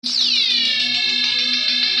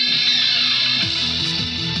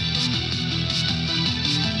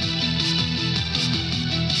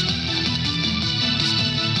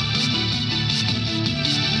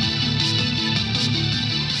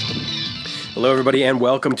Hello, everybody, and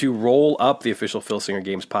welcome to Roll Up, the official Phil Singer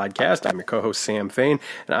Games podcast. I'm your co-host, Sam Fain,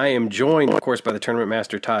 and I am joined, of course, by the tournament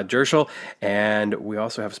master, Todd Jerschel, and we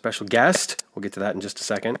also have a special guest. We'll get to that in just a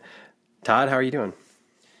second. Todd, how are you doing?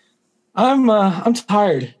 I'm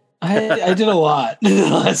tired. I did a lot in the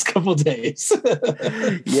last couple of days.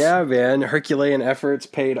 Yeah, man. Herculean efforts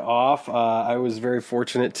paid off. I was very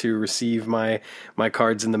fortunate to receive my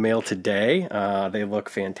cards in the mail today. They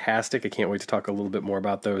look fantastic. I can't wait to talk a little bit more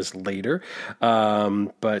about those later.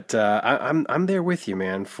 But I'm there with you,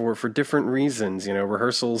 man, for different reasons. You know,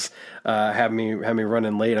 rehearsals have me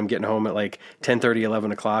running late. I'm getting home at like 10:30,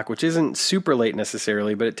 11 o'clock, which isn't super late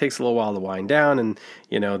necessarily, but it takes a little while to wind down. And,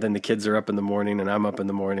 you know, then the kids are up in the morning and I'm up in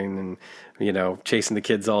the morning and, you know, chasing the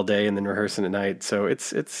kids all day and then rehearsing at night. So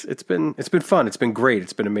it's been fun. It's been great.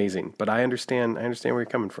 It's been amazing. But I understand where you're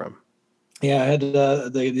coming from. Yeah, I had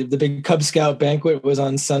the big Cub Scout banquet was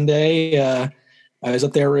on Sunday. I was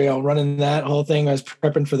up there, running that whole thing. I was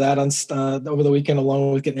prepping for that on over the weekend,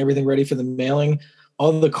 along with getting everything ready for the mailing.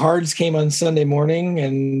 All the cards came on Sunday morning,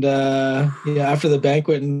 and after the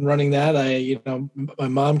banquet and running that, my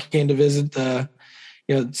mom came to visit.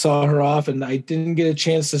 Saw her off, and I didn't get a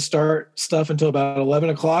chance to start stuff until about 11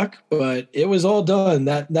 o'clock, but it was all done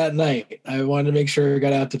that night. I wanted to make sure it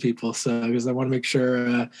got out to people, because I want to make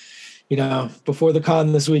sure, before the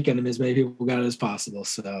con this weekend, as many people got it as possible.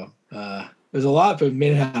 So it was a lot, but it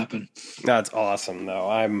made it happen. That's awesome, though.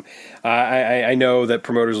 I know that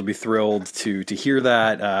promoters will be thrilled to hear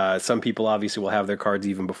that. Some people obviously will have their cards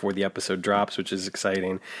even before the episode drops, which is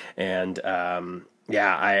exciting, and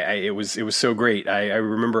it was so great. I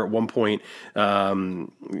remember at one point,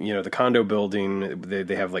 the condo building,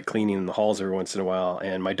 they have like cleaning in the halls every once in a while.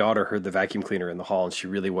 And my daughter heard the vacuum cleaner in the hall and she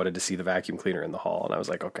really wanted to see the vacuum cleaner in the hall. And I was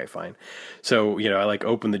like, okay, fine. So, I like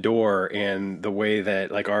opened the door, and the way that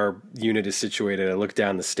like our unit is situated, I look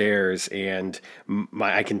down the stairs and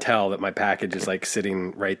I can tell that my package is like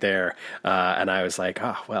sitting right there. And I was like,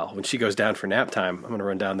 when she goes down for nap time, I'm going to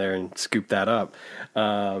run down there and scoop that up.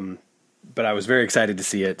 But I was very excited to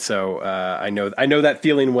see it, so I know that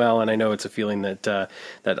feeling well, and I know it's a feeling that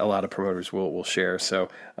a lot of promoters will share. So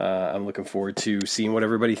I'm looking forward to seeing what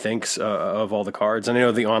everybody thinks of all the cards. And I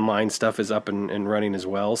know the online stuff is up and running as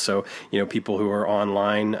well. So people who are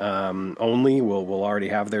online only will already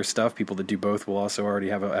have their stuff. People that do both will also already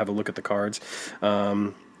have a look at the cards.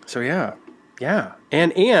 So yeah. Yeah.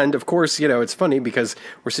 And of course, it's funny because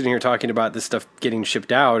we're sitting here talking about this stuff getting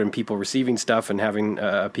shipped out and people receiving stuff and having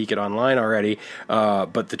a peek at online already.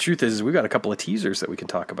 But the truth is we've got a couple of teasers that we can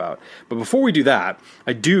talk about. But before we do that,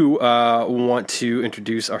 I do want to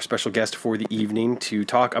introduce our special guest for the evening to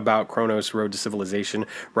talk about Chronos Road to Civilization,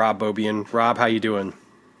 Rob Beaubien. Rob, how you doing?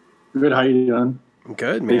 Good. How you doing?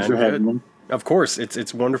 Good, man. Thanks for having me. Of course,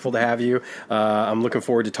 it's wonderful to have you. I'm looking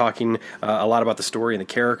forward to talking a lot about the story and the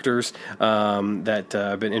characters that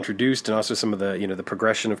have been introduced, and also some of the the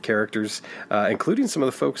progression of characters, including some of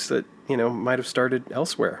the folks that might have started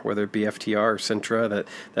elsewhere, whether it be FTR or Centra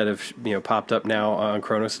that have popped up now on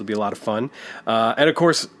Chronos. It'll be a lot of fun, and of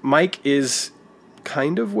course, Mike is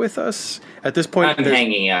kind of with us at this point. I'm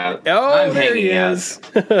hanging out. Oh, there he is.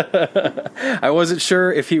 I wasn't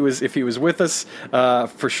sure if he was with us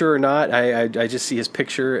for sure or not. I just see his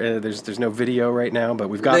picture. There's no video right now,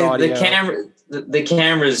 but we've got audio. The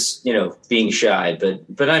camera's being shy,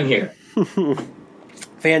 but I'm here.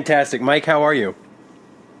 Fantastic, Mike. How are you?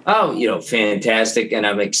 Oh, fantastic, and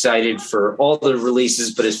I'm excited for all the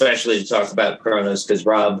releases, but especially to talk about Chronos because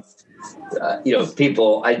Rob,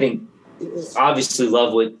 people I think obviously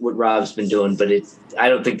love what Rob's been doing, but I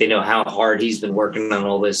don't think they know how hard he's been working on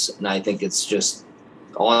all this, and I think it's just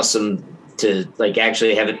awesome to like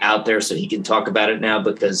actually have it out there so he can talk about it now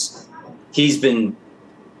because he's been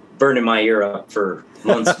burning my ear up for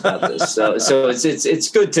months about this. So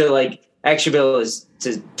it's good to like actually be able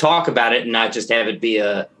to talk about it and not just have it be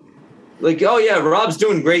a like, oh yeah, Rob's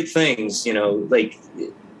doing great things,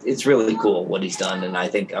 It's really cool what he's done, and I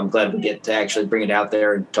think I'm glad we get to actually bring it out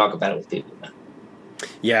there and talk about it with people now.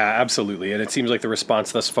 Yeah, absolutely. And it seems like the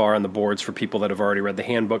response thus far on the boards for people that have already read the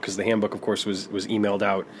handbook, because the handbook, of course, was emailed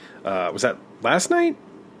out. Was that last night,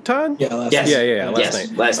 Todd? Yeah, last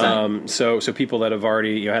night. Last night. So people that have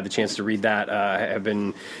already had the chance to read that have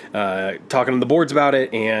been talking on the boards about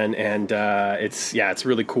it, and it's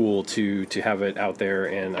really cool to have it out there,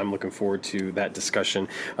 and I'm looking forward to that discussion.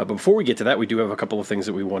 But before we get to that, we do have a couple of things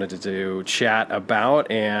that we wanted to chat about,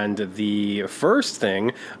 and the first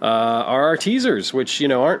thing are our teasers, which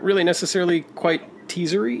aren't really necessarily quite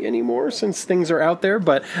teasery anymore since things are out there,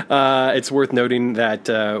 but it's worth noting that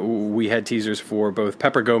we had teasers for both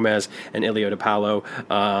Pepper Gomez and Ilio DiPaolo.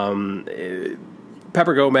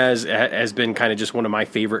 Pepper Gomez has been kind of just one of my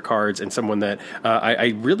favorite cards, and someone that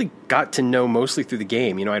I really got to know mostly through the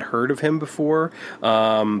game. You know, I'd heard of him before,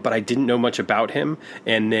 but I didn't know much about him.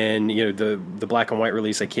 And then, you know, the black and white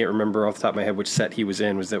release, I can't remember off the top of my head which set he was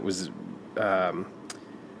in. Was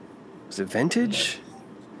it Vintage?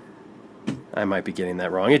 I might be getting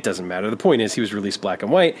that wrong. It doesn't matter. The point is he was released black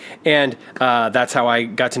and white, and that's how I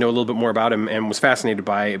got to know a little bit more about him and was fascinated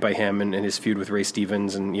by him and his feud with Ray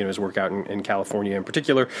Stevens and, you know, his work out in California in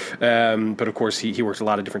particular. But of course, he worked a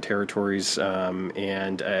lot of different territories,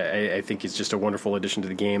 and I think he's just a wonderful addition to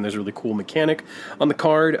the game. There's a really cool mechanic on the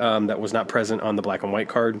card that was not present on the black and white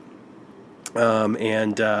card. Then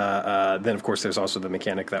of course there's also the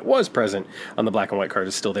mechanic that was present on the black and white card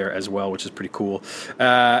is still there as well, which is pretty cool.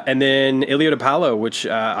 And then Ilio DiPaolo, which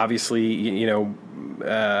obviously, you know,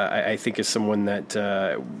 I think is someone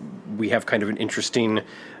that we have kind of an interesting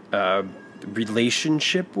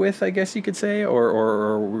relationship with, I guess you could say,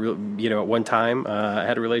 or you know, at one time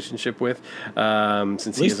had a relationship with,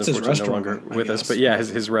 since he is unfortunately no longer with us. But yeah,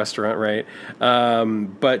 his restaurant, right?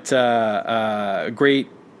 Great.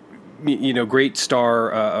 You know, great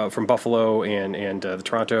star from Buffalo and the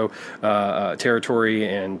Toronto territory,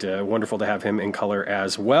 and wonderful to have him in color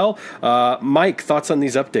as well. Mike, thoughts on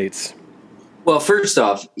these updates? Well, first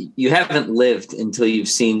off, you haven't lived until you've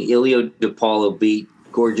seen Ilio DiPaolo beat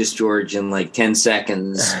Gorgeous George in like 10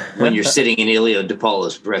 seconds when you're sitting in Ilio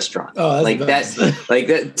DiPaolo's restaurant. Oh, like that, like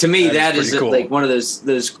that, to me, that is cool. Like one of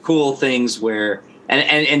those cool things where,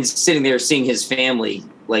 and sitting there seeing his family,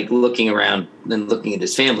 like looking around and looking at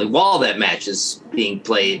his family while that match is being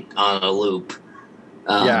played on a loop.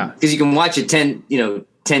 Because you can watch it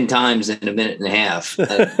 10 times in a minute and a half.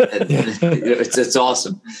 It's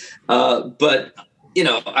awesome. But, you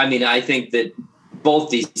know, I mean, I think that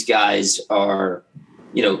both these guys are,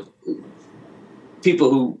 you know, people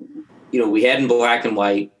who, you know, we had in black and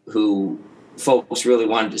white who folks really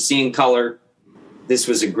wanted to see in color. This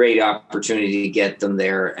was a great opportunity to get them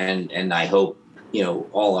there. And I hope, you know,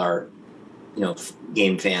 all our, you know,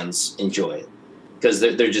 game fans enjoy it because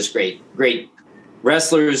they're just great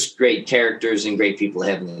wrestlers, great characters, and great people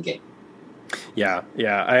having the game. Yeah.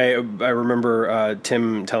 I remember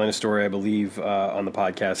Tim telling a story, I believe, on the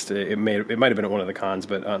podcast. It might have been at one of the cons,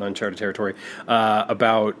 but on Uncharted Territory,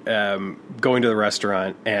 about going to the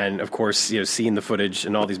restaurant and, of course, you know, seeing the footage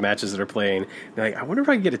and all these matches that are playing. Like, I wonder if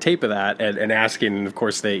I can get a tape of that, and asking. And of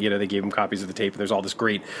course, they gave him copies of the tape. And there's all this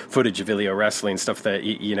great footage of Ilio wrestling, stuff that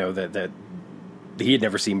that he had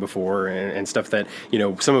never seen before, and stuff that, you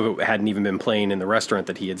know, some of it hadn't even been playing in the restaurant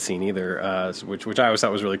that he had seen either, which I always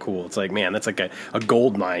thought was really cool. It's like, man, that's like a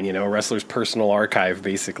gold mine, you know, a wrestler's personal archive,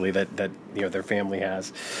 basically, that you know their family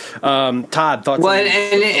has. Todd, thoughts? Well,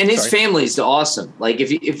 and his family's awesome. Like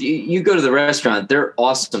if you go to the restaurant, they're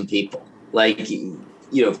awesome people. Like, you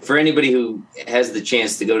know, for anybody who has the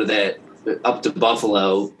chance to go to that up to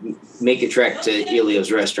Buffalo, make a trek to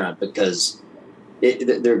Ilio's restaurant because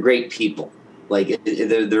they're great people. Like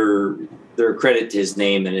they're a credit to his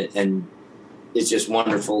name, and it's just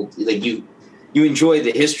wonderful. Like you enjoy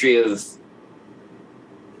the history of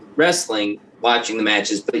wrestling, watching the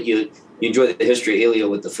matches, but you enjoy the history of Ilio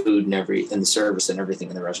with the food and the service and everything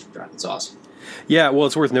in the restaurant. It's awesome. Yeah, well,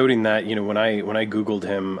 it's worth noting that, you know, when I Googled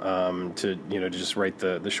him to just write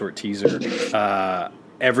the short teaser,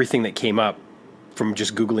 everything that came up from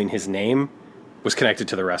just Googling his name was connected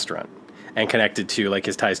to the restaurant and connected to like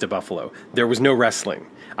his ties to Buffalo. There was no wrestling.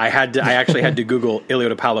 I actually had to Google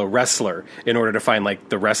Ilio DiPaolo wrestler in order to find like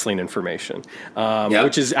the wrestling information,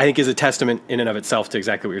 which is, I think, is a testament in and of itself to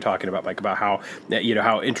exactly what you're talking about, Mike, about how, you know,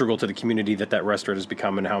 how integral to the community that restaurant has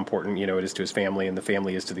become, and how important, you know, it is to his family, and the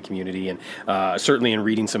family is to the community. And certainly in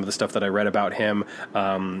reading some of the stuff that I read about him,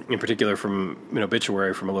 in particular from an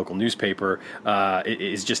obituary from a local newspaper, it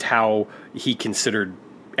is just how he considered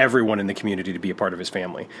everyone in the community to be a part of his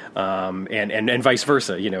family, and vice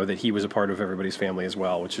versa. You know, that he was a part of everybody's family as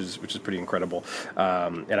well, which is pretty incredible.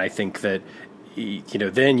 And I think that, you know,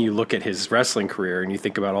 then you look at his wrestling career and you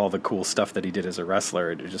think about all the cool stuff that he did as a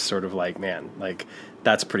wrestler. It's just sort of like, man, like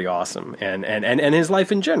that's pretty awesome. And his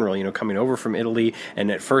life in general, you know, coming over from Italy and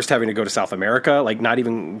at first having to go to South America, like not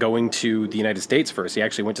even going to the United States first. He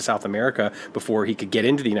actually went to South America before he could get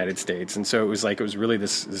into the United States. And so it was really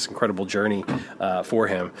this incredible journey for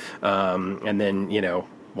him. And then, you know,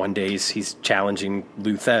 one day he's challenging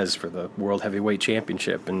Lou Thez for the World Heavyweight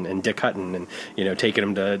Championship, and Dick Hutton, and, you know, taking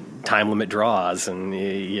him to time limit draws, and,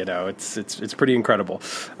 you know, it's pretty incredible.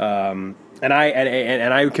 And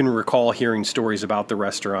I can recall hearing stories about the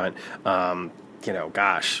restaurant, you know,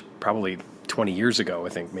 gosh, probably 20 years ago, I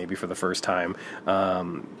think, maybe for the first time,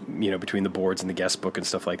 between the boards and the guest book and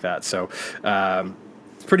stuff like that. So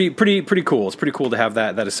it's pretty cool. It's pretty cool to have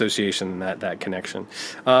that association, that connection.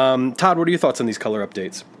 Todd, what are your thoughts on these color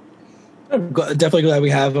updates? I'm definitely glad we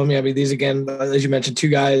have them. I mean, these, again, as you mentioned, two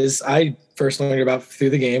guys I first learned about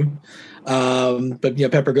through the game. But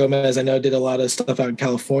Pepper Gomez, I know, did a lot of stuff out in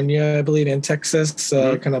California, I believe, and Texas,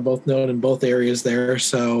 kind of both known in both areas there.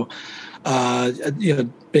 So,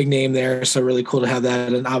 big name there. So really cool to have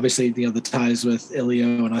that. And obviously, the ties with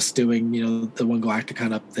Ilio and us doing, the One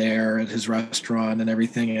Galacticon up there at his restaurant and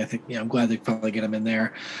everything. And I think, I'm glad they finally get him in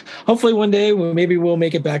there. Hopefully one day, maybe we'll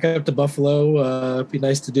make it back up to Buffalo. It'd be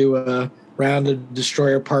nice to do a round of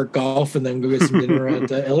Destroyer Park golf and then go get some dinner at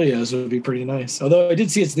Ilio's. It would be pretty nice. Although I did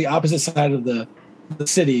see it's the opposite side of the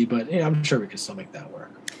city, but I'm sure we could still make that work.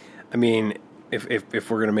 I mean, if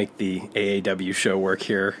we're gonna make the AAW show work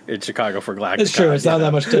here in Chicago for Galacticon, it's true. It's not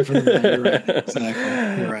that much different than that. You're right.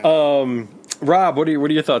 Exactly. You're right. Rob, what are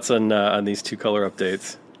your thoughts on these two color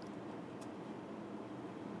updates?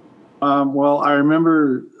 Well, I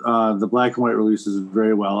remember the black and white releases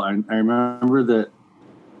very well. I remember that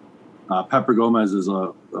Pepper Gomez is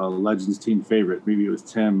a Legends team favorite. Maybe it was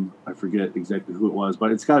Tim. I forget exactly who it was,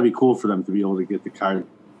 but it's got to be cool for them to be able to get the cards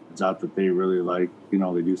out that they really like. They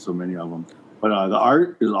do so many of them. But the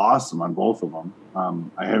art is awesome on both of them.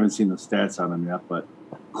 I haven't seen the stats on them yet, but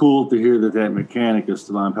cool to hear that mechanic is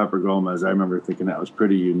still on Pepper Gomez. I remember thinking that was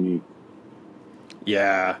pretty unique.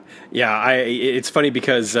 Yeah. It's funny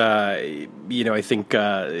because I think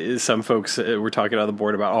some folks were talking on the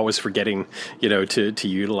board about always forgetting to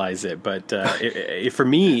utilize it, but for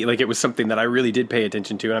me, like, it was something that I really did pay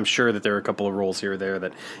attention to, and I'm sure that there are a couple of roles here or there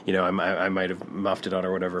that I might have muffed it on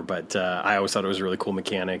or whatever, but I always thought it was a really cool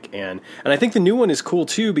mechanic, and I think the new one is cool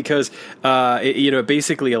too because it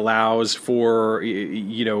basically allows for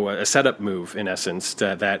a setup move in essence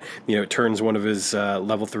that it turns one of his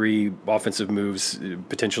level 3 offensive moves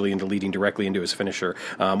potentially into leading directly into his finisher,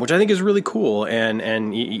 which I think is really cool.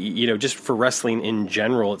 And just for wrestling in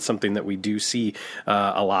general, it's something that we do see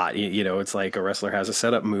a lot. It's like a wrestler has a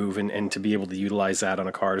setup move, and to be able to utilize that on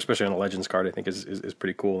a card, especially on a Legends card, I think is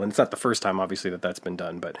pretty cool. And it's not the first time, obviously, that's been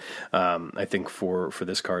done, but I think for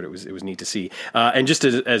this card, it was neat to see. And just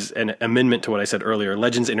as an amendment to what I said earlier,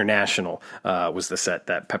 Legends International was the set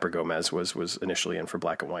that Pepper Gomez was initially in for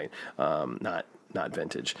black and white, not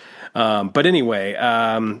vintage. But anyway,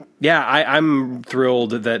 I'm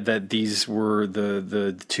thrilled that these were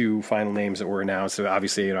the two final names that were announced. So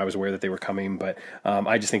obviously, I was aware that they were coming, but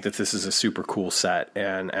I just think that this is a super cool set,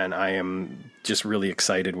 and I am just really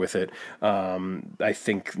excited with it. I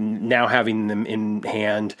think now having them in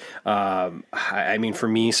hand, I mean, for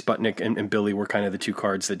me, Sputnik and Billy were kind of the two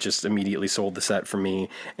cards that just immediately sold the set for me,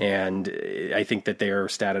 and I think that they are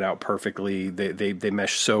statted out perfectly. They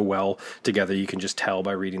mesh so well together. You can just tell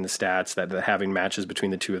by reading the stats that having matches between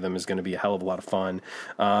the two of them is going to be a hell of a lot of fun.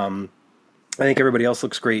 I think everybody else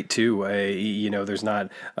looks great too. There's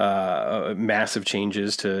not massive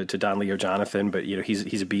changes to Don Leo Jonathan, but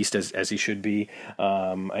he's a beast as he should be.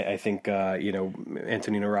 I think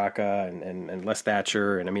Antonino Rocca and Les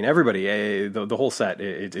Thatcher, and I mean everybody, the whole set.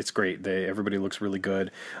 It's great. Everybody looks really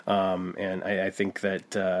good, and I think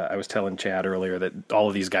that I was telling Chad earlier that all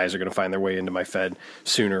of these guys are going to find their way into my Fed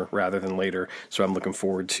sooner rather than later. So I'm looking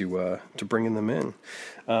forward to bringing them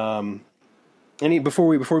in. Before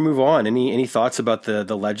we move on, any thoughts about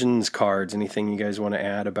the Legends cards? Anything you guys want to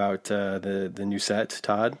add about the new set,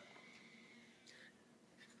 Todd?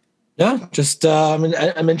 Yeah, just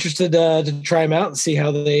I'm interested to try them out and see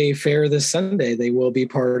how they fare this Sunday. They will be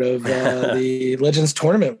part of the Legends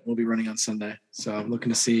tournament we'll be running on Sunday. So I'm looking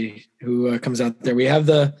to see who comes out there. We have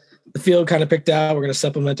the field kind of picked out. We're going to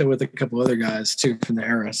supplement it with a couple other guys too from the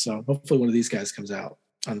era. So hopefully one of these guys comes out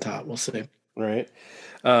on top. We'll see. Right.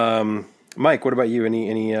 Mike, what about you?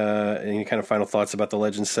 Any kind of final thoughts about the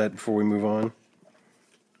Legends set before we move on?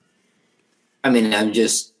 I mean, I'm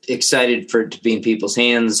just excited for it to be in people's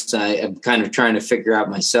hands. I'm kind of trying to figure out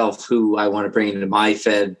myself who I want to bring into my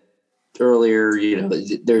Fed earlier.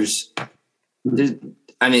 It's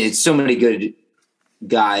so many good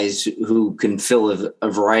guys who can fill a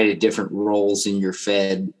variety of different roles in your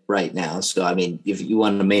Fed right now. So, I mean, if you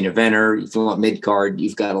want a main eventer, if you want mid card,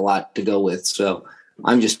 you've got a lot to go with. So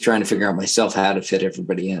I'm just trying to figure out myself how to fit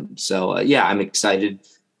everybody in. So, I'm excited,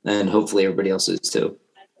 and hopefully everybody else is too.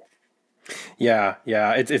 Yeah.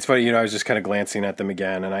 It's funny, I was just kind of glancing at them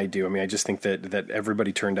again, and I just think that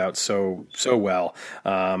everybody turned out so well.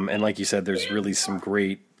 And like you said, there's really some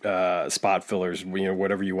great spot fillers,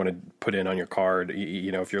 whatever you want to put in on your card.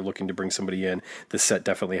 If you're looking to bring somebody in, this set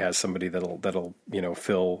definitely has somebody that'll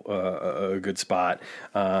fill a good spot.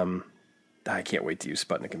 I can't wait to use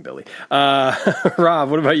Sputnik and Billy. Rob,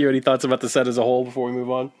 what about you? Any thoughts about the set as a whole before we move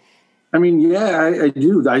on? I mean, yeah, I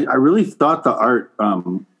do. I really thought the art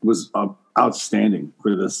was outstanding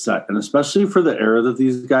for this set, and especially for the era that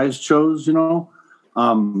these guys chose.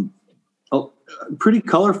 Pretty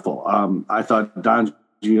colorful. I thought Don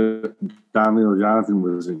Leo Jonathan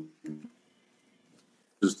was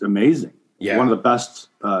just amazing. Yeah, one of the best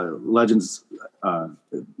legends,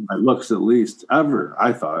 by looks at least, ever.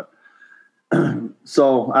 I thought.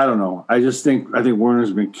 So I don't know. I think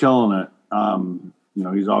Werner's been killing it.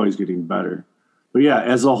 He's always getting better. But yeah,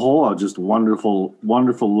 as a whole, just wonderful,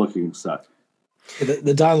 wonderful looking set.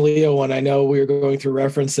 The Don Leo one, I know we were going through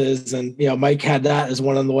references, and Mike had that as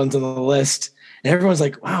one of the ones on the list, and everyone's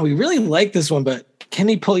like, "Wow, we really like this one, but can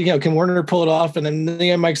he pull? Can Werner pull it off?" And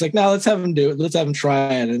then Mike's like, "No, let's have him do it. Let's have him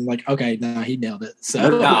try it." And like, okay, no, he nailed it.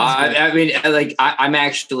 So no, I'm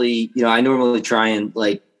actually, I normally try and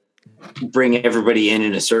bring everybody in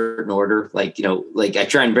a certain order. I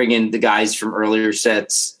try and bring in the guys from earlier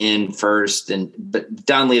sets in first, but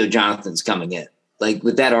Don Leo Jonathan's coming in.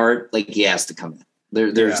 With that art, he has to come in.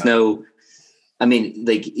 There's no,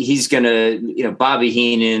 he's gonna, Bobby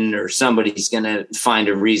Heenan or somebody's gonna find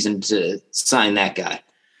a reason to sign that guy.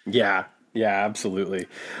 Yeah. Yeah, absolutely.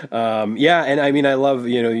 And I love,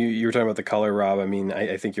 you were talking about the color, Rob.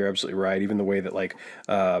 I think you're absolutely right. Even the way that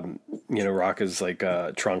Rocca's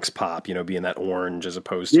trunks pop, being that orange as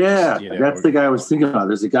opposed to, that's the guy I was thinking about.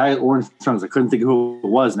 There's a guy at orange trunks. I couldn't think of who it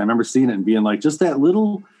was. And I remember seeing it and being like, just that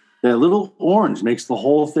little orange makes the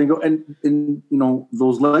whole thing go. And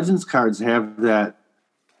those Legends cards have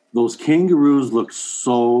those kangaroos look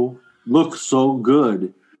so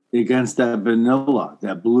good against that vanilla,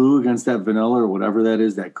 that blue against that vanilla or whatever that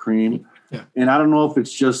is, that cream. Yeah. And I don't know if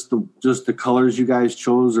it's just the colors you guys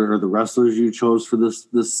chose or the wrestlers you chose for this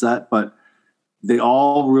set, but they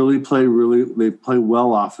all really play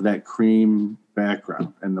well off of that cream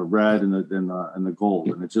background and the red and the gold,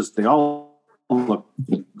 and they all look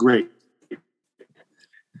great.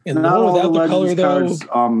 And not all without the color cards,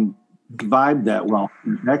 though, vibe that well,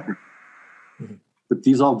 but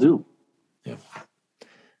these all do. Yeah.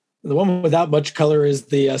 The one without much color is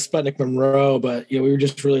the Sputnik Monroe, but we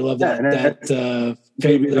just really love that. The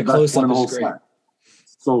close up is great.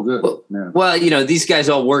 So good. Well, these guys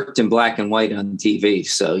all worked in black and white on TV,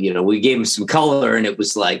 so we gave them some color, and it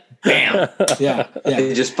was like, bam, yeah,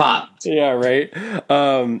 it just popped. Yeah, right.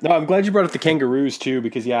 No, I'm glad you brought up the kangaroos too,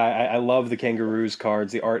 because I love the kangaroos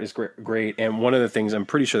cards. The art is great, and one of the things, I'm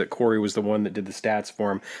pretty sure that Corey was the one that did the stats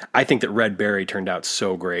for him. I think that Red Berry turned out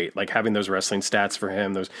so great, having those wrestling stats for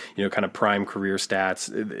him, those kind of prime career stats.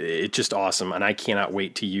 It's just awesome, and I cannot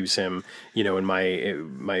wait to use him. In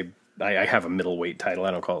my I have a middleweight title.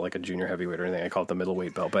 I don't call it a junior heavyweight or anything. I call it the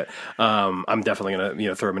middleweight belt. But I'm definitely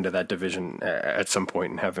gonna throw him into that division at some point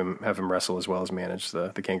and have him wrestle as well as manage the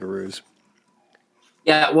Kangaroos.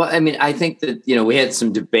 Yeah, well, I think that we had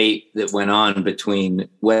some debate that went on between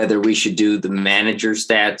whether we should do the manager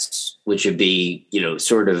stats, which would be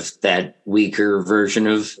sort of that weaker version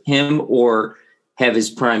of him, or have his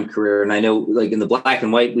prime career. And I know, in the black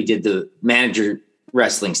and white, we did the manager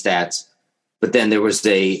wrestling stats. But then there was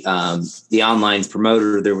the online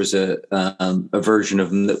promoter. There was a version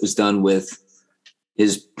of him that was done with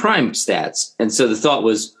his prime stats. And so the thought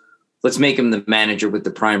was, let's make him the manager with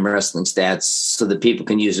the prime wrestling stats so that people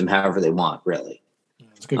can use him however they want, really.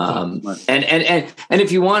 That's good. And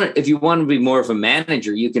if you want to be more of a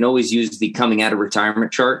manager, you can always use the coming out of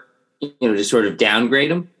retirement chart, to sort of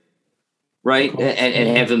downgrade him, right? Cool.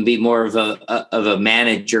 And have him be more of a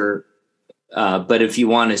manager. But if you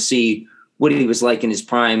want to see what he was like in his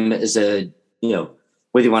prime as whether you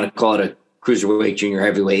want to call it a cruiserweight, junior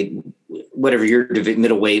heavyweight, whatever your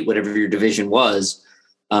middleweight, whatever your division was,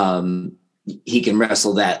 he can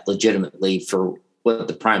wrestle that legitimately for what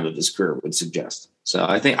the prime of his career would suggest. So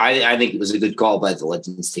I think it was a good call by the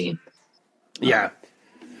Legends team. Yeah.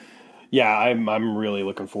 Yeah, I'm really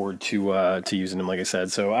looking forward to using him, like I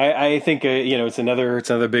said. So I think it's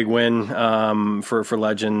another big win for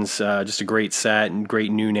Legends. Just a great set and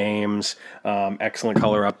great new names, excellent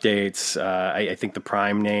color updates. I think the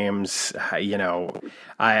prime names, the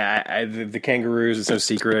Kangaroos, it's no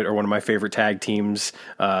secret, are one of my favorite tag teams.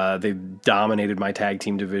 They've dominated my tag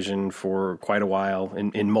team division for quite a while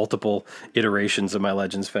in multiple iterations of my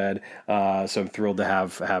Legends Fed. So I'm thrilled to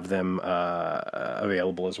have them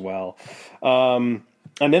available as well.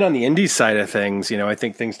 And then on the Indies side of things, I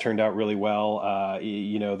think things turned out really well.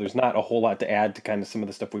 There's not a whole lot to add to kind of some of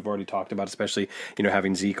the stuff we've already talked about, especially,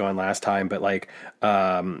 having Zeke on last time. But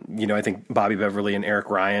I think Bobby Beverly and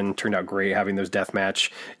Eric Ryan turned out great, having those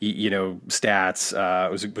deathmatch,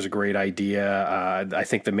 stats. It was a great idea. I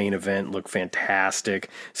think the main event looked fantastic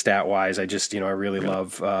stat wise. I just, I really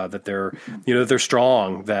love that they're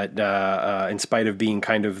strong, that in spite of being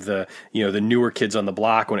kind of the newer kids on the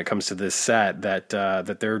block when it comes to this set, that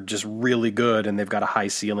they're just really good and they've got a high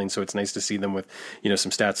ceiling. So it's nice to see them with,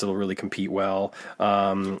 some stats that'll really compete well.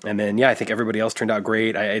 And then, I think everybody else turned out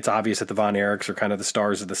great. It's obvious that the Von Erichs are kind of the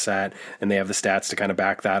stars of the set and they have the stats to kind of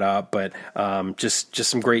back that up. But just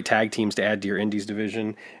some great tag teams to add to your Indies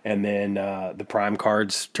division. And then the Prime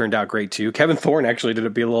cards turned out great too. Kevin Thorne actually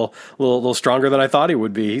did be a little stronger than I thought he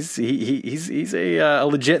would be. He's a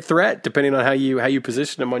legit threat depending on how you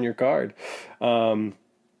position him on your card.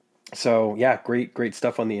 So yeah, great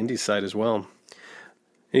stuff on the Indies side as well.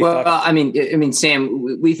 Any thoughts? I mean,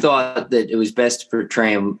 Sam, we thought that it was best to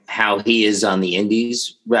portray him how he is on the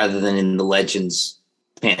Indies rather than in the Legends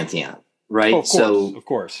pantheon, right? Of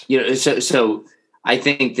course. So I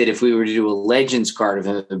think that if we were to do a Legends card of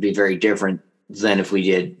him, it would be very different than if we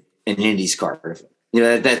did an Indies card of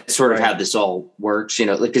him. That's sort of how this all works,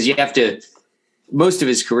 because you have to. Most of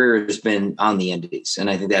his career has been on the Indies, and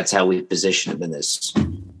I think that's how we position him in this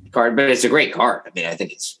card. But it's a great card. I mean, I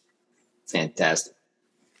think it's fantastic.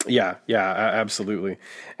 Yeah, absolutely.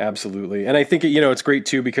 And I think, it's great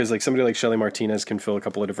too, because like somebody like Shelly Martinez can fill a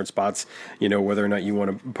couple of different spots, whether or not you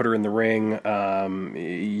want to put her in the ring,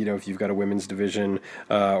 if you've got a women's division,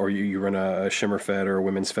 or you run a Shimmer Fed or a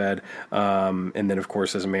women's Fed. And then of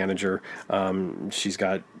course, as a manager, she's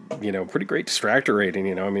got, pretty great distractor rating,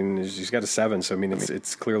 she's got a 7. So,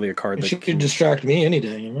 it's clearly a card that she could distract me any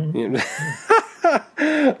day, and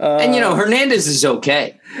Hernandez is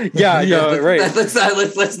okay. Yeah, right.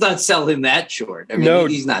 Let's not sell him that short.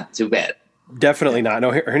 He's not too bad. Definitely not.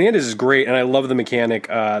 No, Hernandez is great, and I love the mechanic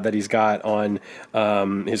that he's got on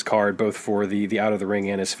his card, both for the out of the ring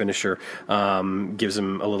and his finisher. Gives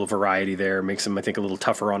him a little variety there, makes him, I think, a little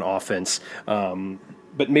tougher on offense.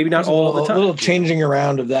 But maybe not all the time. A little changing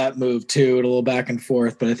around of that move too, a little back and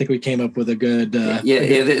forth. But I think we came up with a good.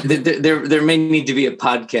 There may need to be a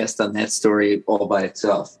podcast on that story all by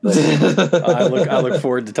itself. But. I look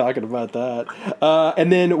forward to talking about that.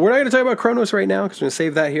 And then we're not going to talk about Kronos right now because we're going to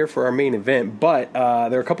save that here for our main event. But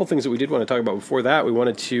there are a couple things that we did want to talk about before that. We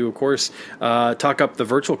wanted to, of course, talk up the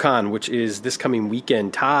Virtual Con, which is this coming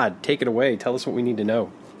weekend. Todd, take it away. Tell us what we need to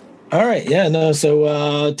know. All right. Yeah, no.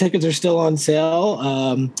 So tickets are still on sale.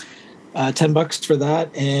 $10 for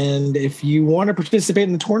that. And if you want to participate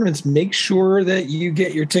in the tournaments, make sure that you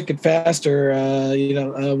get your ticket faster.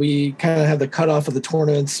 We kind of have the cutoff of the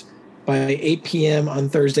tournaments by 8 p.m. on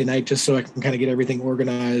Thursday night, just so I can kind of get everything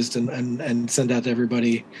organized and send out to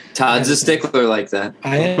everybody. Todd's a stickler like that.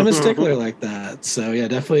 I am a stickler like that. So yeah,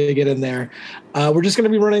 definitely get in there. We're just going to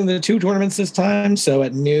be running the 2 tournaments this time. So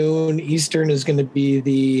at noon Eastern is going to be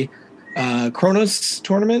the Kronos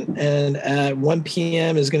tournament, and at 1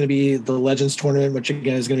 p.m. is going to be the Legends tournament, which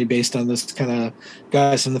again is going to be based on this kind of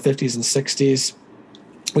guys from the 50s and 60s.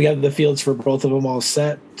 We have the fields for both of them all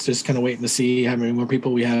set. It's just kind of waiting to see how many more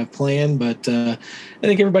people we have playing. But I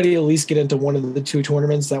think everybody at least get into one of the 2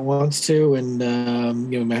 tournaments that wants to, and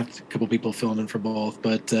we might have a couple people filling in for both.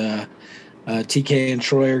 But TK and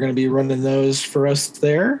Troy are going to be running those for us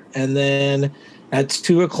there. And then at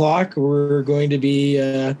 2:00, we're going to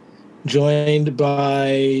be joined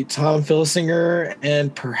by Tom Filsinger,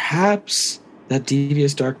 and perhaps that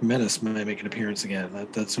Devious Dark Menace might make an appearance again.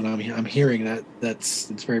 That's what I'm hearing.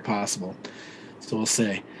 It's very possible. So we'll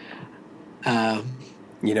see. You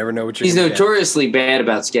never know what you're. He's notoriously bad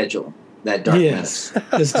about scheduling. That Dark Menace. Yes,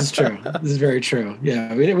 this is true. This is very true.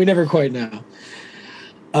 Yeah, we never quite know.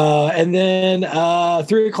 And then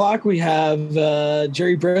 3:00 we have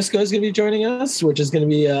Jerry Briscoe is going to be joining us, which is going to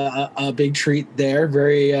be a big treat there.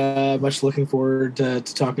 Very much looking forward to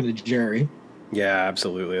talking to Jerry. Yeah,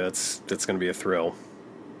 absolutely. That's going to be a thrill.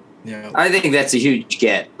 Yeah, I think that's a huge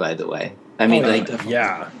get. By the way, I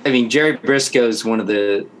mean, Jerry Briscoe is one of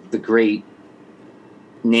the great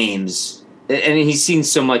names, and he's seen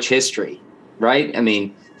so much history, right? I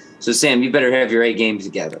mean. So, Sam, you better have your A game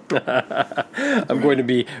together. I'm going to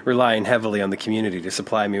be relying heavily on the community to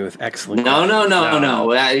supply me with excellent. No. I'm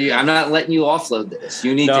not letting you offload this.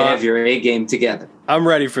 You need to have your A game together. I'm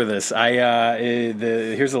ready for this.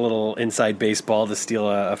 Here's a little inside baseball to steal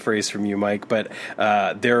a phrase from you, Mike. But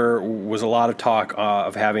there was a lot of talk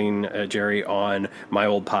of having Jerry on my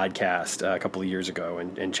old podcast a couple of years ago,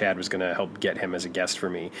 and Chad was going to help get him as a guest for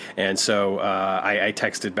me. And so I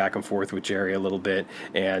texted back and forth with Jerry a little bit,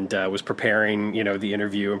 and was preparing, the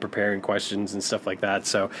interview and preparing questions and stuff like that.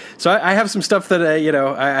 So I have some stuff that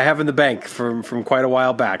I have in the bank from quite a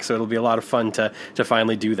while back. So it'll be a lot of fun to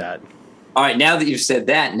finally do that. All right, now that you've said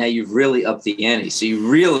that, now you've really upped the ante. So you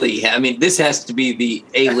really, this has to be the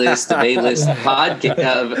A-list of A-list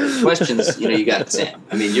podcast questions. You got, Sam.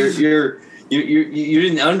 You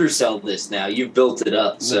didn't undersell this. Now you've built it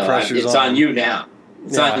up. So it's on you now.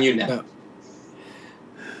 It's on you now.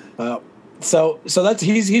 Well, so that's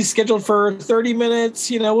he's scheduled for 30 minutes.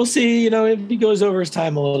 We'll see. If he goes over his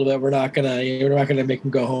time a little bit, we're not gonna make him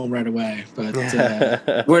go home right away. But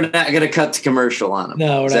we're not gonna cut to commercial on him.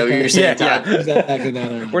 No, we're not. What you're saying, Todd? Exactly,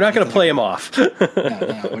 we're not gonna play him off.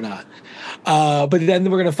 No, we're not. But then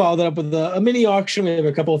we're gonna follow that up with a mini auction. We have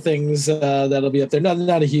a couple of things that'll be up there.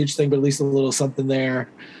 Not a huge thing, but at least a little something there.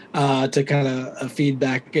 To kind of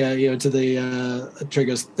feedback, to the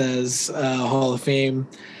Trigos Thez Hall of Fame.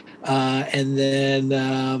 And then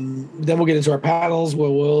we'll get into our panels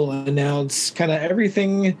where we'll announce kind of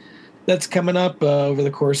everything that's coming up over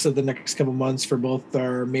the course of the next couple months for both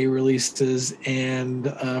our May releases and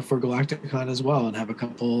for Galacticon as well, and have a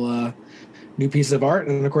couple new pieces of art.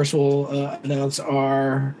 And of course, we'll announce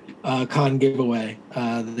our con giveaway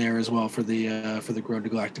there as well for the Road to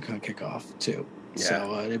Galacticon kickoff too. Yeah.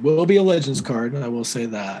 So it will be a Legends card. I will say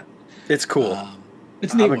that it's cool.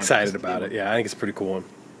 I'm excited about it. Yeah, I think it's a pretty cool one.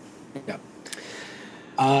 Yeah.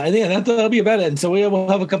 I think that'll be about it. And so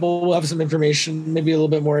we'll have some information, maybe a little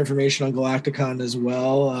bit more information on Galacticon as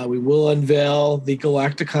well. We will unveil the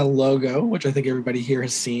Galacticon logo, which I think everybody here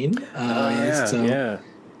has seen. Yeah.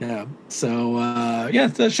 So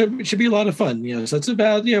that should be a lot of fun. So it's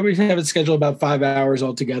about, we have it scheduled about 5 hours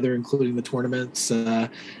altogether, including the tournaments. And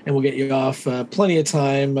we'll get you off plenty of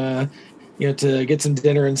time, to get some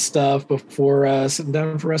dinner and stuff before sitting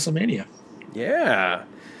down for WrestleMania. Yeah.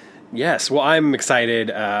 Yes. Well, I'm excited.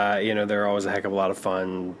 They're always a heck of a lot of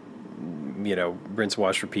fun. Rinse,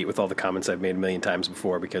 wash, repeat with all the comments I've made a million times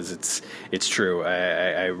before, because it's true.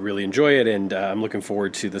 I really enjoy it, and I'm looking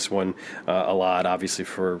forward to this one a lot. Obviously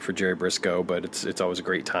for Jerry Briscoe, but it's always a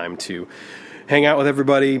great time to hang out with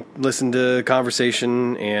everybody, listen to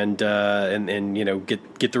conversation, and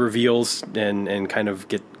get the reveals and kind of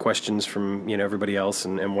get questions from everybody else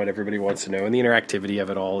and what everybody wants to know, and the interactivity of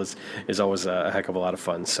it all is always a heck of a lot of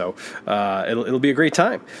fun. So it'll be a great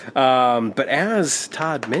time. But as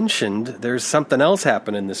Todd mentioned, there's something else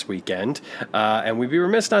happening this weekend, and we'd be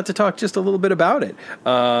remiss not to talk just a little bit about it.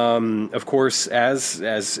 Of course,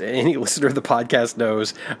 as any listener of the podcast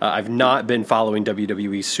knows, I've not been following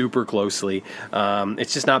WWE super closely.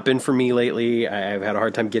 It's just not been for me lately. I've had a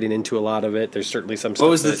hard time getting into a lot of it. There's certainly some stuff.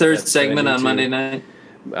 What was the third segment on Monday night?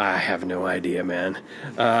 I have no idea, man.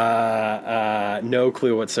 No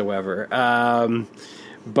clue whatsoever.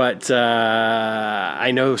 But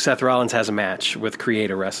I know Seth Rollins has a match with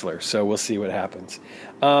Create a Wrestler, so we'll see what happens.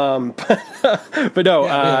 But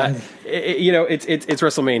no, it's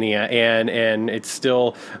WrestleMania, and it's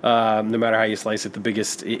still, no matter how you slice it, the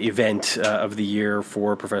biggest event of the year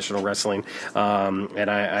for professional wrestling.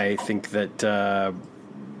 And I think that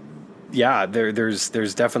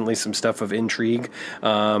there's definitely some stuff of intrigue,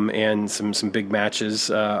 and some big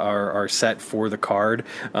matches are set for the card.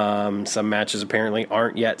 Some matches apparently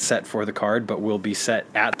aren't yet set for the card, but will be set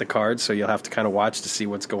at the card, so you'll have to kind of watch to see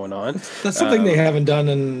what's going on. That's something they haven't done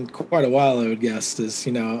in quite a while, I would guess, is,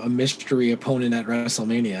 a mystery opponent at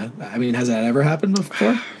WrestleMania. Has that ever happened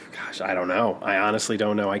before? Gosh, I don't know. I honestly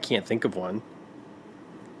don't know. I can't think of one.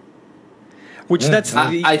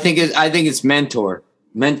 I think it's Mentor.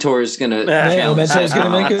 Mentor is going to challenge. Mentor's going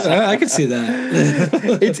to make it. I could see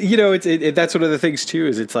that. It's that's one of the things too.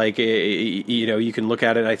 Is it's like you can look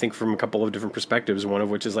at it, I think, from a couple of different perspectives. One of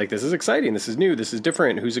which is like, this is exciting, this is new, this is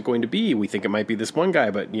different. Who's it going to be? We think it might be this one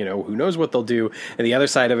guy, but who knows what they'll do. And the other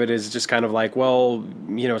side of it is just kind of like, well,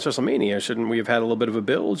 it's WrestleMania. Shouldn't we have had a little bit of a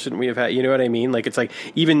build? Shouldn't we have had? You know what I mean? Like, it's like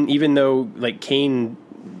even though like Kane,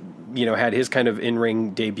 had his kind of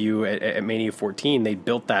in-ring debut at Mania 14, they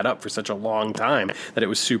built that up for such a long time that it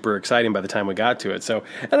was super exciting by the time we got to it. So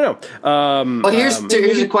I don't know. Well, here's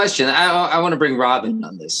a question. I want to bring Rob in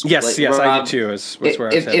on this. Yes, Rob, I do too. That's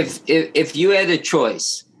where I was headed. If you had a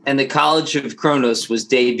choice and the College of Kronos was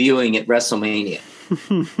debuting at WrestleMania,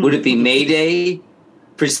 would it be Mayday,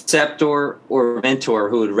 Preceptor, or Mentor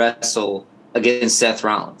who would wrestle against Seth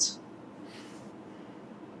Rollins?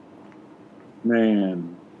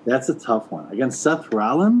 Man, that's a tough one. Against Seth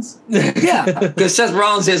Rollins? Yeah, because Seth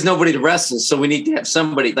Rollins has nobody to wrestle, so we need to have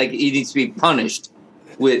somebody, like, he needs to be punished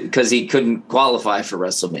because he couldn't qualify for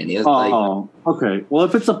WrestleMania. Okay. Well,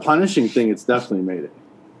 if it's a punishing thing, it's definitely made it.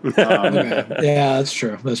 Okay. Yeah, that's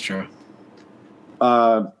true.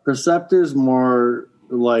 Perceptor's more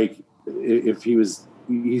like if he's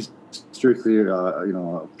strictly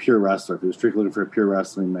a pure wrestler. If he was strictly looking for a pure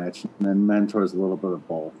wrestling match, and then Mentor's a little bit of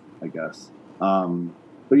both, I guess.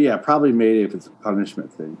 But yeah, probably made it if it's a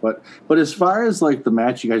punishment thing. But as far as like the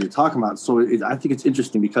match you guys are talking about, I think it's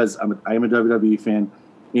interesting because I am a WWE fan,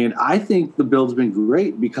 and I think the build's been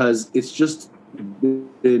great because it's just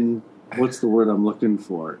been, what's the word I'm looking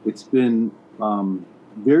for? It's been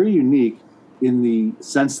very unique in the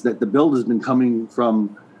sense that the build has been coming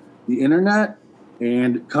from the internet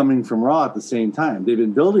and coming from Raw at the same time. They've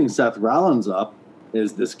been building Seth Rollins up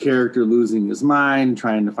as this character losing his mind,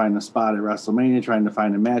 trying to find a spot at WrestleMania, trying to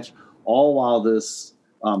find a match, all while this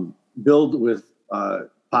build with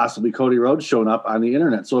possibly Cody Rhodes showing up on the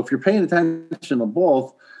internet. So if you're paying attention to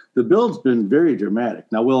both, the build's been very dramatic.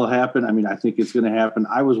 Now, will it happen? I mean, I think it's going to happen.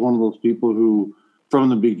 I was one of those people who, from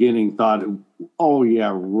the beginning, thought, oh,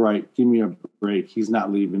 yeah, right, give me a break. He's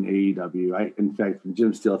not leaving AEW. In fact,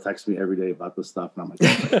 Jim Steele texts me every day about this stuff, and I'm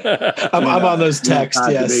like, I'm on those texts,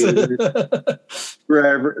 yes.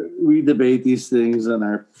 Forever. We debate these things in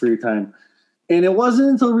our free time. And it wasn't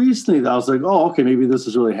until recently that I was like, oh, okay, maybe this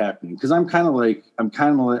is really happening. Because I'm kind of like, I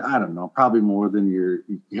don't know, probably more than your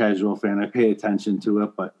casual fan. I pay attention to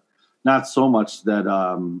it, but not so much that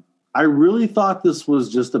I really thought this was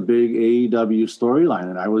just a big AEW storyline,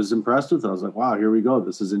 and I was impressed with it. I was like, wow, here we go.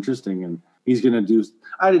 This is interesting. And he's going to do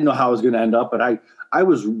 – I didn't know how it was going to end up, but I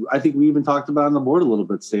think we even talked about it on the board a little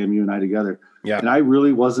bit, Sam, you and I together. Yeah. And I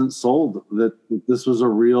really wasn't sold that this was a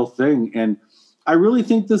real thing. And I really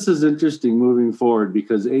think this is interesting moving forward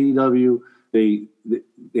because AEW, they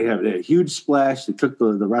have a huge splash. They took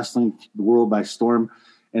the wrestling world by storm.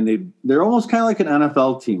 And they're almost kind of like an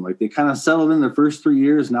NFL team. Like they kind of settled in the first 3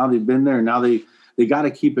 years. Now they've been there. And now they got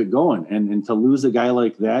to keep it going. And to lose a guy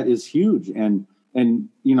like that is huge. And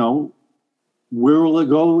you know, where will it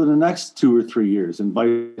go in the next 2 or 3 years and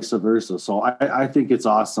vice versa? So I think it's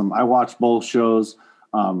awesome. I watch both shows.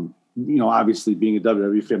 You know, obviously being a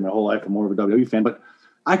WWE fan my whole life, I'm more of a WWE fan. But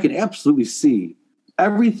I can absolutely see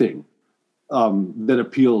everything that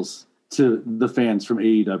appeals to the fans from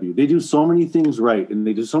AEW. They do so many things right, and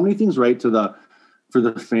they do so many things right for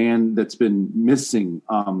the fan that's been missing.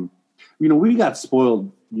 You know, we got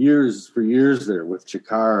spoiled for years there with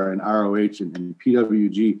Chikara and ROH and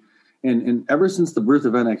PWG, and ever since the birth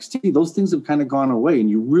of NXT, those things have kind of gone away. And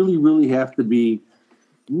you really, really have to be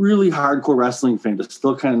really hardcore wrestling fan to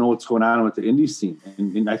still kind of know what's going on with the indie scene.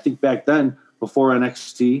 And I think back then, before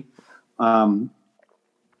NXT,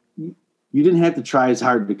 you didn't have to try as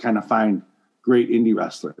hard to kind of find great indie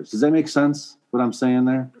wrestlers. Does that make sense, what I'm saying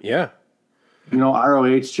there? Yeah. You know,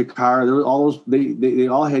 ROH, Chikara, there were all those, they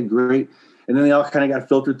all had great, and then they all kind of got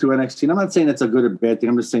filtered through NXT. And I'm not saying that's a good or bad thing.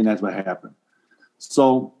 I'm just saying that's what happened.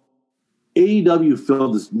 So AEW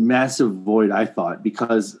filled this massive void, I thought,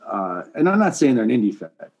 because, and I'm not saying they're an indie fan.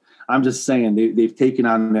 I'm just saying they've taken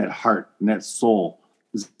on that heart and that soul.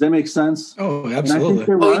 Does that make sense? Oh, absolutely.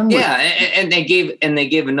 And they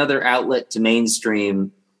gave another outlet to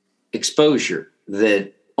mainstream exposure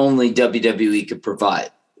that only WWE could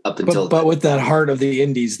provide up until but with that heart of the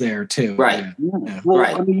indies there too. Right. Yeah. Well,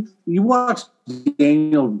 right. I mean, you watch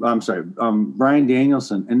Bryan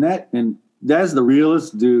Danielson, and that's the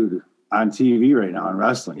realest dude on TV right now in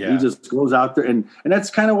wrestling. Yeah. He just goes out there and that's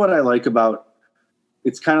kind of what I like about.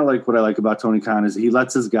 It's kind of like what I like about Tony Khan is he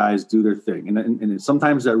lets his guys do their thing. And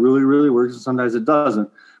sometimes that really, really works and sometimes it doesn't.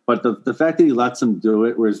 But the fact that he lets them do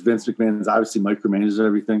it, whereas Vince McMahon is obviously micromanages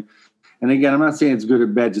everything. And again, I'm not saying it's good or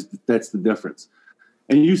bad, just that's the difference.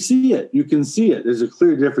 And you see it. You can see it. There's a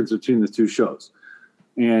clear difference between the two shows.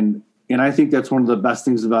 And I think that's one of the best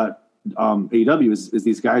things about AEW is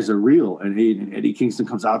these guys are real. And Eddie Kingston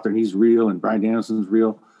comes out there and he's real and Bryan Danielson's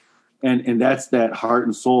real. And that's that heart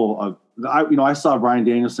and soul of I saw Bryan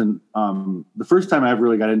Danielson. The first time I ever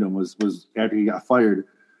really got into him was after he got fired,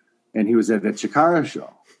 and he was at that Chikara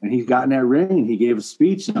show, and he got in that ring and he gave a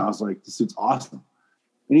speech, and I was like, "This dude's awesome."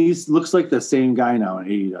 And he looks like the same guy now in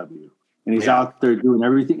AEW, and he's out there doing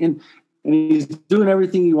everything, and he's doing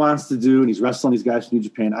everything he wants to do, and he's wrestling these guys from New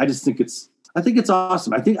Japan. I think it's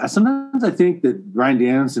awesome. I think that Bryan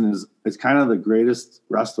Danielson is kind of the greatest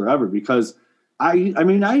wrestler ever because. I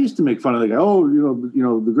mean, I used to make fun of the guy. Oh, you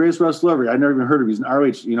know, the greatest wrestler ever. I never even heard of him. He's an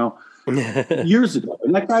ROH, years ago.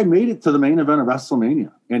 And that guy made it to the main event of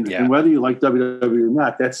WrestleMania. And whether you like WWE or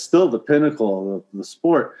not, that's still the pinnacle of the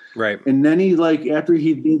sport. Right. And then he, like, after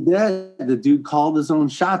he did that, the dude called his own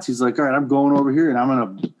shots. He's like, all right, I'm going over here and I'm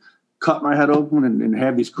going to cut my head open and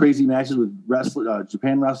have these crazy matches with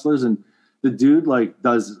Japan wrestlers. And the dude, like,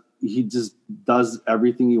 just does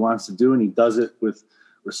everything he wants to do. And he does it with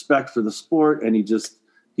respect for the sport. And he's just,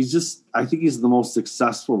 I think he's the most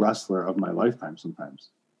successful wrestler of my lifetime sometimes.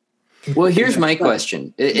 Well, here's my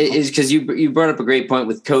question: is because you brought up a great point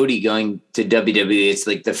with Cody going to WWE. It's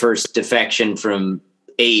like the first defection from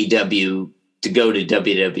AEW to go to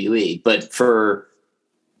WWE. But for,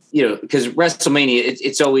 because WrestleMania,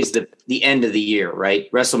 it's always the end of the year,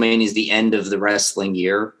 right? WrestleMania is the end of the wrestling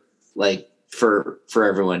year, like for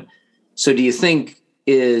everyone. So do you think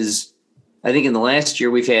I think in the last year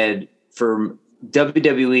we've had from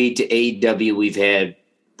WWE to AEW, we've had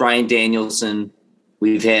Bryan Danielson.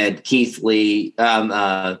 We've had Keith Lee. Keith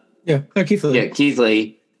Lee. Yeah, Keith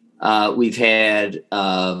Lee. We've had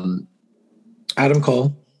Adam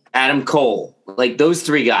Cole. Adam Cole. Like those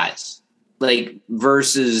three guys. Like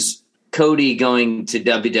versus Cody going to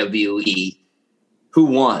WWE. Who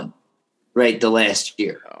won? Right, the last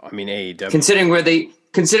year. I mean, AEW. Considering where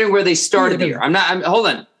they started the year. Hold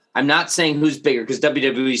on. I'm not saying who's bigger because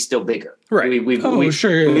WWE is still bigger. Right. We all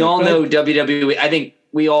know WWE. I think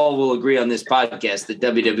we all will agree on this podcast that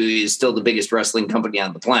WWE is still the biggest wrestling company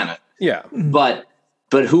on the planet. Yeah. But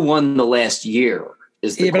who won the last year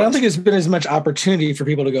is the question. But I don't think there's been as much opportunity for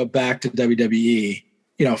people to go back to WWE,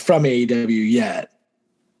 from AEW yet.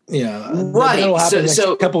 Right. That'll happen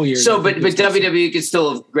a couple years. But WWE could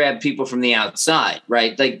still have grabbed people from the outside,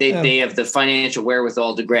 right? Like they have the financial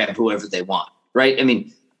wherewithal to grab whoever they want, right? I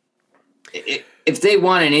mean, if they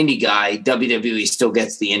want an indie guy, WWE still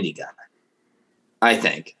gets the indie guy. I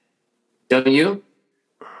think, don't you?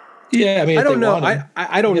 Yeah, I mean, I don't know.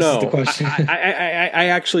 I don't know. The question. I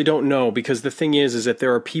actually don't know because the thing is that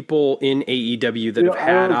there are people in AEW that have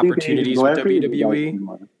had opportunities with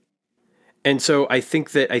WWE, and so I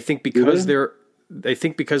think because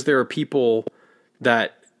there are people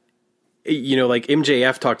that like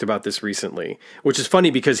MJF talked about this recently, which is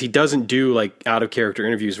funny because he doesn't do like out of character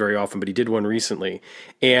interviews very often, but he did one recently,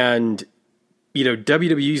 and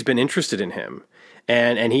WWE's been interested in him.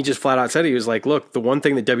 And he just flat out said, he was like, look, the one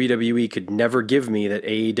thing that WWE could never give me that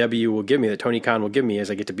AEW will give me, that Tony Khan will give me, is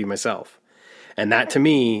I get to be myself. And that to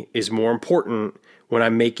me is more important when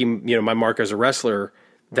I'm making, my mark as a wrestler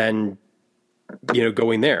than,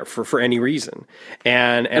 going there for any reason.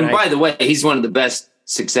 And by the way, he's one of the best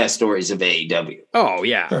success stories of AEW. Oh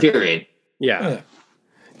yeah. Period. Yeah.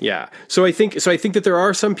 Yeah. So I think that there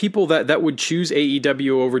are some people that would choose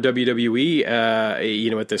AEW over WWE,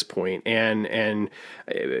 at this point. And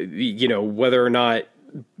whether or not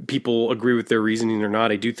people agree with their reasoning or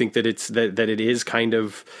not, I do think that it is kind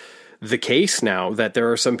of the case now that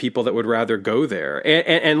there are some people that would rather go there.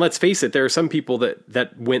 And let's face it, there are some people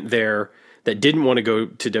that went there that didn't want to go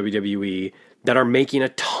to WWE that are making a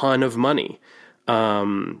ton of money.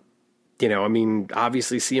 Obviously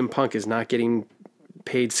CM Punk is not getting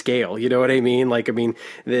paid scale. You know what I mean?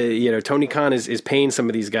 Tony Khan is paying some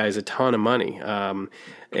of these guys a ton of money. True,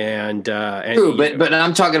 but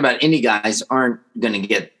I'm talking about indie guys aren't going to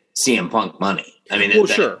get CM Punk money. I mean,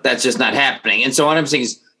 sure. That's just not happening. And so what I'm saying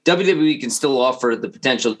is WWE can still offer the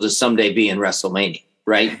potential to someday be in WrestleMania,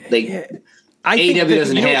 right? AEW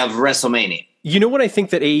doesn't have WrestleMania. You know what I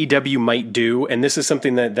think that AEW might do, and this is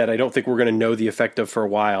something that I don't think we're going to know the effect of for a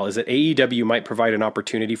while, is that AEW might provide an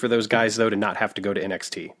opportunity for those guys, though, to not have to go to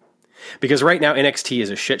NXT. Because right now NXT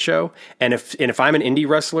is a shit show, and if I'm an indie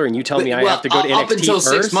wrestler and you tell me I have to go to NXT up until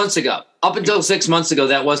first, 6 months ago,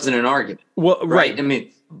 that wasn't an argument. Well, right. I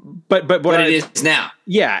mean, but it is now.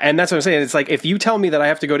 Yeah, and that's what I'm saying. It's like if you tell me that I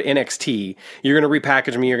have to go to NXT, you're going to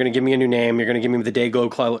repackage me, you're going to give me a new name, you're going to give me the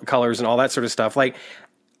Dayglow colors and all that sort of stuff.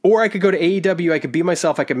 Or I could go to AEW, I could be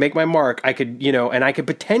myself, I could make my mark, I could, and I could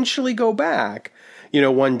potentially go back,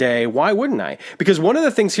 one day. Why wouldn't I? Because one of the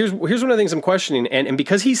things, here's one of the things I'm questioning, and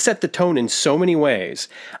because he set the tone in so many ways,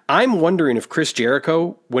 I'm wondering if Chris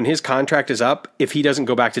Jericho, when his contract is up, if he doesn't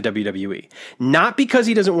go back to WWE. Not because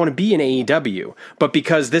he doesn't want to be in AEW, but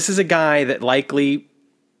because this is a guy that likely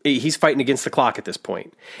he's fighting against the clock at this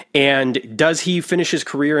point. And does he finish his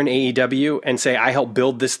career in AEW and say, I helped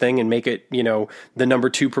build this thing and make it, the number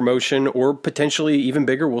 2 promotion or potentially even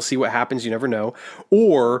bigger? We'll see what happens. You never know.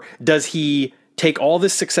 Or does he take all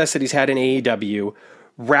this success that he's had in AEW,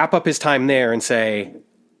 wrap up his time there and say,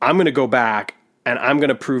 I'm going to go back and I'm going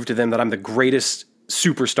to prove to them that I'm the greatest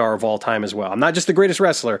superstar of all time as well. I'm not just the greatest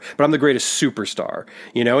wrestler, but I'm the greatest superstar,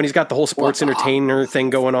 you know, and he's got the whole sports entertainer thing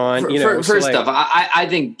going on. First off, I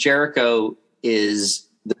think Jericho is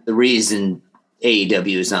the reason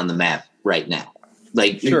AEW is on the map right now.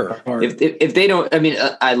 Like, sure. If they don't, I mean,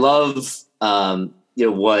 I love,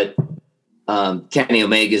 what Kenny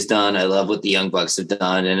Omega's done. I love what the Young Bucks have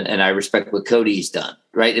done, and I respect what Cody's done.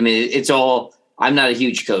 Right? I mean, it's all. I'm not a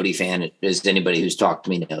huge Cody fan, as anybody who's talked to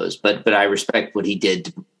me knows, but I respect what he did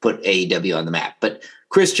to put AEW on the map. But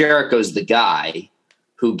Chris Jericho's the guy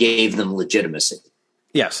who gave them legitimacy.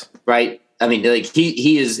 Yes. Right? I mean, like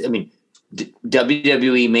he is. I mean,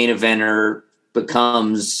 WWE main eventer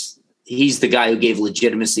becomes. He's the guy who gave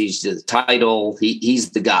legitimacy to the title. He's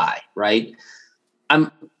the guy, right?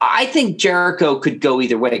 I think Jericho could go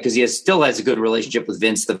either way because he still has a good relationship with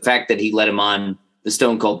Vince. The fact that he let him on the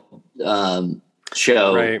Stone Cold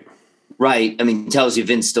show, right? I mean, tells you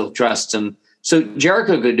Vince still trusts him. So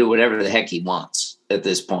Jericho could do whatever the heck he wants at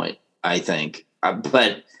this point, I think.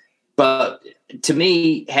 But to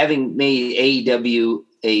me, having made AEW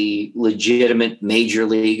a legitimate major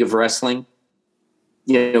league of wrestling,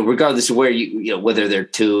 regardless of where whether they're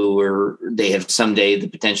two or they have someday the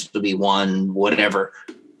potential to be one, whatever.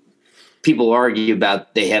 People argue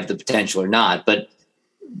about they have the potential or not, but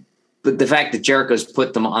the fact that Jericho's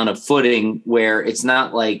put them on a footing where it's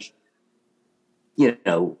not like,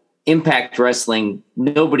 Impact Wrestling,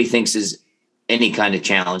 nobody thinks is any kind of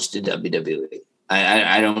challenge to WWE.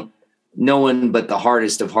 I don't. No one but the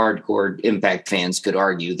hardest of hardcore Impact fans could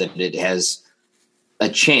argue that it has a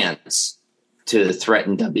chance to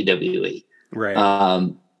threaten WWE. Right.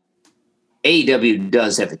 AEW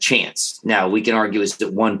does have a chance. Now we can argue: is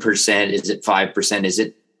it 1%? Is it 5%? Is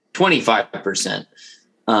it 25%?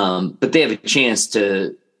 But they have a chance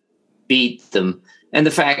to beat them. And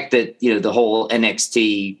the fact that the whole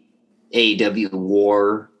NXT AEW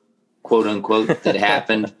war, quote unquote, that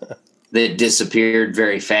happened, that disappeared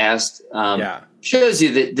very fast, shows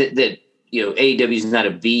you that AEW is not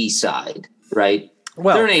a B side, right?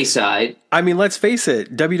 Well, they're an A side. I mean, let's face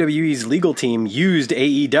it. WWE's legal team used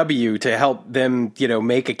AEW to help them,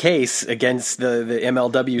 make a case against the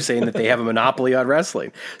MLW, saying that they have a monopoly on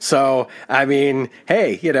wrestling. So, I mean,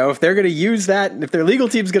 hey, if they're going to use that, if their legal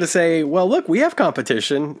team's going to say, well, look, we have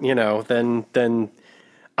competition, then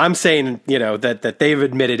I'm saying, that they've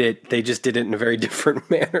admitted it. They just did it in a very different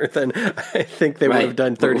manner than I think they would have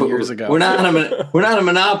done 30 years ago. We're not a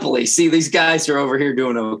monopoly. See, these guys are over here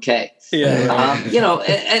doing okay. Yeah.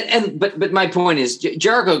 But my point is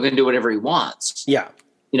Jericho can do whatever he wants. Yeah.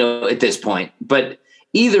 At this point. But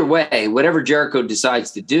either way, whatever Jericho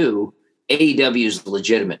decides to do, AEW is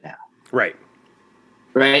legitimate now. Right.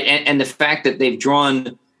 Right. And the fact that they've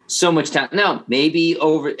drawn so much time now, maybe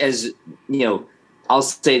over as I'll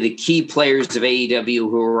say the key players of AEW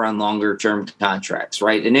who are on longer term contracts,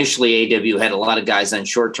 right? Initially, AEW had a lot of guys on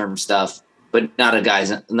short term stuff, but not a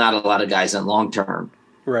lot of guys on long term.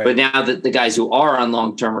 Right. But now that the guys who are on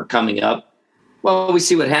long term are coming up, well, we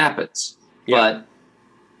see what happens. Yeah. But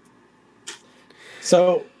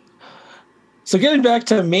so getting back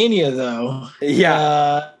to Mania, though,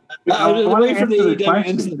 away from the AEW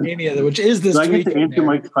into the Mania, which is this week. I get to answer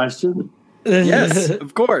Mike's question? Yes,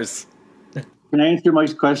 of course. Can I answer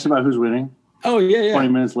Mike's question about who's winning? Oh, yeah. 20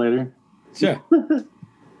 minutes later. Sure.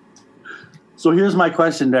 So here's my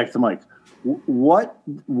question back to Mike. What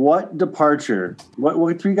departure?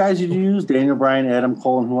 What three guys did you use? Daniel Bryan, Adam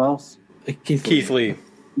Cole, and who else? Keith Lee.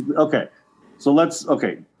 Okay. So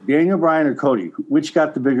Daniel Bryan or Cody? Which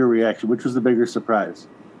got the bigger reaction? Which was the bigger surprise?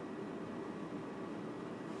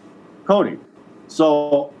 Cody.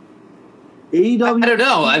 So AEW. I don't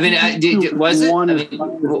know. I mean, was it? I mean,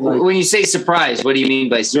 when you say surprise, what do you mean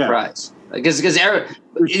by surprise? Because the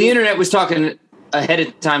internet was talking ahead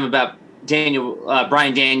of time about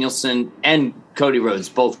Bryan Danielson and Cody Rhodes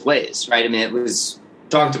both ways, right? I mean, it was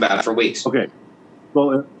talked about for weeks. Okay.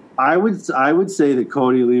 Well, I would say that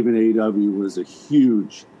Cody leaving AEW was a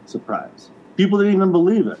huge surprise. People didn't even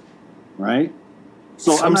believe it, right?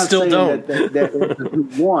 So I'm not still saying don't.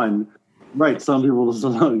 that won. Right, some people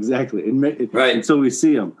still don't exactly. Right. Until we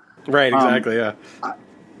see them. Right, exactly, yeah.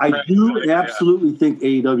 I do absolutely think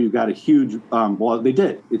AEW got a huge, well, they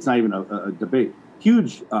did. It's not even a debate.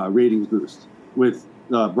 Huge ratings boost with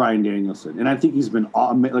Bryan Danielson. And I think he's been,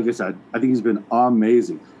 like I said, I think he's been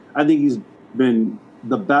amazing. I think he's been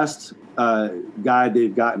the best guy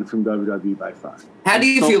they've gotten from WWE by far. How do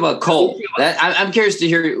you feel about Cole? I'm curious to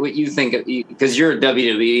hear what you think, because you're a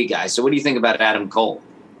WWE guy. So what do you think about Adam Cole?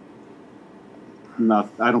 No,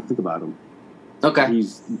 I don't think about him. Okay.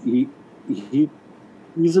 He's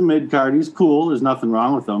a mid card. He's cool. There's nothing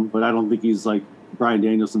wrong with him, but I don't think he's like Bryan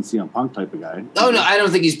Danielson, CM Punk type of guy. Oh, no, I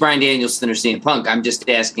don't think he's Bryan Danielson or CM Punk. I'm just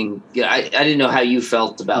asking. I didn't know how you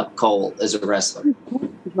felt about Cole as a wrestler.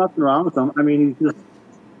 There's nothing wrong with him. I mean, he's just,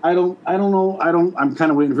 I don't know. I'm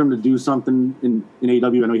kind of waiting for him to do something in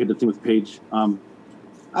AEW. I know he had the thing with Paige.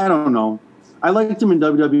 I don't know. I liked him in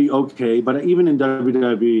WWE, okay, but even in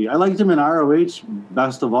WWE, I liked him in ROH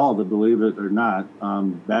best of all, to believe it or not.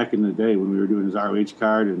 Back in the day when we were doing his ROH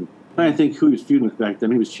card, and I think who he was feuding with back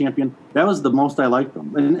then, he was champion. That was the most I liked him.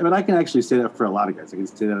 But I can actually say that for a lot of guys. I can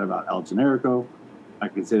say that about El Generico. I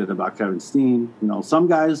can say that about Kevin Steen. You know, some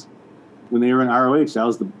guys, when they were in ROH, that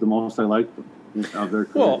was the most I liked them of their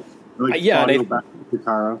careers. Well, like yeah,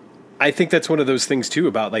 I think that's one of those things too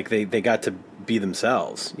about like they got to be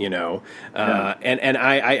themselves, you know. And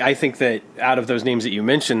I think that out of those names that you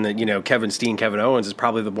mentioned, that, you know, Kevin Steen, Kevin Owens is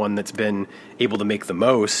probably the one that's been able to make the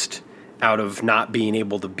most out of not being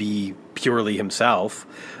able to be purely himself.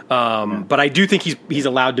 But I do think he's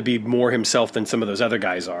allowed to be more himself than some of those other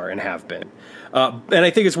guys are and have been. And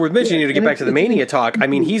I think it's worth mentioning, to get back to the Mania talk. I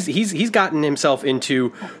mean, he's gotten himself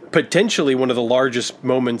into potentially one of the largest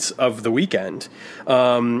moments of the weekend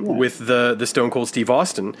with the Stone Cold Steve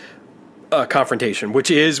Austin confrontation, which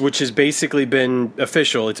has basically been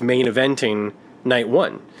official. It's main eventing night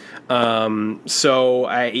one. So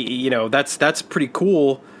that's pretty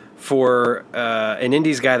cool for an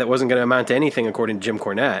Indies guy that wasn't going to amount to anything, according to Jim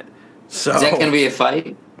Cornette. So is that going to be a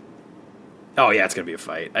fight? Oh yeah, it's going to be a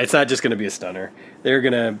fight. It's not just going to be a stunner. They're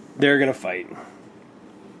gonna fight.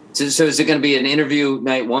 So is it going to be an interview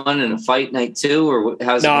night one and a fight night two, or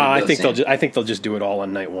how's it? No, I think they'll just do it all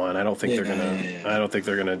on night one. I don't think I don't think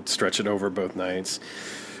they're gonna stretch it over both nights,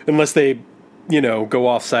 unless they, go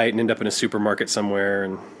off site and end up in a supermarket somewhere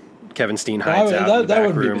and Kevin Steen hides out in the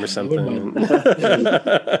back room or something.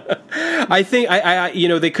 I think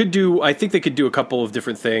they could do. I think they could do a couple of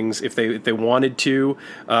different things if they wanted to.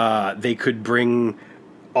 They could bring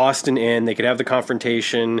Austin in. They could have the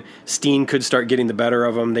confrontation. Steen could start getting the better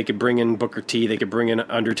of him. They could bring in Booker T. They could bring in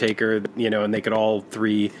Undertaker. And they could all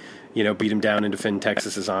three, beat him down and defend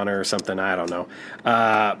Texas's honor or something. I don't know.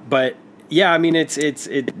 But yeah, I mean, it's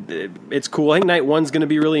cool. I think night one's going to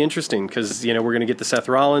be really interesting because, we're going to get the Seth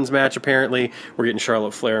Rollins match, apparently. We're getting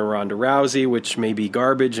Charlotte Flair and Ronda Rousey, which may be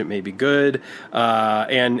garbage. It may be good.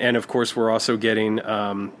 And of course, we're also getting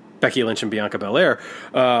Becky Lynch and Bianca Belair,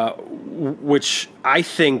 which I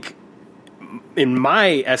think, in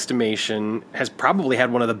my estimation, has probably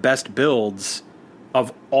had one of the best builds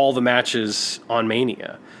of all the matches on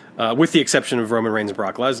Mania. With the exception of Roman Reigns and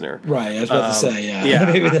Brock Lesnar. Right, I was about to say, yeah.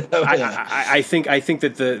 Yeah, I think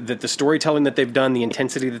that the storytelling that they've done, the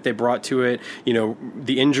intensity that they brought to it,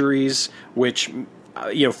 the injuries, which,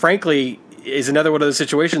 frankly, is another one of those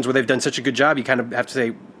situations where they've done such a good job. You kind of have to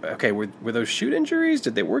say, okay, were those shoot injuries?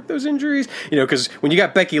 Did they work those injuries? Because when you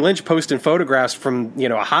got Becky Lynch posting photographs from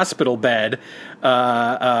a hospital bed,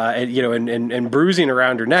 and bruising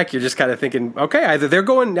around her neck, you're just kind of thinking, okay, either they're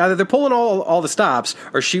pulling all the stops,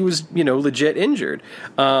 or she was legit injured.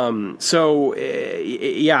 I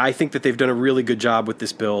think that they've done a really good job with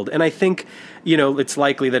this build, and I think it's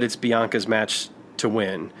likely that it's Bianca's match to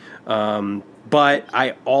win. But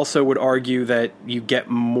I also would argue that you get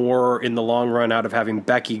more in the long run out of having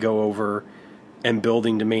Becky go over and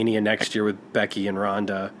building to Mania next year with Becky and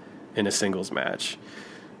Ronda in a singles match.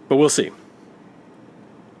 But we'll see.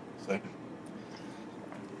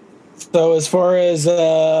 So as far as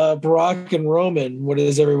Brock and Roman, what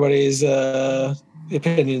is everybody's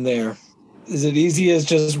opinion there? Is it easy as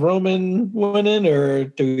just Roman winning, or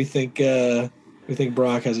do we think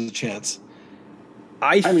Brock has a chance?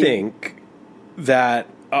 I think that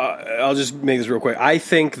I'll just make this real quick. I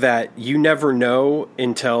think that you never know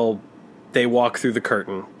until they walk through the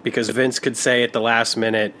curtain, because Vince could say at the last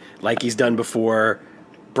minute, like he's done before,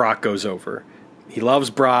 Brock goes over. He loves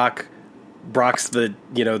Brock. Brock's the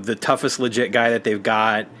toughest legit guy that they've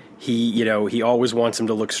got. He always wants him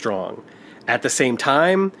to look strong. At the same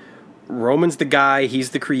time, Roman's the guy.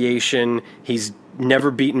 He's the creation. He's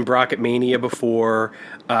never beaten Brock at Mania before,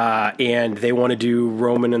 and they want to do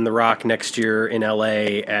Roman and The Rock next year in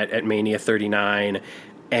LA at Mania 39,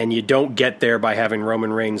 and you don't get there by having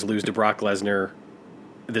Roman Reigns lose to Brock Lesnar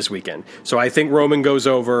this weekend. So I think Roman goes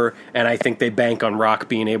over, and I think they bank on Rock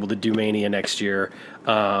being able to do Mania next year.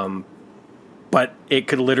 But it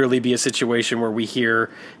could literally be a situation where we hear,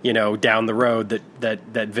 down the road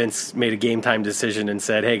that Vince made a game time decision and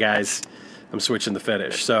said, "Hey guys, I'm switching the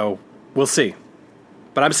finish." So we'll see.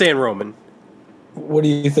 But I'm saying Roman. What do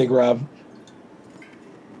you think, Rob?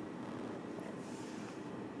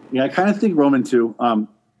 Yeah, I kind of think Roman too.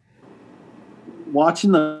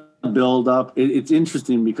 Watching the build up. It's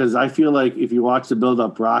interesting because I feel like if you watch the build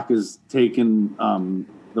up, Brock has taken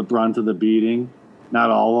the brunt of the beating, not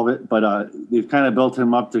all of it, but they've kind of built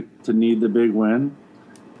him up to need the big win.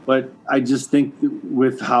 But I just think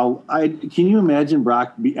with how can you imagine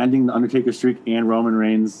Brock ending the Undertaker streak and Roman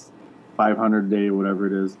Reigns 500 day, whatever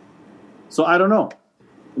it is. So I don't know.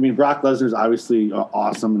 I mean, Brock Lesnar is obviously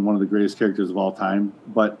awesome and one of the greatest characters of all time,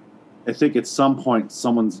 but I think at some point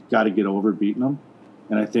someone's got to get over beating him.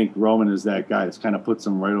 And I think Roman is that guy that's kind of puts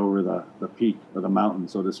him right over the peak or the mountain,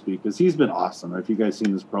 so to speak, because he's been awesome. If you guys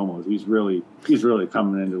seen his promos, he's really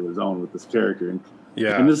coming into his own with this character. And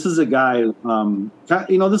this is a guy,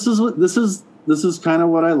 this is kind of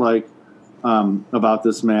what I like about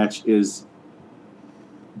this match is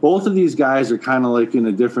both of these guys are kind of like in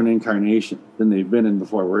a different incarnation than they've been in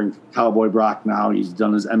before. We're in Cowboy Brock now. He's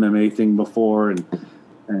done his MMA thing before and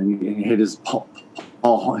he hit his Paul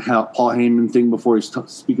Heyman thing before. He's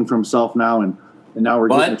speaking for himself now, and now we're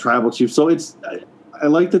getting the Tribal Chief. So I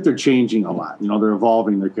like that they're changing a lot. They're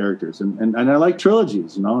evolving their characters, and I like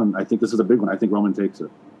trilogies. And I think this is a big one. I think Roman takes it,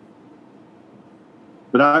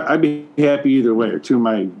 but I'd be happy either way. They're two of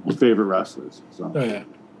my favorite wrestlers, so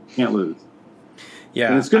can't lose. Yeah,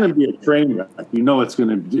 and it's going to be a train wreck. It's going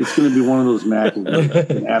to be one of those matches,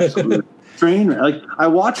 an absolute train wreck. Like I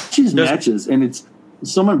watch these matches, and it's.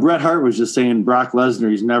 Someone, Bret Hart was just saying Brock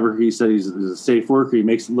Lesnar. He said he's a safe worker. He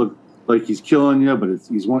makes it look like he's killing you, but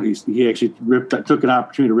he actually took an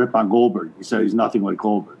opportunity to rip on Goldberg. He said he's nothing like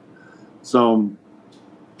Goldberg. So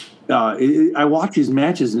I watch these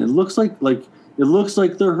matches and it looks like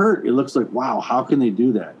they're hurt. It looks like, wow, how can they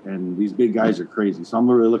do that? And these big guys are crazy. So I'm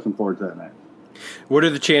really looking forward to that match. What are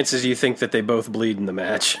the chances you think that they both bleed in the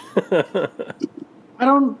match?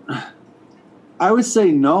 I would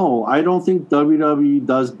say no. I don't think WWE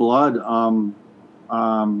does blood. I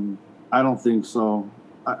don't think so.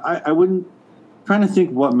 I wouldn't. Trying to think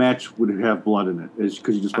what match would have blood in it is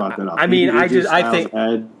because you just brought that up. I mean, I think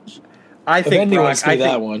Brock.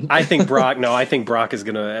 I think Brock. No, I think Brock is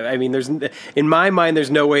gonna. I mean, in my mind, there's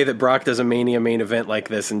no way that Brock does a Mania main event like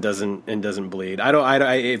this and doesn't bleed.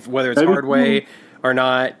 If whether it's hard way or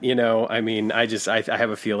not, I mean, I have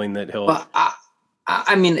a feeling that he'll. Well,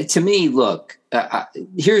 I mean, to me, look.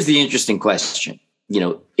 Here's the interesting question.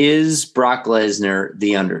 Is Brock Lesnar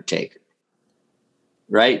the Undertaker?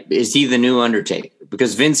 Right? Is he the new Undertaker?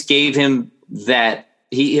 Because Vince gave him that.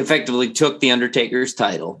 He effectively took the Undertaker's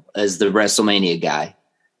title as the WrestleMania guy.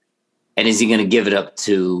 And is he going to give it up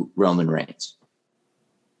to Roman Reigns?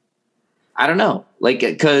 I don't know.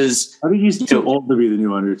 Because I think he's too old to be the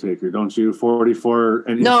new Undertaker, don't you? 44.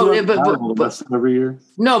 And no, but every year.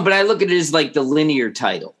 No, but I look at it as like the linear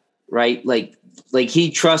title, right? Like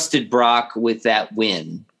he trusted Brock with that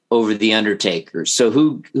win over the Undertaker. So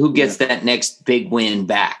who gets that next big win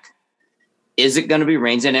back? Is it going to be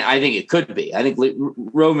Reigns? And I think it could be. I think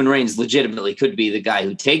Roman Reigns legitimately could be the guy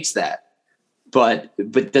who takes that. But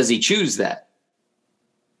does he choose that?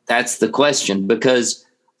 That's the question. Because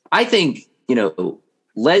I think,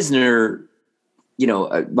 Lesnar,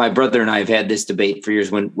 my brother and I have had this debate for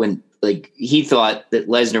years when he thought that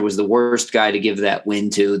Lesnar was the worst guy to give that win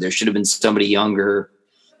to. There should have been somebody younger.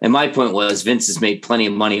 And my point was Vince has made plenty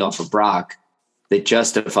of money off of Brock that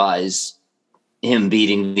justifies him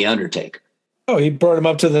beating the Undertaker. Oh, he brought him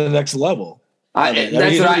up to the next level. He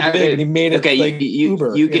made it. Okay,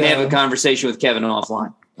 Uber. You can have a conversation with Kevin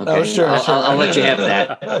offline. Okay? Oh, sure. I'll let you have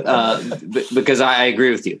that because I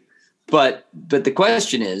agree with you. But the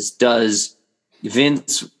question is, does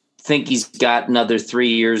Vince think he's got another 3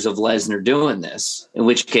 years of Lesnar doing this? In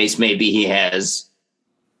which case, maybe he has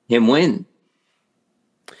him win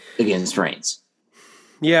against Reigns.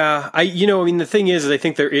 Yeah, the thing is I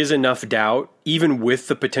think there is enough doubt, even with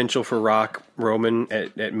the potential for Roman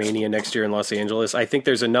at Mania next year in Los Angeles. I think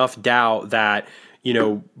there's enough doubt that,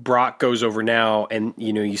 Brock goes over now and,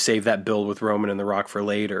 you save that build with Roman and The Rock for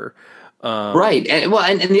later. Right. And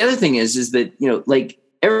the other thing is that,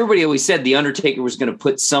 everybody always said the Undertaker was going to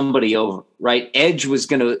put somebody over, right? He was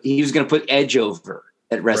going to put Edge over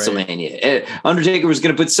at WrestleMania. Right. Undertaker was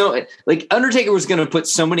going to put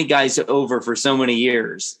so many guys over for so many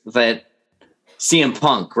years that CM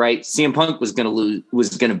Punk, right? CM Punk was going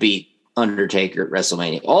to beat Undertaker at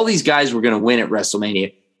WrestleMania. All these guys were going to win at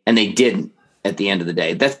WrestleMania and they didn't at the end of the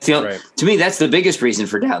day. That's to me, that's the biggest reason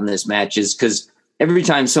for doubting this match is because every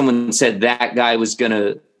time someone said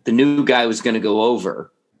the new guy was going to go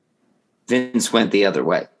over, Vince went the other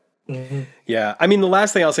way. Mm-hmm. Yeah. I mean, the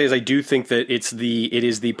last thing I'll say is I do think that it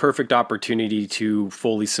is the perfect opportunity to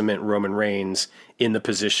fully cement Roman Reigns in the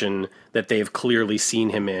position that they've clearly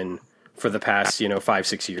seen him in for the past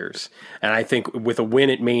 5-6 years, and I think with a win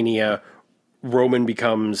at Mania, Roman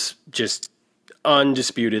becomes just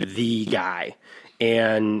undisputed the guy,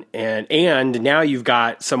 and now you've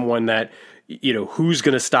got someone that who's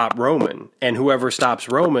going to stop Roman, and whoever stops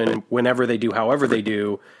Roman, whenever they do, however they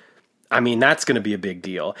do, I mean, that's going to be a big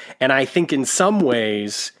deal. And I think in some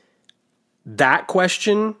ways that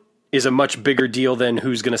question is a much bigger deal than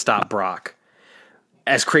who's going to stop Brock.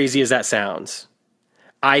 As crazy as that sounds,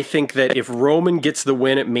 I think that if Roman gets the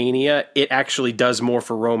win at Mania, it actually does more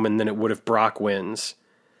for Roman than it would if Brock wins.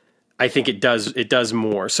 I think it does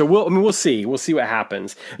more. So we'll see. We'll see what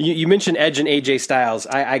happens. You mentioned Edge and AJ Styles.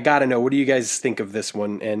 I got to know, what do you guys think of this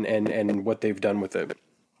one and what they've done with it?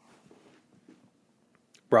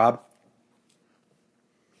 Rob?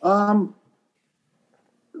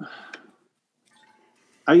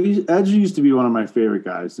 Edge used to be one of my favorite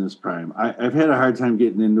guys in his prime. I've had a hard time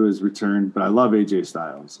getting into his return, but I love AJ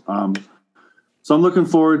Styles. So I'm looking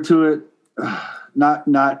forward to it.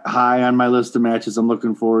 Not high on my list of matches I'm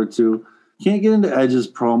looking forward to. Can't get into Edge's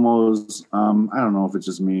promos. I don't know if it's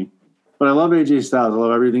just me, but I love AJ Styles. I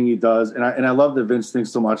love everything he does, and I love that Vince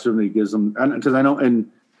thinks so much of him that he gives him, because I know,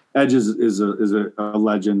 and Edge is a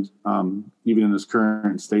legend, even in his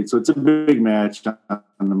current state. So it's a big match on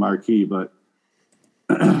the marquee, but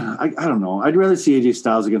I don't know. I'd rather see AJ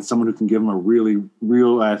Styles against someone who can give him a really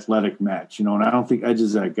real athletic match, and I don't think Edge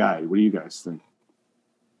is that guy. What do you guys think?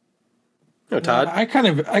 No, Todd. I kind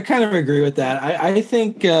of agree with that. I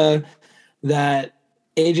think that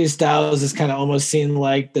AJ Styles is kind of almost seen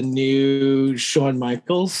like the new Shawn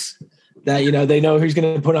Michaels. That they know who's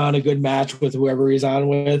going to put on a good match with whoever he's on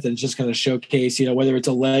with, and just kind of showcase whether it's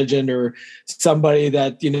a legend or somebody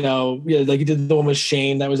that like he did the one with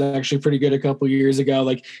Shane that was actually pretty good a couple years ago.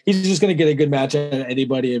 Like he's just going to get a good match at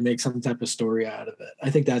anybody and make some type of story out of it.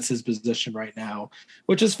 I think that's his position right now,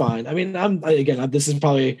 which is fine. I mean, this is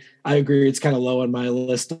probably, I agree, it's kind of low on my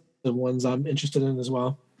list of ones I'm interested in as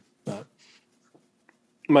well. But.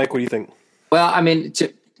 Mike, what do you think? Well, I mean,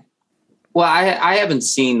 I haven't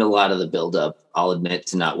seen a lot of the build-up. I'll admit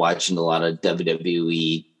to not watching a lot of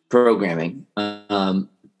WWE programming.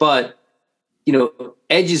 But,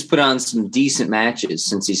 Edge has put on some decent matches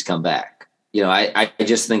since he's come back. I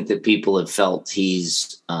just think that people have felt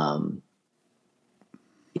he's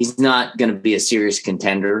not going to be a serious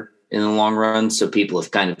contender in the long run, so people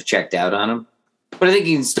have kind of checked out on him. But I think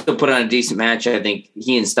he can still put on a decent match. I think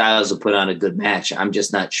he and Styles will put on a good match. I'm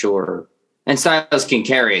just not sure. And Styles can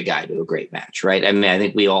carry a guy to a great match, right? I mean, I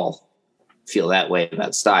think we all feel that way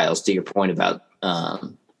about Styles, to your point about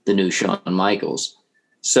the new Shawn Michaels.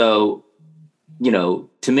 So, to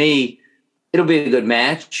me, it'll be a good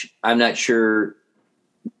match. I'm not sure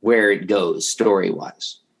where it goes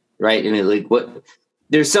story-wise, right? I mean,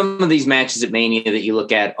 there's some of these matches at Mania that you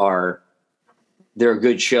look at they're a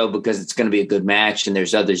good show because it's going to be a good match, and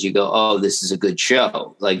there's others you go, oh, this is a good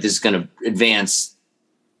show. Like, this is going to advance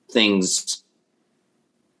things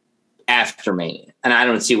after Mania, and I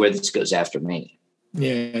don't see where this goes after Mania.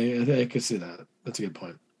 Yeah, I could see that. That's a good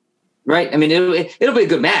point, right? I mean, it'll be a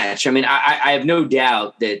good match. I mean, I have no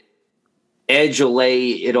doubt that Edge will lay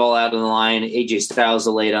it all out on the line. AJ Styles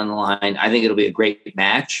will lay it on the line. I think it'll be a great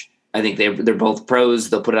match. I think they're both pros.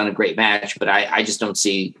 They'll put on a great match, but I just don't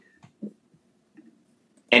see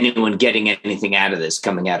anyone getting anything out of this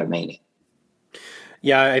coming out of Mania.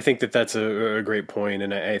 Yeah, I think that's a great point,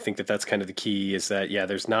 and I think that's kind of the key is that,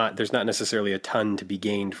 there's not necessarily a ton to be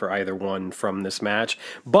gained for either one from this match,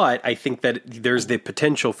 but I think that there's the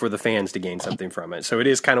potential for the fans to gain something from it. So it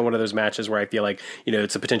is kind of one of those matches where I feel like,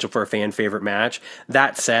 it's a potential for a fan favorite match.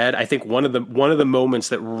 That said, I think one of the moments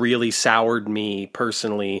that really soured me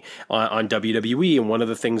personally on WWE, and one of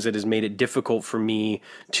the things that has made it difficult for me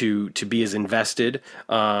to be as invested,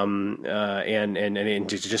 and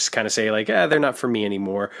to just kind of say like, they're not for me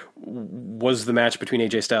anymore, was the match between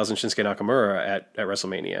AJ Styles and Shinsuke Nakamura at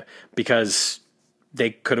WrestleMania, because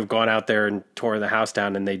they could have gone out there and tore the house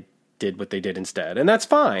down, and they did what they did instead, and that's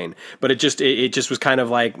fine. But it just was kind of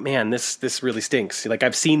like, man, this really stinks. Like,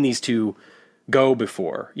 I've seen these two go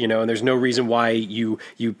before, and there's no reason why you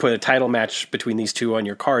put a title match between these two on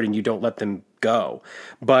your card and you don't let them go.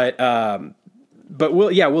 But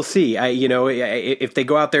we'll see. If they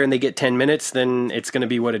go out there and they get 10 minutes, then it's going to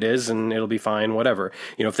be what it is, and it'll be fine. Whatever.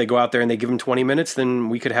 If they go out there and they give them 20 minutes, then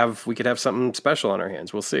we could have something special on our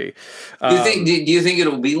hands. We'll see. Do you think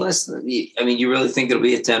it'll be less? I mean, you really think it'll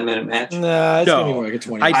be a 10-minute match? No, it's going to be more like a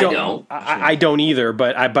 20. I don't either.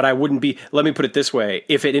 But I wouldn't be. Let me put it this way: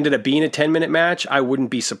 if it ended up being a 10-minute match, I wouldn't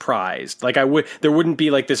be surprised. Like there wouldn't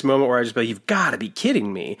be like this moment where I just be like, "You've got to be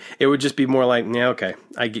kidding me." It would just be more like, "Yeah, okay,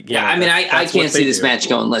 I get." I mean, I can't say see this match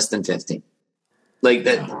going less than 15. Like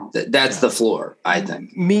that's the floor, I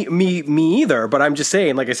think. Me either. But I'm just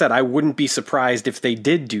saying, like I said, I wouldn't be surprised if they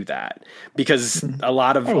did do that, because a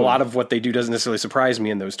lot of what they do doesn't necessarily surprise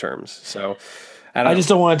me in those terms. So I just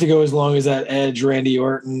don't want it to go as long as that Edge Randy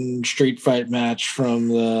Orton street fight match from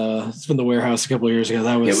the warehouse a couple of years ago.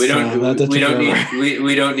 That was we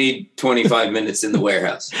don't need 25 minutes in the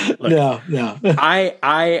warehouse. Look, no.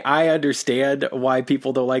 I understand why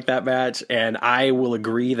people don't like that match, and I will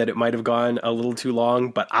agree that it might have gone a little too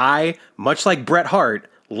long. But I, much like Bret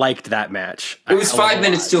Hart, liked that match. It was 5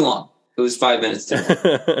 minutes too long. It was 5 minutes too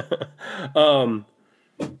long.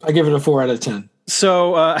 I give it a 4 out of 10.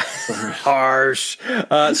 So harsh.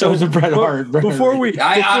 So it was a Bret Hart.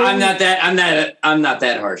 I'm not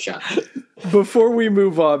that harsh on it. Before we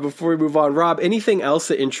move on, Rob, anything else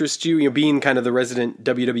that interests you? You know, being kind of the resident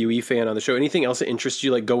WWE fan on the show, anything else that interests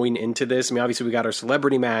you, like going into this? I mean, obviously we got our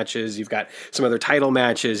celebrity matches. You've got some other title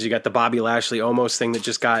matches. You got the Bobby Lashley Omos thing that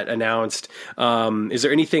just got announced. Is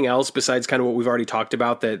there anything else besides kind of what we've already talked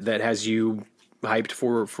about that has you hyped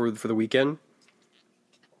for the weekend?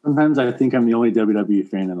 Sometimes I think I'm the only WWE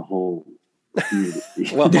fan in the whole community.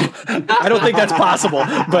 Well, I don't think that's possible,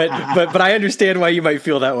 but I understand why you might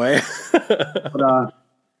feel that way. but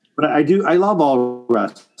I do. I love all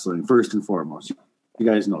wrestling first and foremost. You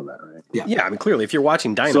guys know that, right? Yeah. I mean, clearly, if you're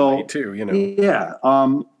watching Dynamite too, you know. Yeah.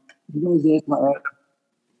 You guys asked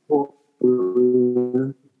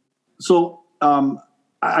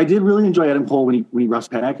I did really enjoy Adam Cole when he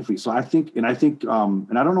wrestled Pat McAfee. So I think, and I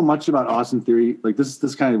don't know much about Austin Theory. Like this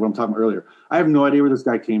kind of what I'm talking about earlier. I have no idea where this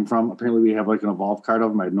guy came from. Apparently we have like an evolved card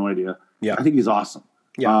of him. I had no idea. Yeah. I think he's awesome.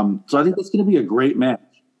 Yeah. So I think that's going to be a great match.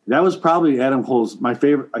 That was probably Adam Cole's my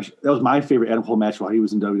favorite. That was my favorite Adam Cole match while he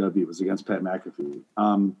was in WWE. Was against Pat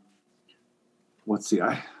McAfee. Let's see.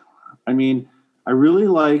 I really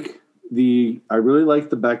like the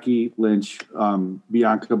Becky Lynch,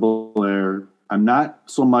 Bianca Belair. I'm not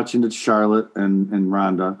so much into Charlotte and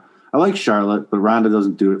Ronda. I like Charlotte, but Ronda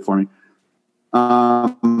doesn't do it for me.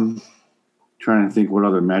 Trying to think what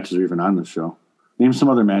other matches are even on the show. Name some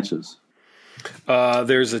other matches.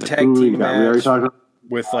 There's a tag team match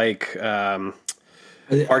with like Arcade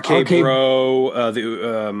Bro.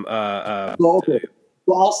 Okay. Well,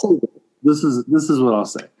 I'll say this is what I'll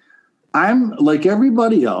say. I'm like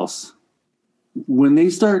everybody else. When they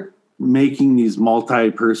start making these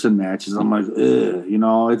multi-person matches, I'm like,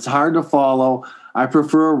 it's hard to follow. I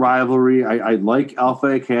prefer a rivalry. I like Alpha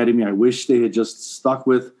Academy. I wish they had just stuck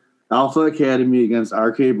with Alpha Academy against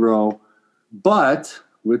RK Bro. But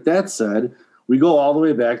with that said, we go all the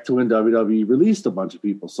way back to when WWE released a bunch of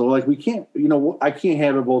people. So like we can't, I can't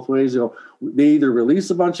have it both ways. They either release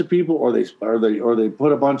a bunch of people or they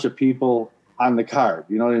put a bunch of people on the card,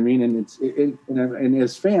 you know what I mean? And and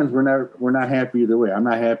as fans, we're not happy either way. I'm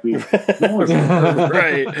not happy. No one's happy.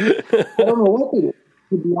 Right. I don't know what they do.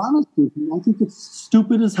 To be honest with you, I think it's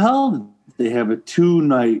stupid as hell that they have a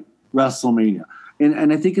 2-night WrestleMania,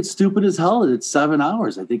 and I think it's stupid as hell that it's 7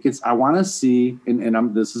 hours. I think I want to see,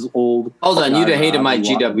 and this is old. Hold on, you'd have hated my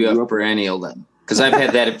GWF perennial then, because I've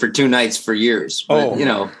had that for 2 nights for years. But,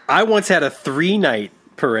 I once had a 3-night.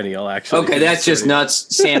 Perennial, actually. Okay, that's just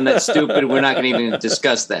nuts, Sam. That's stupid. We're not going to even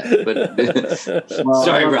discuss that. But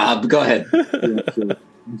sorry, Rob. Go ahead. Yeah,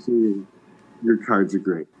 sure. Your cards are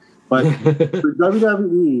great, but for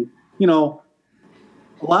WWE, a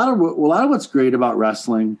lot of what's great about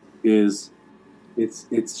wrestling is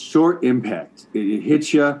it's short impact. It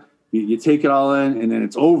hits you, you take it all in, and then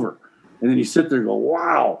it's over, and then you sit there and go,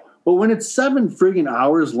 wow. But when it's 7 friggin'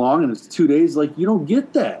 hours long and it's 2 days, like you don't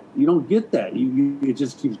get that. It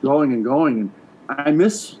just keeps going and going. And I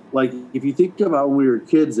miss, like, if you think about when we were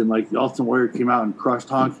kids and like the Ultimate Warrior came out and crushed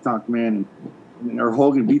Honky Tonk Man or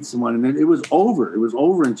Hogan beat someone, and then it was over. It was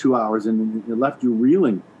over in 2 hours, and it left you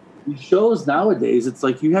reeling. These shows nowadays, it's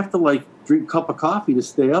like you have to like drink a cup of coffee to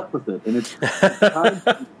stay up with it, and it's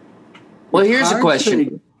hard. Well, here's a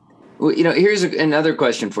question. Well, here's another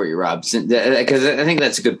question for you, Rob, because I think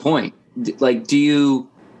that's a good point. Like, do you,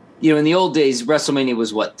 in the old days, WrestleMania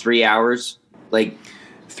was what, 3 hours? Like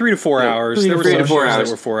 3 to 4 hours. There were 3 to 4 hours.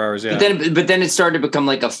 That were 4 hours, yeah. But then it started to become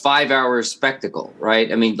like a 5-hour spectacle,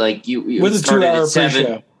 right? I mean, like you with started a 2-hour at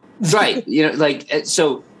 7, pre-show. Right?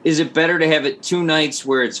 So is it better to have it 2 nights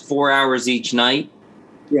where it's 4 hours each night?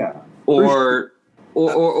 Yeah. Or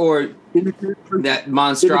that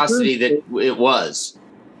monstrosity that it was.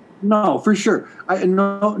 No, for sure.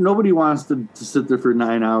 Nobody wants to sit there for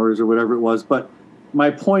 9 hours or whatever it was. But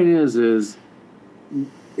my point is, and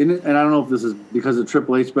I don't know if this is because of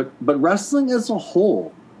Triple H, but wrestling as a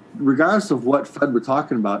whole regardless of what Fed we're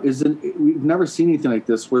talking about, we've never seen anything like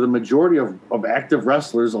this where the majority of active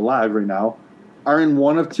wrestlers alive right now are in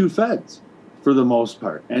one of two Feds for the most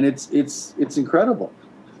part. And it's incredible.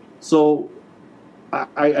 So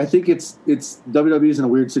I think it's WWE's in a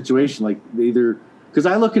weird situation. Like they either, because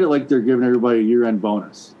I look at it like they're giving everybody a year-end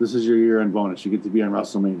bonus. This is your year-end bonus. You get to be on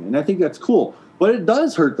WrestleMania. And I think that's cool. But it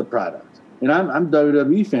does hurt the product. And I'm a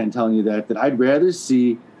WWE fan telling you that I'd rather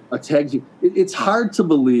see a tag team. It's hard to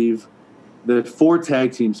believe that 4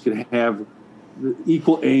 tag teams could have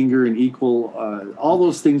equal anger and equal all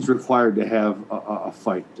those things required to have a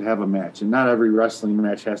fight, to have a match. And not every wrestling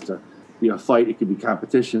match has to be a fight. It could be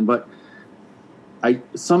competition. But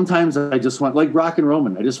sometimes I just want, like Brock and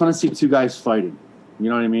Roman, I just want to see 2 guys fighting. You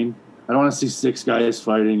know what I mean? I don't want to see 6 guys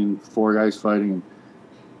fighting and 4 guys fighting and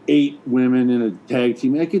 8 women in a tag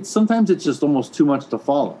team. Like sometimes it's just almost too much to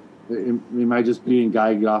follow. Am I just being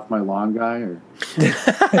guy get off my lawn guy? Or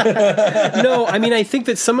No, I mean I think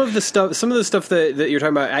that some of the stuff that you're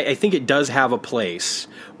talking about, I think it does have a place.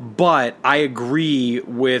 But I agree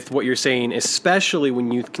with what you're saying, especially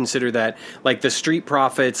when you consider that like the Street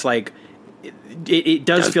Profits, like it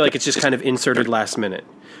does feel like it's just kind of inserted last minute.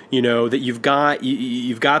 You know, that you've got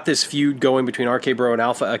this feud going between RK Bro and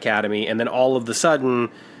Alpha Academy, and then all of the sudden,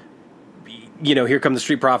 you know, here come the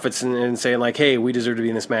Street Profits and saying like, hey, we deserve to be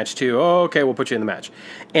in this match too. Oh, okay, we'll put you in the match.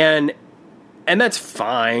 And that's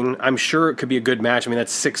fine. I'm sure it could be a good match. I mean,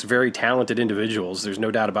 that's 6 very talented individuals. There's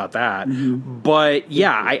no doubt about that. Mm-hmm. But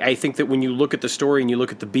yeah, I think that when you look at the story and you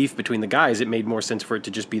look at the beef between the guys, it made more sense for it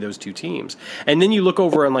to just be those 2 teams. And then you look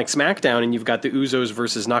over on like SmackDown and you've got the Usos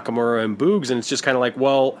versus Nakamura and Boogs, and it's just kind of like,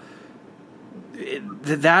 well,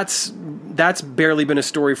 that's barely been a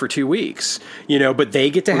story for 2 weeks, you know, but they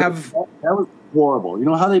get to have. That was horrible. You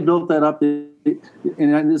know how they built that up?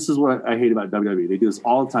 And this is what I hate about WWE. They do this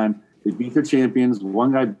all the time. They beat their champions.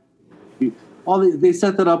 One guy they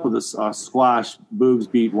set that up with a squash.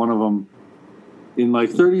 Boogs beat one of them in like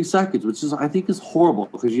 30 seconds, which is, I think, is horrible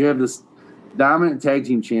because you have this dominant tag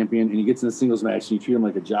team champion and he gets in a singles match and you treat him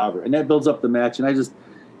like a jobber. And that builds up the match. And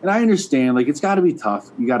I understand, like, it's got to be tough.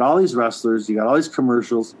 You got all these wrestlers. You got all these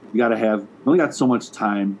commercials. You only got so much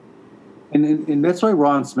time. And that's why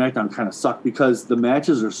Raw and SmackDown kind of suck because the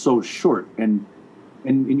matches are so short. And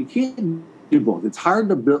you can't do both. It's hard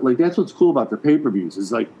to build. Like, that's what's cool about the pay-per-views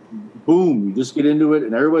is, like, boom, you just get into it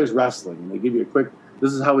and everybody's wrestling. And they give you a quick,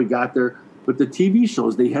 this is how we got there. But the TV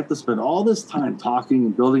shows, they have to spend all this time talking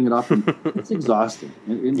and building it up. And it's exhausting.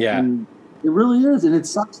 And it really is, and it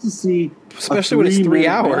sucks to see, especially when it's 3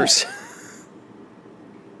 hours.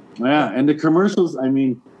 Yeah, and the commercials. I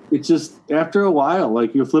mean, it's just after a while,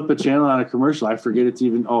 like you flip a channel on a commercial, I forget it's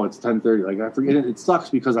even. Oh, it's 10:30. Like I forget it. It sucks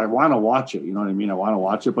because I want to watch it. You know what I mean? I want to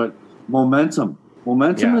watch it, but momentum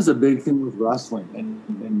is a big thing with wrestling,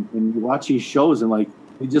 and you watch these shows and like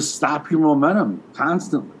they just stop your momentum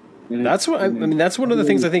constantly. That's what I mean. That's one of the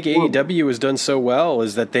things I think AEW has done so well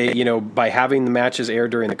is that they, you know, by having the matches air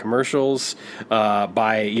during the commercials,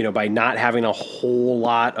 by not having a whole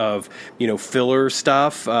lot of, you know, filler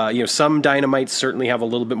stuff. Some Dynamites certainly have a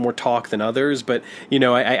little bit more talk than others, but you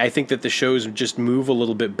know, I think that the shows just move a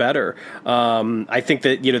little bit better. I think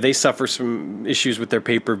that, you know, they suffer some issues with their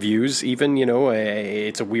pay-per-views. Even, you know,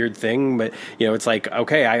 it's a weird thing, but you know, it's like,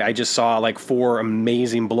 okay, I just saw like 4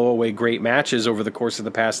 amazing blow-away great matches over the course of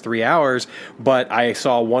the past 3 hours, but I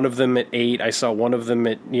saw one of them at 8. I saw one of them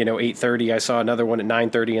at 8:30. I saw another one at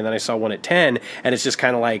 9:30, and then I saw one at 10. And it's just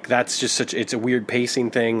kind of like that's just it's a weird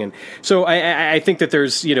pacing thing. And so I think that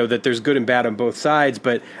there's good and bad on both sides,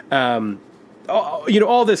 but.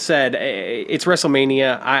 All this said, it's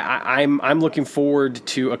WrestleMania. I'm looking forward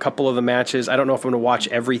to a couple of the matches. I don't know if I'm going to watch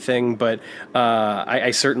everything, but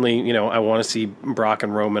I certainly, I want to see Brock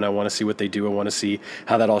and Roman. I want to see what they do. I want to see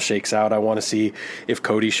how that all shakes out. I want to see if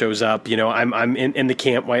Cody shows up. I'm in the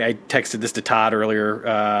camp. I texted this to Todd earlier.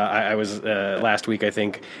 I was last week, I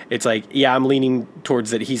think. It's like, yeah, I'm leaning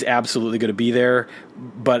towards that he's absolutely going to be there,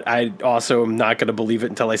 but I also am not going to believe it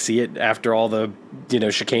until I see it after all the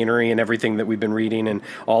chicanery and everything that we've been reading and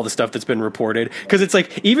all the stuff that's been reported. Because it's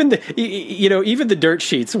like even the dirt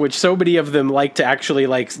sheets, which so many of them like to actually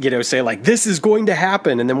say like this is going to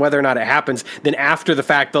happen, and then whether or not it happens, then after the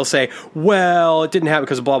fact they'll say, well, it didn't happen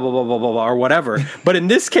because blah blah blah blah blah blah or whatever. But in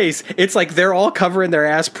this case, it's like they're all covering their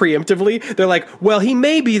ass preemptively. They're like, well, he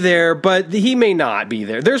may be there, but he may not be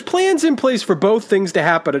there. There's plans in place for both things to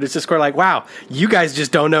happen, and it's just like, wow, you guys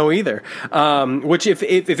just don't know either. Which if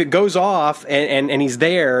it goes off and he's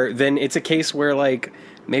there, then it's a case where like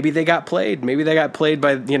maybe they got played. Maybe they got played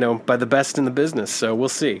by the best in the business. So we'll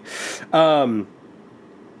see.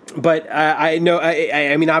 But I know,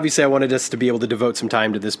 I mean, obviously I wanted us to be able to devote some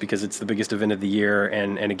time to this because it's the biggest event of the year.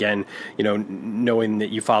 And again, knowing that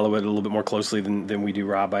you follow it a little bit more closely than we do,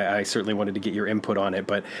 Rob, I certainly wanted to get your input on it.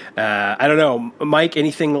 But I don't know, Mike,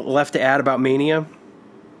 anything left to add about Mania?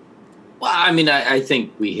 Well, I mean, I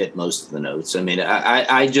think we hit most of the notes. I mean,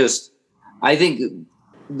 I think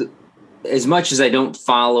as much as I don't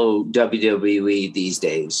follow WWE these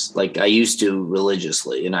days, like I used to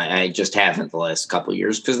religiously, and I just haven't the last couple of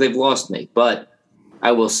years because they've lost me. But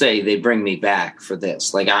I will say they bring me back for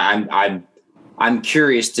this. Like I'm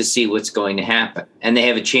curious to see what's going to happen, and they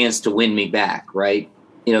have a chance to win me back, right?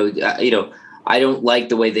 I don't like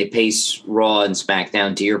the way they pace Raw and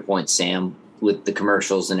SmackDown. To your point, Sam, with the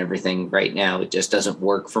commercials and everything right now, it just doesn't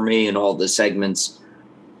work for me and all the segments.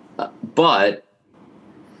 But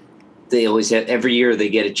they always have, every year they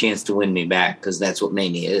get a chance to win me back because that's what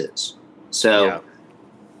Mania is. So,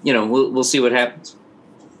 we'll see what happens.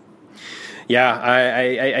 Yeah,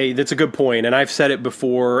 I that's a good point, and I've said it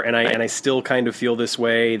before, and I still kind of feel this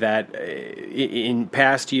way that in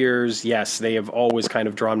past years, yes, they have always kind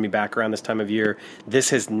of drawn me back around this time of year. This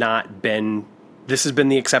has been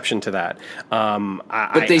the exception to that.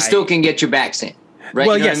 But they still can get your back, Sam. Right?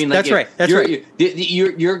 Well, yes, that's right. That's right.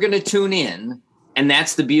 You're going to tune in. And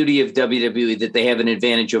that's the beauty of WWE, that they have an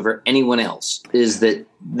advantage over anyone else, is that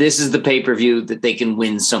this is the pay-per-view that they can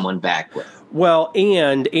win someone back with. Well,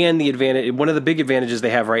 and the advantage, one of the big advantages they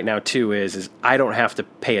have right now too is I don't have to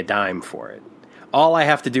pay a dime for it. All I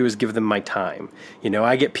have to do is give them my time.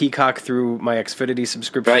 I get Peacock through my Xfinity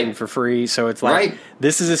subscription for free, so it's like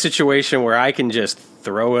this is a situation where I can just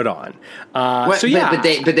throw it on. But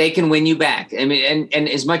they can win you back. I mean, and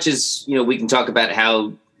as much as we can talk about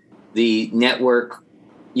how the network,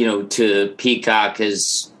 to Peacock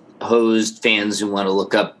has hosed fans who want to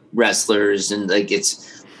look up wrestlers, and like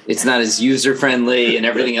it's not as user friendly and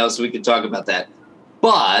everything else. We could talk about that,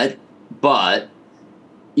 but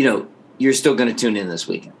you're still going to tune in this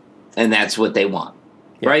weekend, and that's what they want,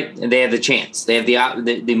 right? And they have the chance, they have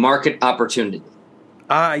the market opportunity.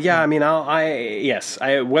 I mean,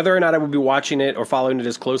 whether or not I would be watching it or following it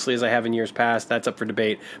as closely as I have in years past, that's up for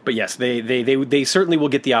debate. But yes, they certainly will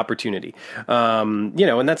get the opportunity.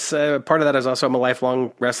 And that's part of that is also I'm a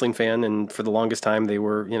lifelong wrestling fan, and for the longest time they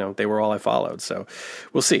were all I followed. So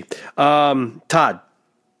we'll see. Todd,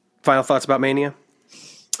 final thoughts about Mania?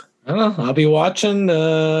 I don't know. I'll be watching.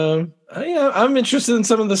 I'm interested in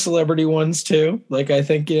some of the celebrity ones too. Like I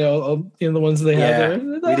think the ones they have there.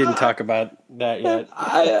 We didn't talk about that yet.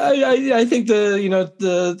 I think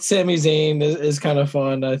the Sami Zayn is kind of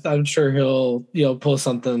fun. I'm sure he'll pull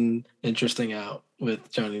something interesting out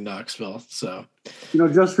with Johnny Knoxville. So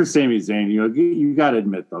just for Sami Zayn, you got to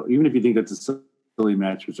admit though, even if you think that's a silly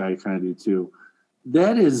match, which I kind of do too,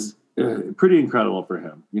 that is pretty incredible for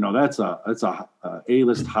him. That's a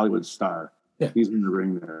A-list Hollywood star. Yeah. He's in the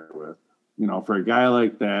ring there with. For a guy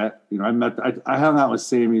like that, I hung out with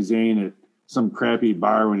Sami Zayn at some crappy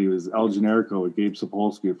bar when he was El Generico with Gabe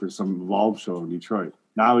Sapolsky for some Evolve show in Detroit.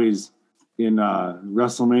 Now he's in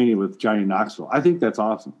WrestleMania with Johnny Knoxville. I think that's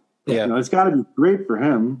awesome. Yeah, it's got to be great for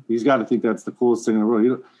him. He's got to think that's the coolest thing in the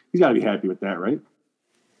world. He's got to be happy with that, right?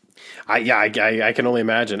 I can only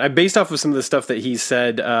imagine. Based off of some of the stuff that he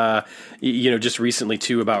said, just recently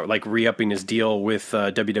too about like re-upping his deal with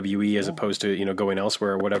WWE as opposed to going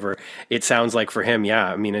elsewhere or whatever. It sounds like for him,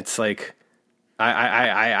 I mean, it's like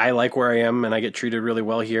I like where I am and I get treated really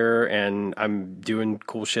well here, and I'm doing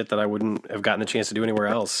cool shit that I wouldn't have gotten the chance to do anywhere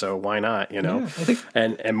else. So why not? I think,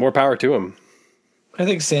 and more power to him. I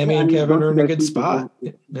think Sammy and Kevin are in a good spot.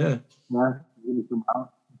 Yeah.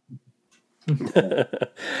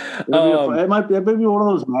 It might be one of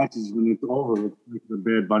those matches when it's over, like the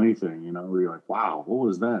Bad Bunny thing, where you're like, "Wow, what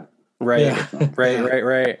was that?" Right, yeah.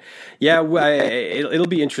 right. Yeah, it'll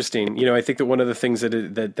be interesting. I think that one of the things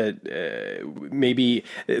that maybe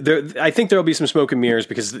there, I think there'll be some smoke and mirrors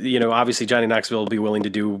because obviously Johnny Knoxville will be willing to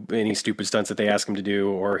do any stupid stunts that they ask him to do,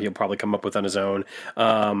 or he'll probably come up with on his own.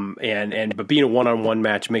 But being a one-on-one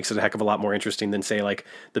match makes it a heck of a lot more interesting than say like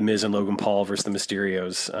the Miz and Logan Paul versus the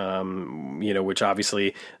Mysterios. Which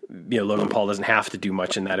obviously Logan Paul doesn't have to do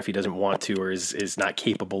much in that if he doesn't want to or is not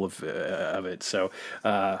capable of it. So.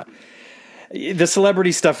 The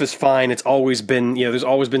celebrity stuff is fine. It's always been, there's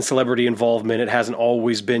always been celebrity involvement. It hasn't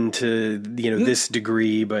always been to, this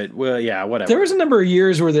degree, but well, yeah, whatever. There was a number of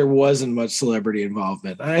years where there wasn't much celebrity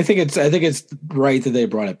involvement. I think it's right that they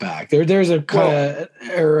brought it back. There's a kind of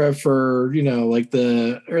era for, like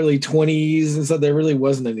the early 20s and stuff. There really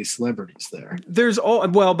wasn't any celebrities there. There's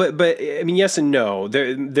but I mean, yes and no.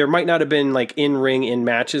 There might not have been like in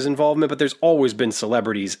matches involvement, but there's always been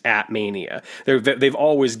celebrities at Mania. They've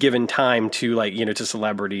always given time to to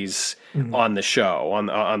celebrities on the show,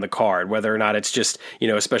 on the card, whether or not it's just,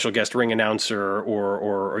 a special guest ring announcer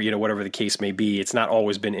or whatever the case may be. It's not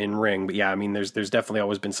always been in ring, but yeah, I mean, there's definitely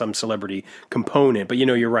always been some celebrity component, but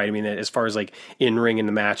you're right. I mean, as far as like in ring in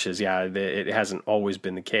the matches, yeah, it hasn't always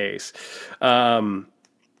been the case.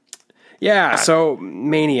 Yeah, so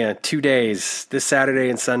Mania, 2 days, this Saturday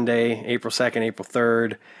and Sunday, April 2nd, April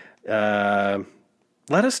 3rd.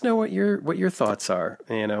 Let us know what your thoughts are.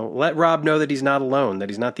 Let Rob know that he's not alone, that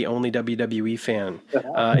he's not the only WWE fan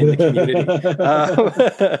in the community.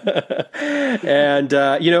 And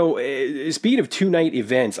speaking of 2-night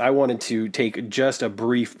events, I wanted to take just a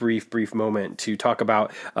brief moment to talk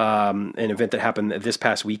about an event that happened this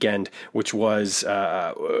past weekend, which was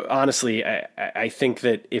honestly, I think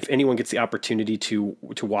that if anyone gets the opportunity to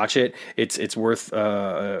watch it, it's worth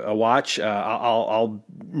a watch. I'll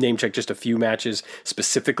name check just a few matches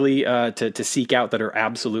specifically to seek out that are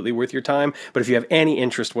absolutely worth your time. But if you have any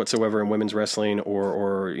interest whatsoever in women's wrestling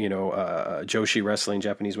or Joshi wrestling,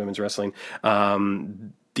 Japanese women's wrestling,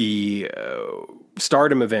 the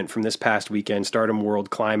Stardom event from this past weekend, Stardom World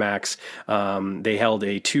Climax, they held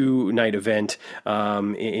a 2-night event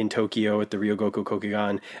in Tokyo at the Ryogoku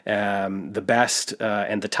Kokugan. The best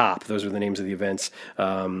and the top, those are the names of the events,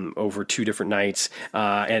 over 2 different nights.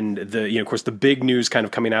 And of course, the big news kind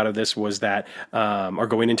of coming out of this was that, or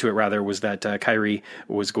going into it rather, was that Kairi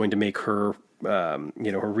was going to make her,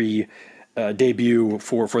 her debut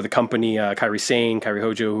for the company. Kairi Sane, Kairi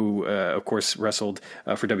Hojo, who of course wrestled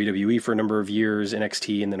for WWE for a number of years,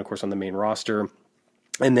 NXT, and then of course on the main roster,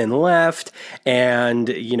 and then left. And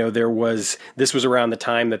this was around the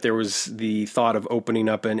time that there was the thought of opening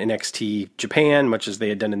up an NXT Japan, much as they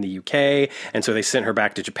had done in the UK, and so they sent her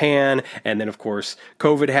back to Japan. And then of course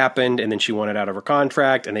COVID happened, and then she wanted out of her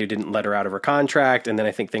contract, and they didn't let her out of her contract. And then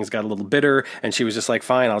I think things got a little bitter, and she was just like,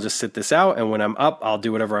 fine, I'll just sit this out, and when I'm up, I'll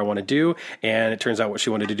do whatever I want to do. And it turns out what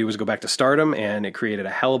she wanted to do was go back to Stardom, and it created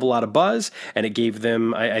a hell of a lot of buzz, and it gave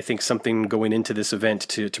them, I think, something going into this event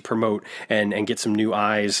to promote and get some new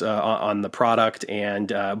eyes on the product.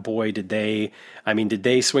 And boy, did they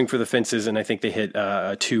swing for the fences, and I think they hit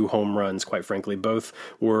 2 home runs, quite frankly. Both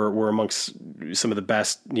were amongst some of the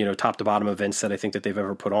best, top to bottom events that I think that they've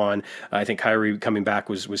ever put on. I think Kairi coming back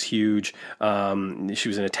was huge. She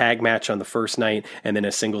was in a tag match on the first night, and then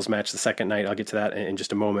a singles match the second night. I'll get to that in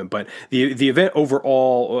just a moment. But the event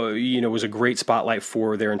overall, was a great spotlight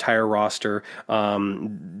for their entire roster.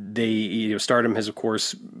 Stardom has, of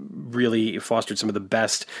course, really fostered some of the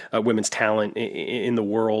best women's talent in the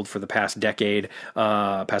world for the past decade,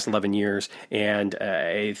 past 11 years. And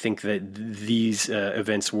I think that these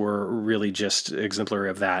events were really just exemplary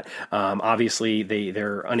of that. Obviously,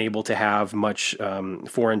 they're unable to have much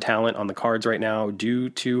foreign talent on the cards right now due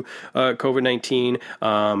to COVID-19.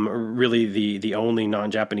 Really, the only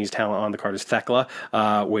non-Japanese talent on the card is Thekla,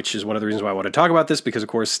 which is one of the reasons why I want to talk about this, because, of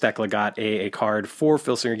course, Thekla got a card for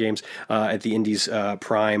Phil Singer Games at the Indies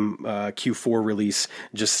Prime Q4 release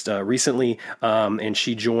just recently, and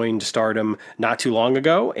she joined Stardom not too long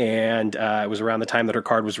ago, and it was around the time that her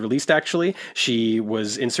card was released. Actually, she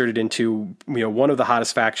was inserted into one of the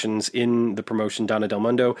hottest factions in the promotion, Donna Del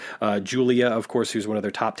Mundo. Julia, of course, who's one of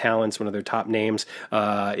their top talents, one of their top names,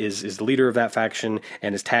 is the leader of that faction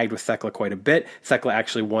and is tagged with Thekla quite a bit. Thekla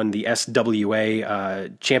actually won the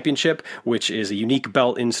SWA championship, which is a unique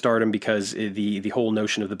belt in Stardom because the whole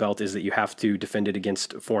notion of the belt is that you have to defend it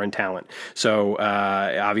against foreign talent. So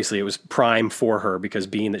obviously it was prime for her, because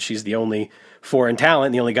being that she's the only foreign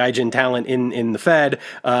talent, the only Gaijin talent in the Fed,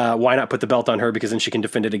 why not put the belt on her, because then she can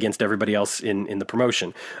defend it against everybody else in the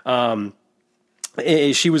promotion.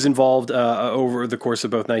 She was involved over the course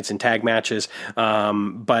of both nights in tag matches,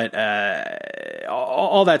 but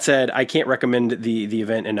all that said, I can't recommend the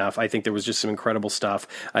event enough. I think there was just some incredible stuff.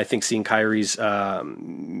 I think seeing Kairi's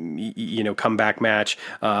comeback match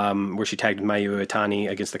where she tagged Mayu Iwatani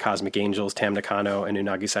against the Cosmic Angels, Tam Nakano, and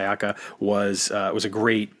Unagi Sayaka was a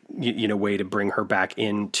great way to bring her back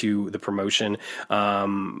into the promotion. I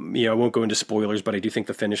won't go into spoilers, but I do think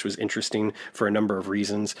the finish was interesting for a number of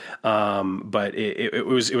reasons. But it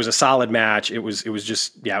was a solid match. It was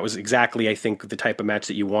exactly, I think, the type of match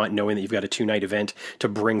that you want, knowing that you've got a 2-night event to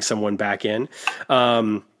bring someone back in.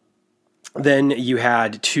 Then you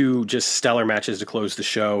had 2 just stellar matches to close the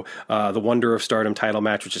show. The Wonder of Stardom title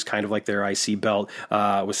match, which is kind of like their IC belt,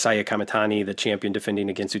 with Saya Kamitani, the champion, defending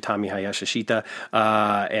against Utami Hayashishita.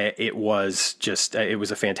 It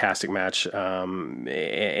was a fantastic match.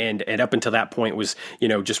 And up until that point was,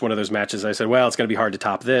 just one of those matches I said, well, it's going to be hard to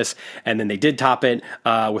top this. And then they did top it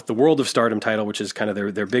with the World of Stardom title, which is kind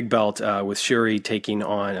of their big belt, with Shuri taking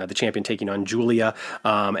on the champion, taking on Julia.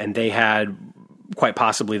 And they had quite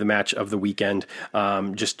possibly the match of the weekend.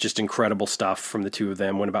 Just incredible stuff from the two of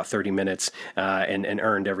them. Went about 30 minutes and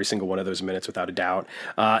earned every single one of those minutes without a doubt.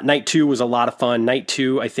 Night 2 was a lot of fun. Night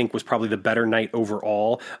 2, I think, was probably the better night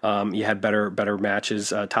overall. You had better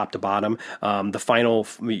matches top to bottom. The final,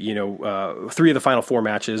 3 of the final 4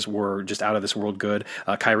 matches were just out of this world good.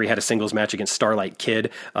 Kairi had a singles match against Starlight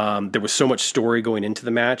Kid. There was so much story going into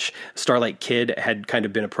the match. Starlight Kid had kind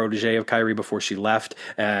of been a protege of Kairi before she left.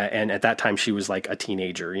 And at that time, she was like a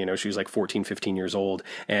teenager. She was like 14, 15 years old,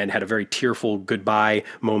 and had a very tearful goodbye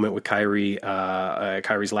moment with Kairi.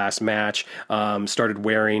 Kairi's last match. Started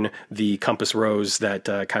wearing the compass rose that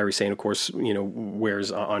Kairi Sane, of course,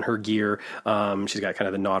 wears on her gear. She's got kind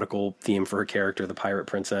of the nautical theme for her character, the pirate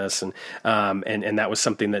princess, and that was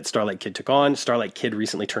something that Starlight Kid took on. Starlight Kid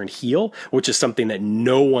recently turned heel, which is something that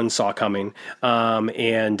no one saw coming,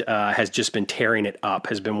 and has just been tearing it up.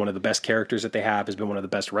 Has been one of the best characters that they have. Has been one of the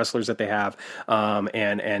best wrestlers that they have.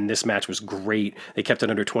 And this match was great. They kept it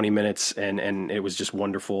under 20 minutes, and it was just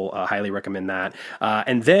wonderful. Highly recommend that.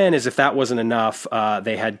 And then, as if that wasn't enough,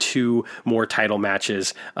 they had 2 more title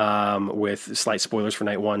matches with slight spoilers for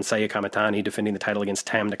night 1. Saya Kamitani defending the title against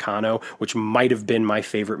Tam Nakano, which might have been my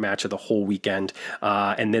favorite match of the whole weekend.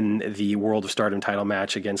 And then the World of Stardom title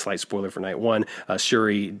match, again, slight spoiler for night 1.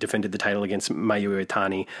 Shuri defended the title against Mayu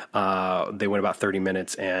Iwatani. They went about 30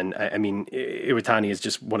 minutes, and I mean, Iwatani is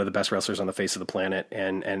just one of the best wrestlers on the face of the planet,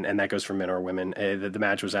 and that goes for men or women. The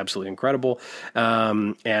match was absolutely incredible,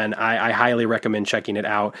 and I highly recommend checking it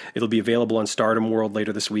out. It'll be available on Stardom World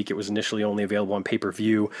later this week. It was initially only available on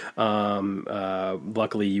pay-per-view.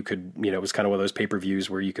 Luckily, you could, it was kind of one of those pay-per-views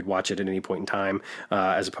where you could watch it at any point in time,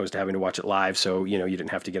 as opposed to having to watch it live. So, you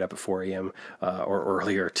didn't have to get up at 4 a.m. Or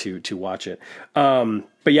earlier to watch it.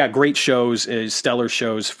 But yeah, great shows, stellar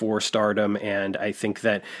shows for Stardom, and I think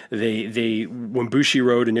that they when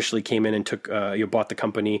Bushiroad initially came in and bought the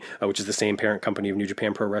company, which is the same parent company of New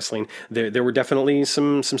Japan Pro Wrestling, there were definitely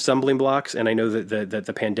some stumbling blocks, and I know that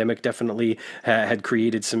the pandemic definitely had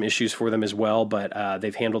created some issues for them as well, but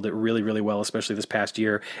they've handled it really, really well, especially this past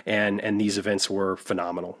year, and these events were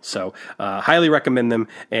phenomenal. So highly recommend them,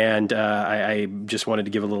 and I just wanted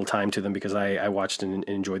to give a little time to them because I watched and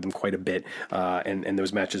enjoyed them quite a bit, and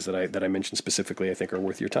those matches that I mentioned specifically, I think, are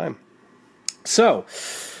worth your time. So,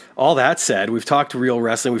 all that said, we've talked real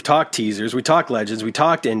wrestling, we've talked teasers, we talked legends, we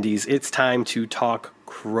talked indies. It's time to talk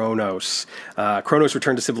Kronos. Kronos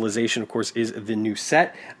Return to Civilization, of course, is the new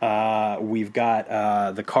set. We've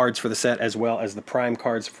got the cards for the set as well as the Prime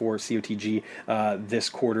cards for COTG this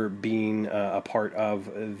quarter being a part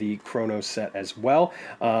of the Kronos set as well.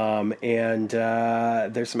 And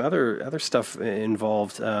there's some other stuff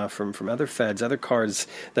involved from other feds, other cards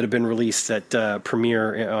that have been released that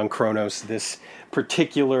premiere on Kronos this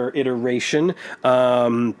particular iteration.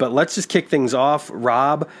 But let's just kick things off.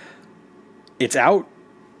 Rob, it's out.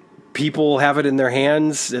 People have it in their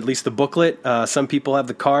hands, at least the booklet. Some people have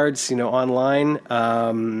the cards, online.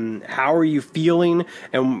 How are you feeling?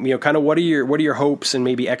 And, kind of what are your hopes and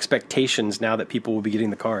maybe expectations now that people will be getting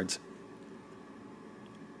the cards?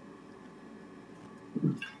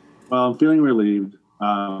 Well, I'm feeling relieved.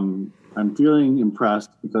 I'm feeling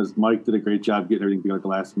impressed because Mike did a great job getting everything together at the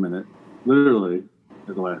last minute, literally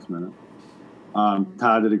at the last minute.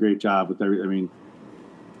 Todd did a great job with everything.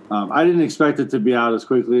 I didn't expect it to be out as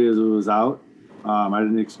quickly as it was out. I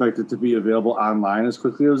didn't expect it to be available online as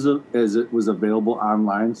quickly as it was available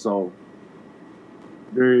online. So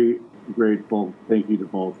very grateful. Thank you to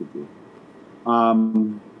both of you.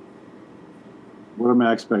 What are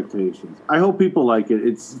my expectations? I hope people like it.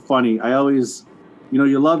 It's funny. I always,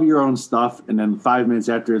 you love your own stuff, and then 5 minutes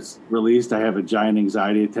after it's released, I have a giant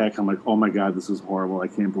anxiety attack. I'm like, oh my God, this is horrible. I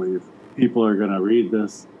can't believe people are going to read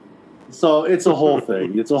this. So it's a whole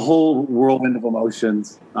thing. It's a whole whirlwind of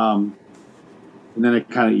emotions. And then it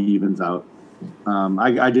kind of evens out.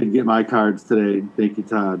 I did get my cards today. Thank you,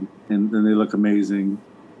 Todd. And they look amazing.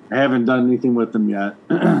 I haven't done anything with them yet.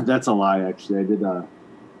 That's a lie, actually.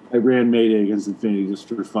 I ran Mayday against Infinity just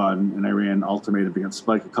for fun, and I ran Ultimatum against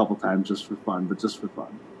Spike a couple times just for fun, but just for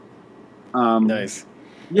fun. Nice.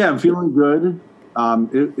 Yeah, I'm feeling good.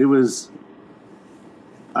 It was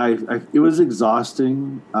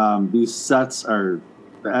exhausting. These sets the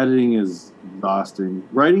editing is exhausting.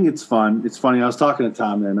 Writing, it's fun. It's funny. I was talking to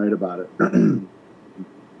Tom that night about it. And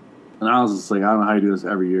I was just like, I don't know how you do this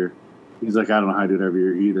every year. He's like, I don't know how I do it every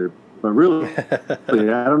year either. But really,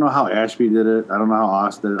 I don't know how Ashby did it. I don't know how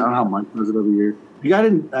Austin did it. I don't know how Mike does it every year.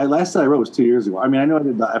 Last set I wrote was 2 years ago. I mean, I know I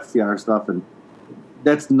did the FTR stuff, and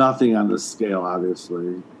that's nothing on this scale,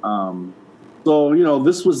 obviously. So,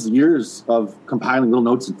 this was years of compiling little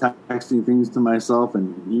notes and texting things to myself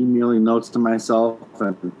and emailing notes to myself.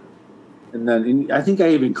 And then I think I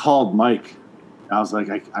even called Mike. I was like,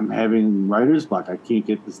 I'm having writer's block. I can't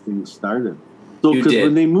get this thing started. So, because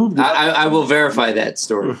when they moved it, I will verify that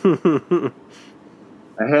story.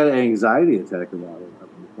 I had an anxiety attack about it.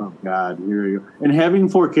 Oh, God, here you go. And having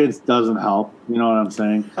 4 kids doesn't help. You know what I'm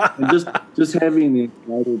saying? And just having the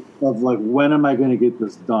anxiety of, like, when am I going to get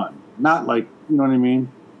this done? Not like, you know what I mean?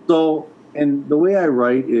 So, and the way I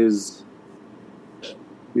write is,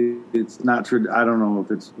 it's not, I don't know if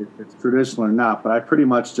it's traditional or not, but I pretty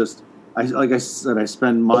much just, like I said, I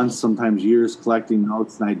spend months, sometimes years collecting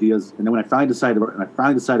notes and ideas. And then when I finally decide to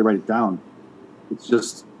write it down, it's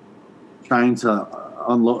just trying to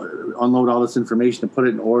unload all this information and put it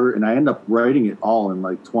in order. And I end up writing it all in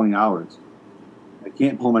like 20 hours. I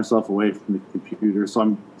can't pull myself away from the computer.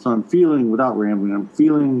 So I'm feeling, without rambling, I'm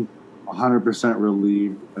feeling 100%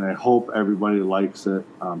 relieved. And I hope everybody likes it.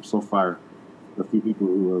 So far, the few people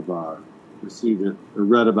who have received it or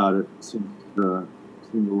read about it seem to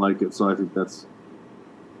like it. So I think that's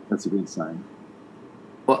a good sign.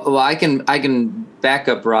 Well, I can back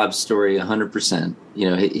up Rob's story 100%.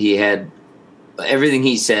 He had everything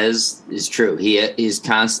he says is true. He is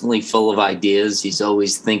constantly full of ideas. He's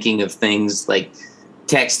always thinking of things, like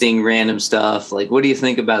texting random stuff. Like, what do you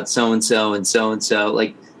think about so-and-so and so-and-so?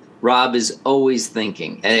 Like, Rob is always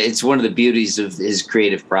thinking. And it's one of the beauties of his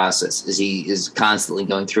creative process is he is constantly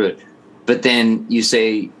going through it. But then you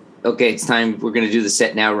say, okay, it's time. We're going to do the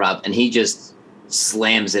set now, Rob. And he just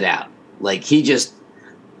slams it out. Like, he just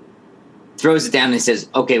throws it down and says,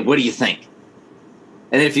 okay, what do you think?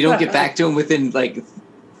 And then if you don't get back to him within like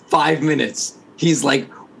 5 minutes, he's like,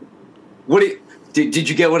 did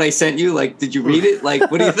you get what I sent you? Like, did you read it?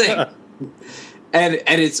 Like, what do you think? And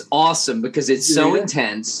it's awesome because it's so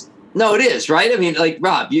intense. No, it is, right? I mean, like,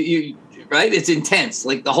 Rob, you right? It's intense.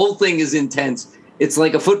 Like, the whole thing is intense. It's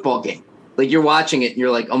like a football game. Like, you're watching it and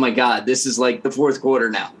you're like, oh my God, this is like the fourth quarter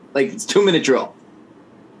now. Like, it's 2-minute drill.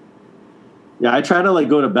 Yeah, I try to like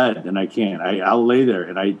go to bed and I can't. I'll lay there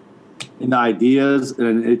and the ideas,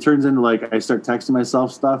 and it turns into like I start texting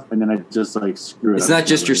myself stuff, and then I just like screw it. It's not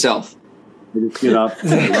just yourself. I just get up.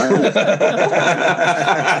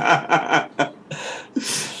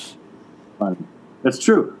 Fun. That's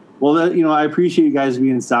true. Well, I appreciate you guys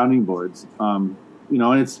being sounding boards. And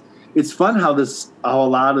it's fun how a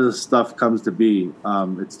lot of this stuff comes to be.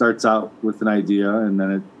 It starts out with an idea, and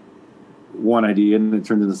then one idea, and it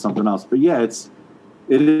turns into something else. But yeah, it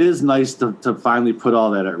is nice to finally put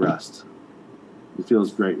all that at rest. It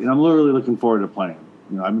feels great, and I'm literally looking forward to playing.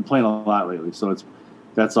 I've been playing a lot lately, so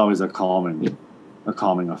that's always a calming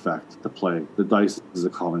effect to play. The dice is a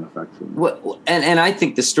calming effect for me. Well, and I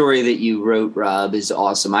think the story that you wrote, Rob, is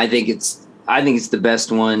awesome. I think it's the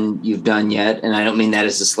best one you've done yet, and I don't mean that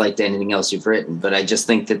as a slight to anything else you've written, but I just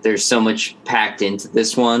think that there's so much packed into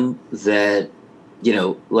this one that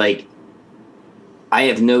like I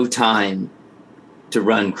have no time to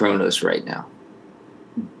run Kronos right now,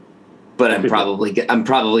 but I'm probably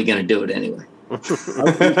going to do it anyway.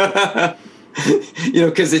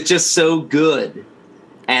 Because it's just so good,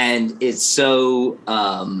 and it's so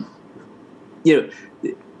and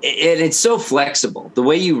it's so flexible. The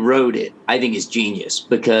way you wrote it, I think, is genius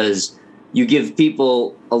because you give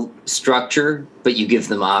people a structure, but you give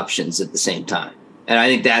them options at the same time, and I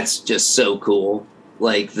think that's just so cool.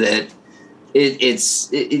 Like that,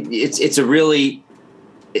 it's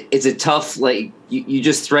a tough, like you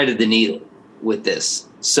just threaded the needle with this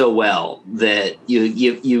so well that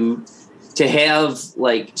you to have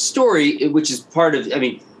like story, which is part of,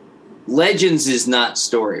 Legends is not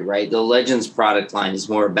story, right? The Legends product line is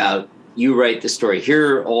more about you write the story.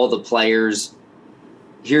 Here are all the players.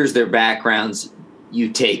 Here's their backgrounds. You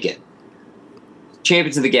take it.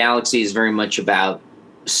 Champions of the Galaxy is very much about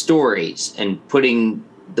stories and putting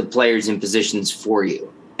the players in positions for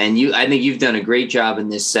you. And I think you've done a great job in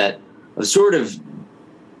this set of sort of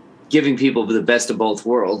giving people the best of both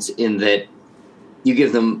worlds in that you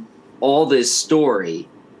give them all this story,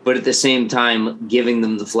 but at the same time giving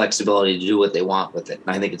them the flexibility to do what they want with it.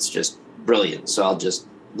 And I think it's just brilliant. So I'll just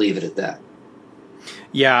leave it at that.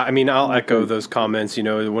 Yeah, I mean, I'll echo those comments. You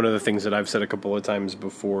know, one of the things that I've said a couple of times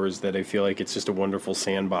before is that I feel like it's just a wonderful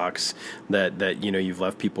sandbox that you know, you've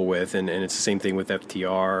left people with, and it's the same thing with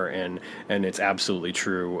FTR, and it's absolutely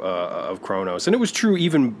true of Kronos, and it was true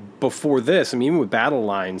even before this. I mean, even with Battle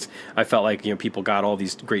Lines, I felt like, you know, people got all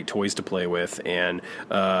these great toys to play with, and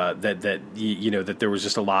that there was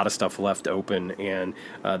just a lot of stuff left open, and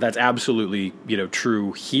that's absolutely, you know,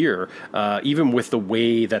 true here. Even with the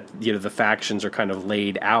way that, you know, the factions are kind of laid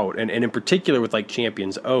out, and in particular with like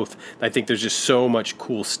Champion's Oath, I think there's just so much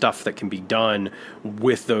cool stuff that can be done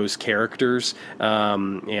with those characters.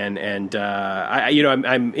 I'm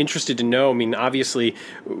interested to know. I mean, obviously,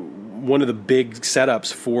 one of the big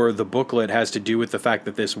setups for the booklet has to do with the fact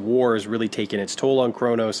that this war has really taken its toll on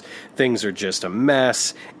Kronos. Things are just a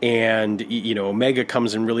mess, and, you know, Omega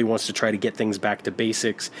comes and really wants to try to get things back to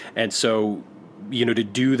basics, and so, you know, to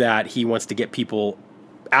do that, he wants to get people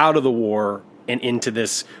out of the war and into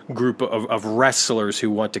this group of wrestlers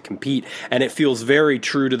who want to compete. And it feels very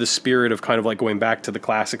true to the spirit of kind of like going back to the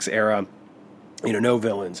classics era. You know, no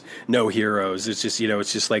villains, no heroes. It's just, you know,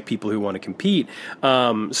 it's just like people who want to compete.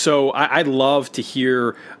 So I'd love to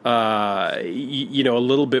hear, you know, a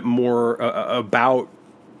little bit more about,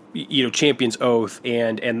 you know, Champion's Oath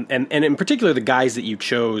and in particular the guys that you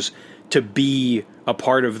chose to be a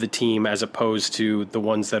part of the team as opposed to the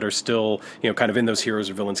ones that are still, you know, kind of in those heroes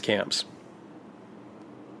or villains camps.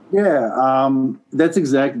 Yeah, that's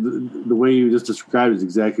exactly the way you just described is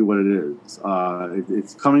exactly what it is.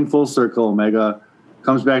 It's coming full circle. Omega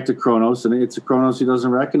comes back to Kronos, and it's a Kronos he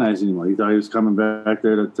doesn't recognize anymore. He thought he was coming back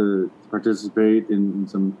there to participate in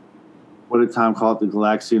some, what did Tom call it, the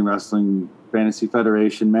Galaxian Wrestling Fantasy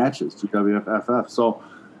Federation matches, GWFFF. So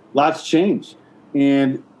lots changed.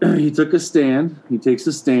 And he took a stand. He takes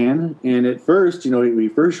a stand. And at first, you know, when he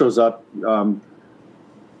first shows up,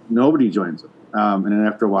 nobody joins him. And then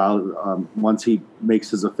after a while, once he makes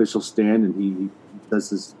his official stand and he does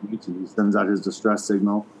his speech and he sends out his distress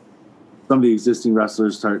signal, some of the existing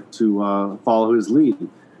wrestlers start to follow his lead.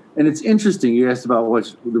 And it's interesting. You asked about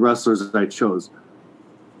what the wrestlers that I chose.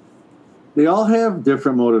 They all have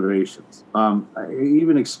different motivations. I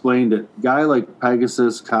even explained it. A guy like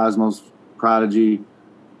Pegasus, Cosmos, Prodigy,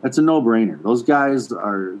 that's a no-brainer. Those guys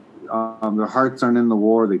are their hearts aren't in the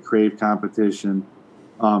war. They crave competition.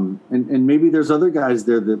 And maybe there's other guys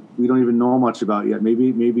there that we don't even know much about yet.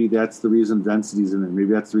 Maybe that's the reason Density's in there.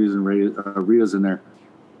 Maybe that's the reason Rhea's in there.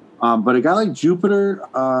 But a guy like Jupiter,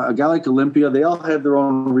 a guy like Olympia, they all have their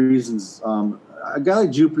own reasons. A guy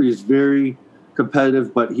like Jupiter is very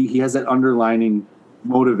competitive, but he has that underlining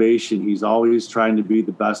motivation. He's always trying to be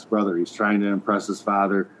the best brother. He's trying to impress his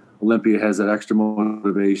father. Olympia has that extra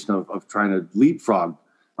motivation of trying to leapfrog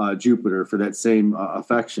Jupiter for that same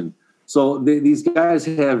affection. So these guys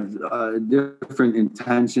have different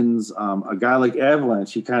intentions. A guy like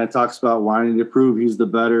Avalanche, he kind of talks about wanting to prove he's the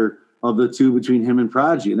better of the two between him and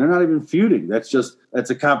Prodigy. And they're not even feuding. That's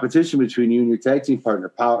a competition between you and your tag team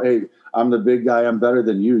partner. Hey, I'm the big guy. I'm better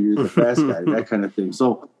than you. You're the fast guy, that kind of thing.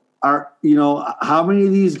 So how many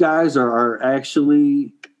of these guys are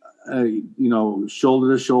actually,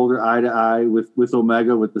 shoulder to shoulder, eye to eye with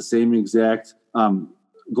Omega with the same exact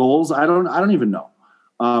goals? I don't even know.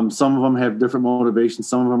 Some of them have different motivations.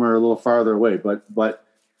 Some of them are a little farther away. But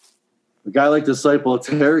a guy like Disciple of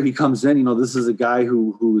Terror, he comes in. You know, this is a guy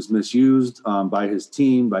who was misused by his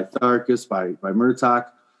team, by Tharkus, by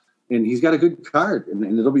Murdoch, and he's got a good card.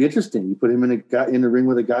 And it'll be interesting. You put him in the ring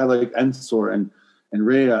with a guy like Ensor and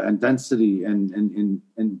Rhea and Density, and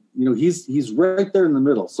you know, he's right there in the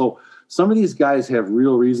middle. So some of these guys have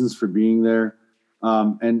real reasons for being there.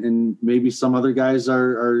 And maybe some other guys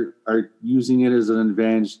are using it as an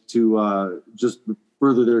advantage to just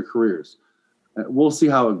further their careers. We'll see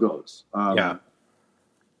how it goes. Yeah.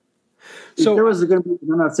 So there was going to be,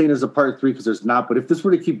 I'm not saying there's a part 3 because there's not, but if this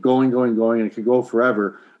were to keep going, and it could go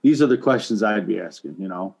forever, these are the questions I'd be asking, you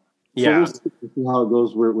know? So yeah. We'll see how it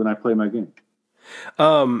goes when I play my game.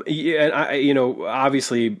 And I,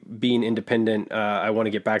 obviously being independent, I want to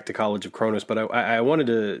get back to College of Kronos, but I wanted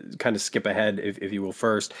to kind of skip ahead, if you will,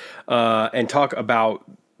 first, and talk about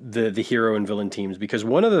the hero and villain teams, because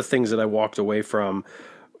one of the things that I walked away from,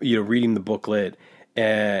 reading the booklet,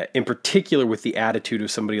 in particular with the attitude of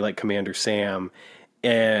somebody like Commander Sam,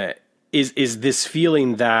 is this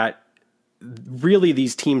feeling that really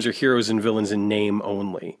these teams are heroes and villains in name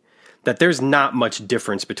only. That there's not much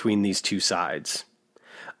difference between these two sides.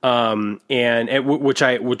 which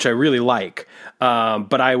I really like.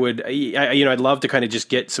 But I'd love to kind of just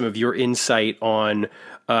get some of your insight on,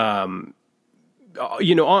 on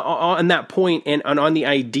that point and on the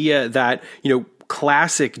idea that,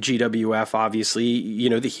 classic GWF, obviously,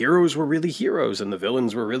 the heroes were really heroes and the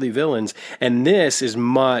villains were really villains. And this is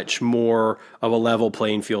much more of a level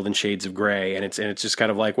playing field in Shades of Grey. And it's just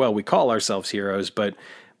kind of like, well, we call ourselves heroes, but,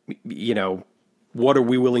 what are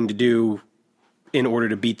we willing to do in order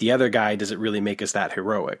to beat the other guy? Does it really make us that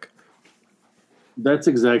heroic? That's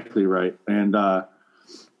exactly right. And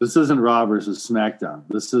this isn't Raw versus SmackDown.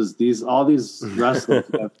 This is all these wrestlers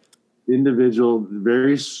have individual,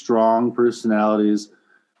 very strong personalities,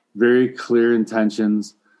 very clear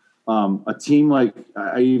intentions. A team like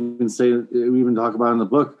we even talk about in the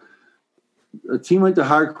book, a team like the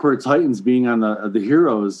Hardcore Titans being on the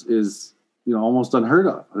Heroes is almost unheard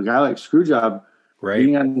of. A guy like Screwjob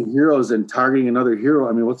being on the Heroes and targeting another hero.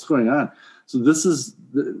 I mean, what's going on? So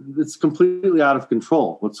it's completely out of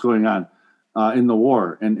control. What's going on in the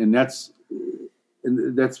war, and that's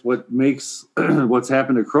what makes what's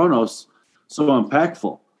happened to Kronos so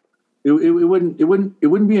impactful. It wouldn't be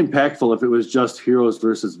impactful if it was just heroes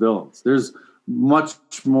versus villains. There's much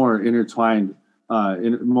more intertwined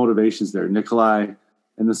motivations there. Nikolai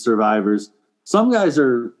and the survivors. Some guys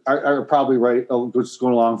are probably right, just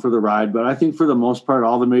going along for the ride, but I think for the most part,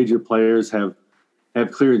 all the major players have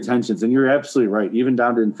clear intentions. And you're absolutely right. Even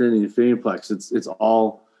down to Infinity and Phoenixplex, it's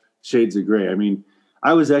all shades of gray. I mean,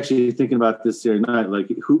 I was actually thinking about this the other night.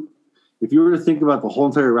 Like, if you were to think about the whole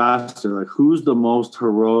entire roster, like who's the most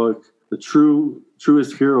heroic, the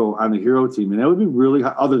truest hero on the hero team, and that would be really,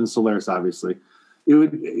 other than Solaris, obviously, it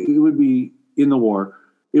would be in the war.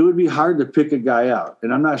 It would be hard to pick a guy out,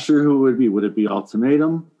 and I'm not sure who it would be. Would it be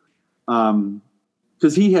Ultimatum?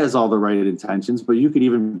 Because he has all the right intentions, but you could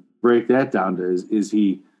even break that down to is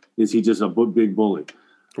he just a big bully?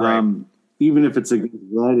 Right. Even if it's against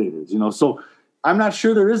gladiators, So I'm not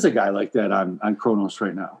sure there is a guy like that on Kronos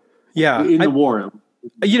right now. Yeah, in the war.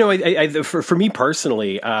 For me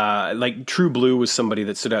personally, like True Blue was somebody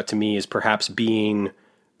that stood out to me as perhaps being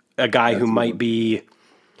a guy who might be.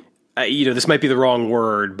 This might be the wrong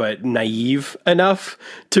word, but naive enough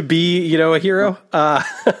to be, a hero. I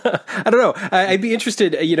don't know. I'd be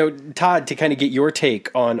interested, Todd, to kind of get your take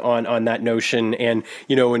on that notion and,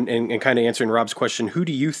 and kind of answering Rob's question. Who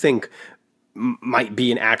do you think might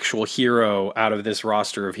be an actual hero out of this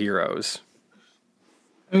roster of heroes?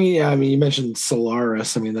 You mentioned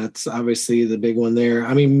Solaris. That's obviously the big one there.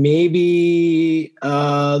 Maybe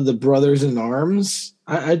the Brothers in Arms,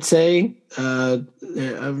 I'd say.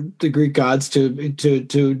 The Greek gods to a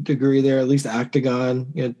degree there, at least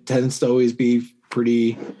Octagon, tends to always be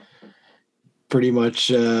pretty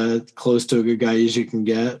much close to a good guy as you can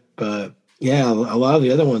get. But yeah, a lot of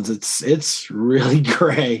the other ones, it's really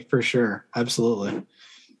gray for sure. Absolutely.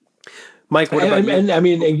 Mike, what about you?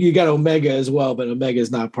 And you got Omega as well, but Omega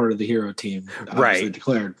is not part of the hero team. Right.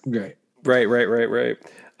 Declared. Great. Right.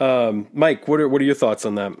 Mike, what are your thoughts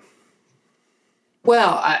on that?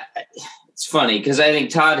 Well, it's funny because I think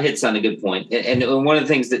Todd hits on a good point. And one of the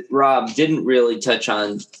things that Rob didn't really touch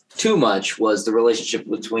on too much was the relationship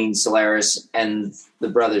between Solaris and the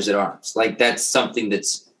Brothers at Arms. Like, that's something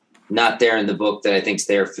that's not there in the book that I think is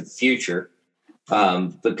there for the future.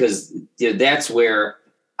 Because that's where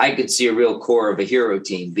I could see a real core of a hero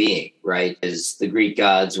team being, right? As the Greek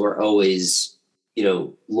gods were always,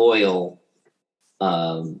 loyal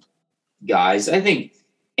guys. I think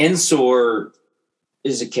Ensor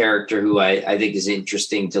is a character who I think is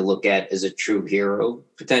interesting to look at as a true hero,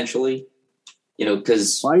 potentially.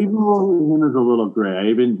 Because I even wrote him as a little gray. I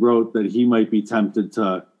even wrote that he might be tempted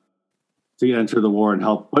to enter the war and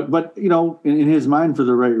help, but in his mind, for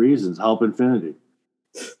the right reasons, help Infinity.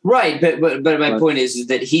 Right, but my point is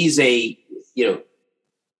that he's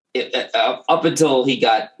up until he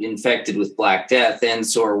got infected with Black Death,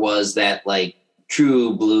 Ensor was that like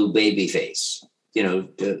true blue baby face,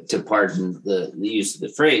 to pardon the use of the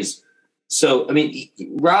phrase. So,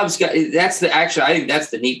 Rob's got, I think that's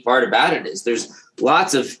the neat part about it is there's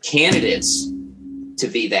lots of candidates to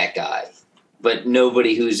be that guy, but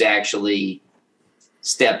nobody who's actually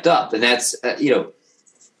stepped up. And that's,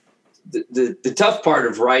 the tough part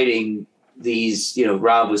of writing these,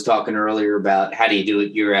 Rob was talking earlier about how do you do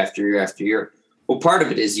it year after year after year. Well, part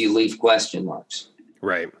of it is you leave question marks.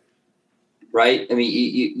 Right. Right.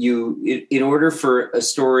 You in order for a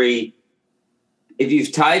story, if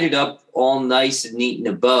you've tied it up all nice and neat in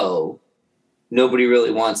a bow, nobody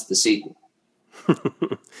really wants the sequel.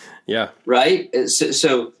 Yeah. Right.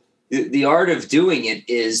 So the art of doing it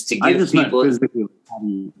is to give people.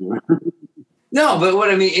 No, but what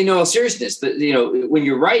I mean, in all seriousness, when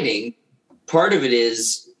you're writing, part of it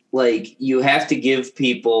is like you have to give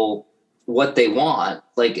people what they want,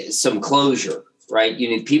 like some closure, right?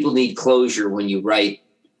 People need closure when you write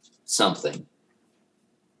something.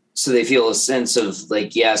 So they feel a sense of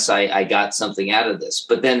like, yes, I got something out of this,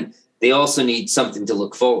 but then they also need something to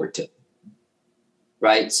look forward to.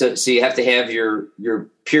 Right. So you have to have your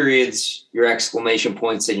periods, your exclamation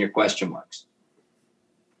points, and your question marks.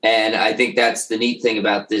 And I think that's the neat thing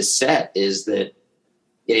about this set is that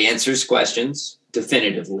it answers questions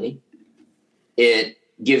definitively. It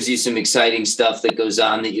gives you some exciting stuff that goes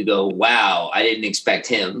on that you go, wow, I didn't expect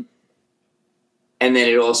him. And then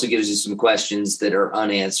it also gives you some questions that are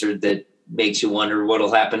unanswered that makes you wonder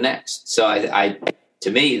what'll happen next. So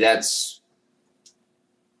to me, that's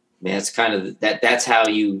kind of that's how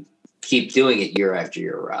you keep doing it year after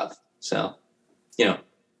year, Rob. So,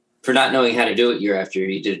 for not knowing how to do it year after year,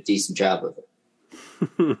 you did a decent job of it.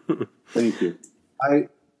 Thank you.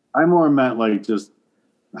 I more meant like just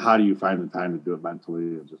how do you find the time to do it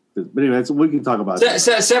mentally? But anyway, we can talk about that. It's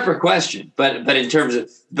a separate question, but in terms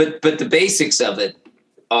of but the basics of it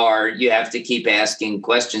are you have to keep asking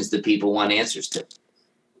questions that people want answers to,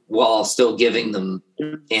 while still giving them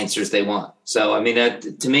answers they want. So I mean,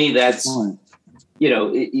 to me, that's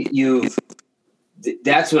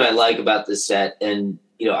that's what I like about this set, and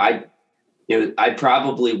I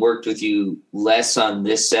probably worked with you less on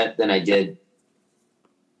this set than I did,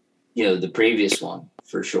 the previous one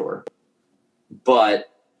for sure. But,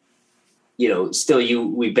 still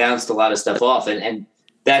we bounced a lot of stuff off. And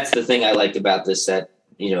that's the thing I liked about this set,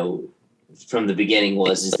 from the beginning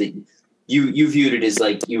is that you viewed it as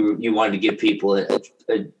like you wanted to give people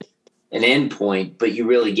an end point, but you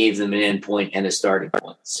really gave them an end point and a starting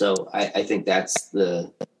point. So I think that's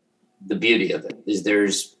the beauty of it is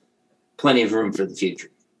there's plenty of room for the future.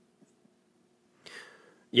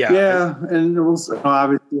 Yeah. And obviously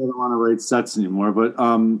I don't want to write sets anymore, but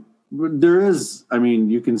there is,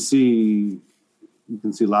 you can see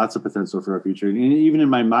lots of potential for our future. And even in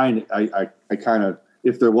my mind, I kind of,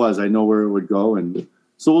 if there was, I know where it would go. And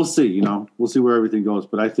so we'll see, we'll see where everything goes.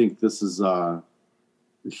 But I think this is a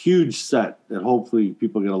huge set that hopefully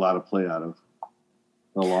people get a lot of play out of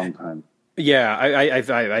for a long time. Yeah,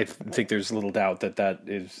 I think there's little doubt that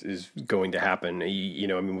is going to happen.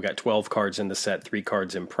 We got 12 cards in the set, 3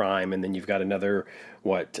 cards in Prime, and then you've got another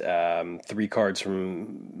 3 cards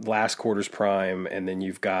from last quarter's Prime, and then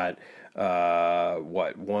you've got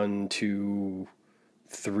 1, 2,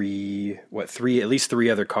 3, at least 3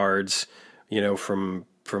 other cards, from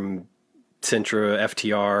Sintra,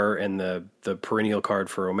 FTR, and the perennial card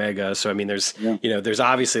for Omega. So I mean, there's there's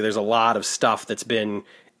a lot of stuff that's been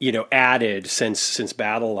added since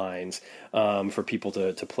Battle Lines for people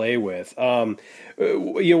to play with. One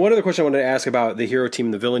other question I wanted to ask about the hero team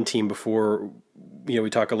and the villain team before we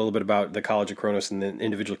talk a little bit about the College of Kronos and the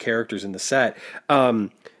individual characters in the set.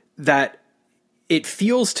 That it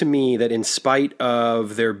feels to me that in spite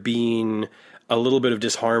of there being a little bit of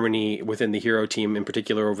disharmony within the hero team, in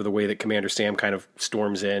particular over the way that Commander Sam kind of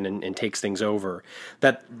storms in and takes things over,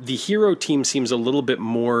 that the hero team seems a little bit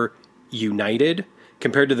more united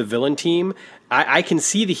compared to the villain team. I can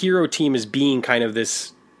see the hero team as being kind of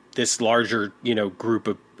this larger,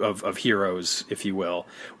 group of heroes, if you will.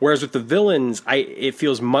 Whereas with the villains, it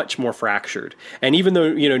feels much more fractured. And even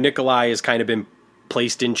though, Nikolai has kind of been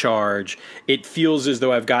placed in charge, it feels as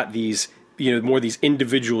though I've got these, more these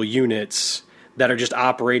individual units that are just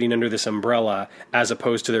operating under this umbrella, as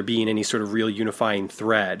opposed to there being any sort of real unifying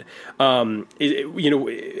thread. How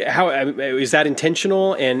is that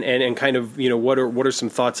intentional? And kind of, what are some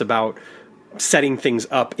thoughts about setting things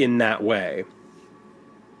up in that way?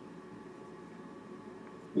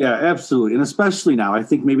 Yeah, absolutely, and especially now, I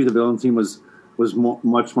think maybe the villain team was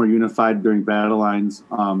much more unified during Battle Lines,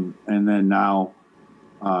 and then now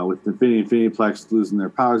with Infinity Plex losing their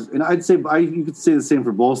powers, and I'd say you could say the same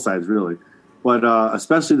for both sides, really. But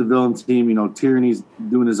especially the villain team, Tyranny's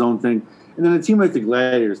doing his own thing, and then a team like the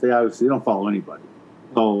Gladiators, they don't follow anybody.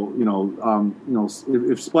 So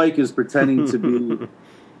if Spike is pretending to be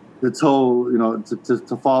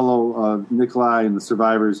to follow Nikolai and the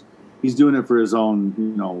survivors, he's doing it for his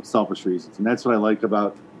own selfish reasons, and that's what I like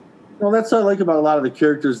about that's what I like about a lot of the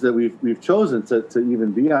characters that we've chosen to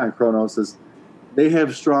even be on Kronos is they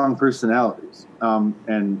have strong personalities, and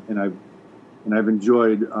I've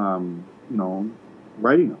enjoyed.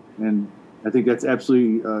 Writing them. And I think that's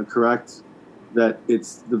absolutely correct that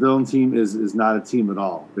the villain team is not a team at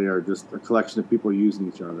all. They are just a collection of people using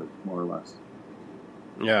each other, more or less.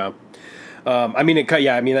 Yeah. I mean,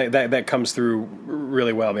 that comes through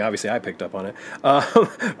really well. I mean, obviously, I picked up on it,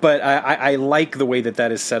 but I like the way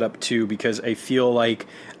that is set up too, because I feel like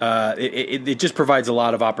it just provides a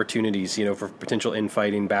lot of opportunities, for potential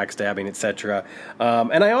infighting, backstabbing, etc.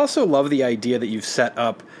 And I also love the idea that you've set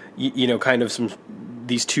up, kind of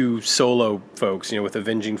these two solo folks, with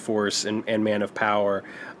Avenging Force and Man of Power,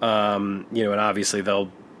 and obviously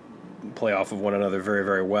they'll play off of one another very,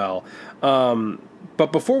 very well.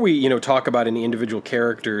 But before we, talk about any individual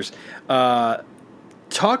characters,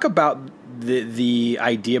 talk about the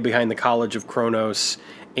idea behind the College of Kronos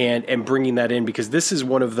and bringing that in, because this is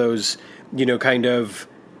one of those, kind of,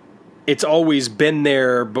 it's always been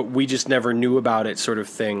there, but we just never knew about it sort of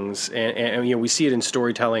things. And we see it in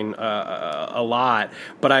storytelling a lot,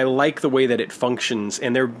 but I like the way that it functions.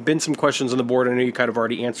 And there have been some questions on the board. I know you kind of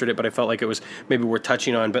already answered it, but I felt like it was maybe worth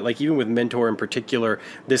touching on. But like, even with Mentor in particular,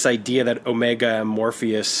 this idea that Omega and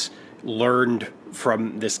Morpheus learned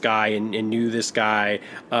from this guy and knew this guy.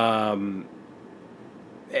 I'd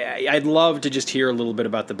love to just hear a little bit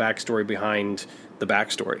about the backstory behind the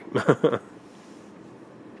backstory.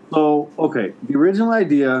 So, okay, the original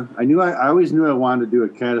idea, I always knew I wanted to do a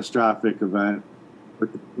catastrophic event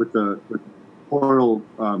with the portal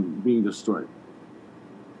being destroyed.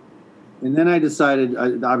 And then I decided,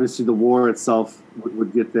 obviously the war itself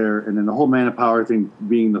would get there, and then the whole Man of Power thing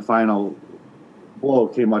being the final blow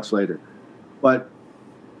came much later. But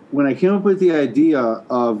when I came up with the idea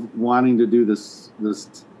of wanting to do this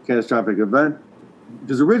catastrophic event,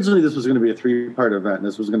 because originally this was going to be a 3-part event, and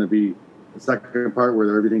this was going to be the second part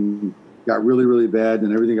where everything got really, really bad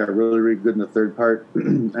and everything got really, really good in the third part.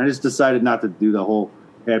 I just decided not to do the whole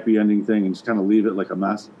happy ending thing and just kind of leave it like a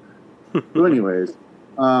mess. So anyways,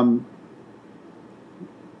 when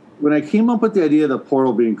I came up with the idea of the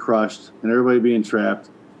portal being crushed and everybody being trapped,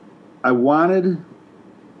 I wanted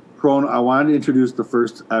to introduce the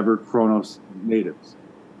first ever Kronos natives.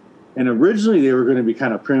 And originally they were going to be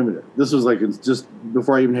kind of primitive. This was like just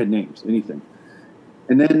before I even had names, anything.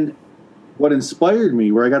 And then what inspired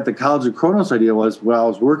me, where I got the College of Kronos idea, was when I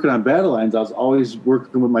was working on Battle Lines, I was always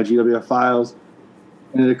working with my GWF files.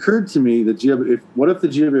 And it occurred to me that what if the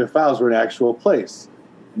GWF files were an actual place?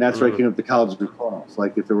 And that's where I came up with the College of Kronos.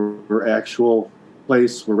 Like if there were actual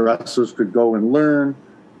place where wrestlers could go and learn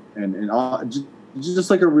and all, just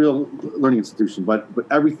like a real learning institution, but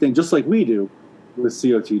everything just like we do with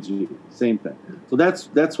COTG, same thing. So that's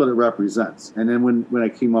what it represents. And then when I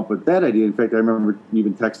came up with that idea, in fact, I remember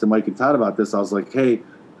even texting Mike and Todd about this. I was like, hey,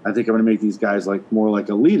 I think I'm going to make these guys like more like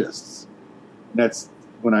elitists. And that's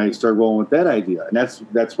when I started rolling with that idea, and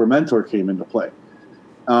that's where Mentor came into play.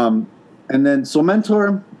 And then so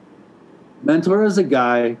Mentor is a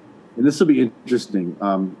guy, and this will be interesting.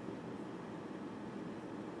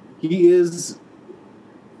 He's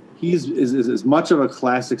as much of a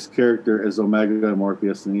classics character as Omega and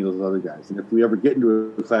Morpheus and any of those other guys. And if we ever get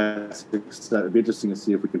into a classics set, it'd be interesting to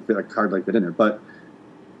see if we can fit a card like that in there. But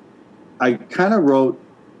I kind of wrote,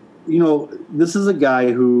 this is a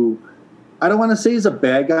guy who, I don't want to say he's a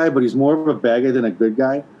bad guy, but he's more of a bad guy than a good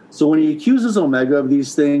guy. So when he accuses Omega of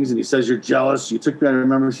these things and he says, you're jealous, you took me out of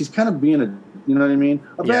remembrance, he's kind of being a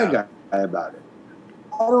bad guy about it.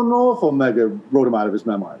 I don't know if Omega wrote him out of his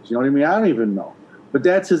memoirs. You know what I mean? I don't even know. But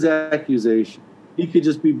that's his accusation. He could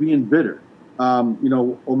just be being bitter.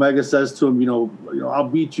 Omega says to him, I'll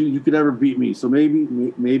beat you. You could never beat me. So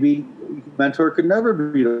maybe Mentor could never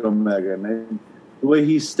beat Omega. And the way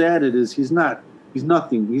he's statted is he's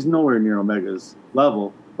nothing. He's nowhere near Omega's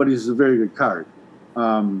level, but he's a very good card.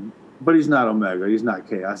 But he's not Omega. He's not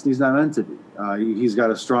Chaos. He's not meant to be. He's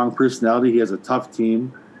got a strong personality. He has a tough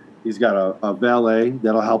team. He's got a valet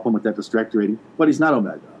that'll help him with that distractor rating, but he's not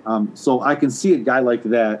Omega. So I can see a guy like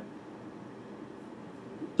that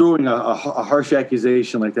throwing a harsh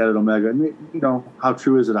accusation like that at Omega. And, how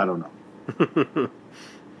true is it? I don't know.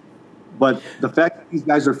 But the fact that these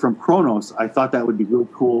guys are from Kronos, I thought that would be really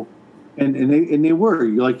cool. And they were,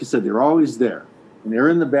 like you said, they were always there. And they were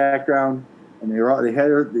in the background, and they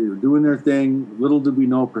were doing their thing. Little did we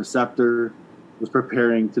know Perceptor was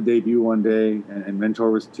preparing to debut one day, and Mentor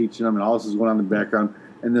was teaching them, and all this is going on in the background.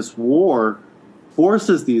 And this war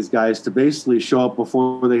forces these guys to basically show up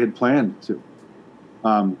before they had planned to.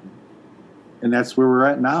 And that's where we're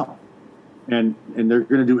at now. And they're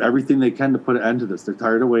going to do everything they can to put an end to this. They're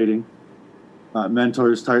tired of waiting.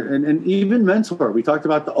 Mentor is tired. And even Mentor, we talked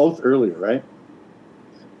about the oath earlier, right?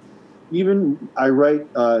 We even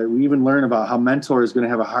learn about how Mentor is going to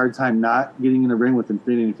have a hard time not getting in the ring with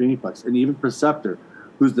Infinity and Phoenix, and even Perceptor,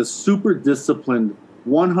 who's the super disciplined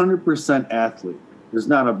 100% athlete. There's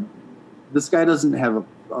not a this guy doesn't have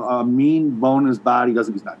a mean bone in his body.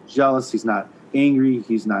 He's not jealous. He's not angry.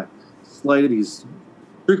 He's not slighted. He's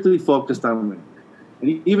strictly focused on winning.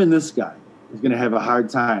 And even this guy is going to have a hard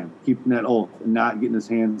time keeping that oath and not getting his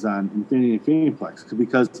hands on Infinity Phoenixplex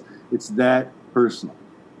because it's that personal.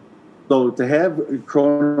 So to have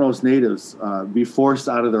Kronos natives be forced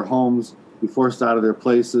out of their homes, be forced out of their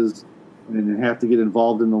places, and then have to get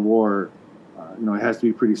involved in the war, it has to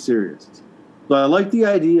be pretty serious. So I like the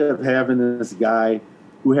idea of having this guy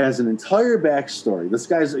who has an entire backstory. This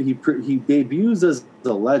guy's he debuts as a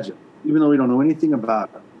legend, even though we don't know anything about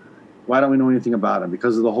him. Why don't we know anything about him?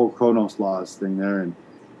 Because of the whole Kronos laws thing there, and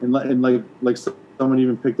like someone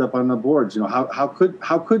even picked up on the boards. How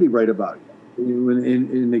could he write about it?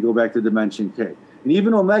 And they go back to Dimension K, and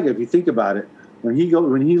even Omega. If you think about it, when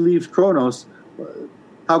he leaves Kronos,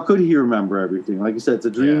 how could he remember everything? Like you said, it's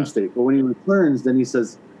a dream state. But when he returns, then he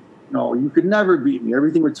says, "No, you could never beat me."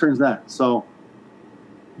 Everything returns that. So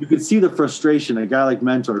you could see the frustration. A guy like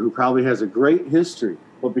Mentor, who probably has a great history,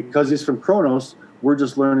 but because he's from Kronos, we're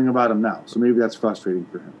just learning about him now. So maybe that's frustrating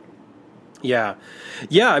for him. Yeah.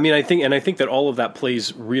 I mean, I think that all of that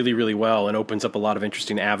plays really, really well and opens up a lot of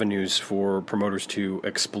interesting avenues for promoters to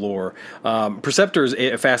explore. Perceptor is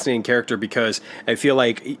a fascinating character because I feel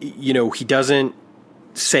like, he doesn't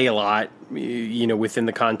say a lot, within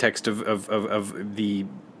the context of the,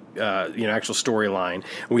 actual storyline.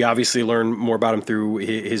 We obviously learn more about him through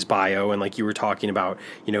his bio, and like you were talking about,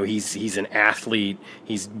 he's an athlete,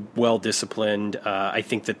 he's well disciplined. I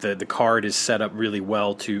think that the card is set up really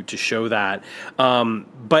well to show that.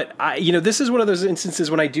 But this is one of those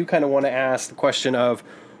instances when I do kind of want to ask the question of,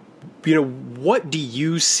 what do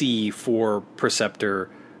you see for Perceptor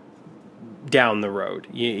down the road?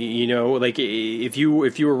 Like if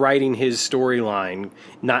you were writing his storyline,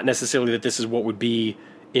 not necessarily that this is what would be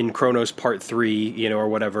in Kronos Part 3, or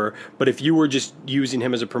whatever, but if you were just using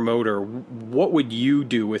him as a promoter, what would you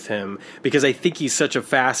do with him? Because I think he's such a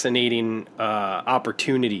fascinating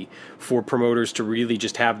opportunity for promoters to really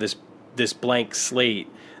just have this blank slate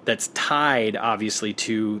that's tied, obviously,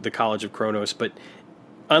 to the College of Kronos, but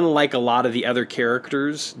unlike a lot of the other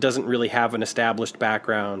characters, doesn't really have an established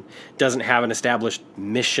background, doesn't have an established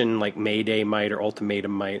mission like Mayday might or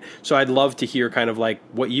Ultimatum might. So I'd love to hear kind of like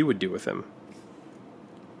what you would do with him.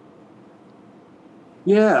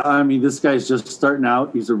 Yeah, I mean, this guy's just starting out.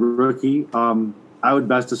 He's a rookie. I would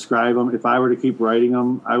best describe him. If I were to keep writing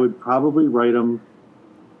him, I would probably write him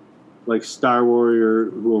like Star Warrior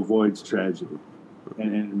who avoids tragedy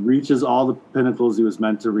and reaches all the pinnacles he was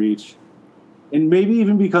meant to reach, and maybe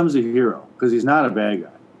even becomes a hero because he's not a bad guy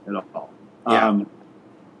at all. Yeah.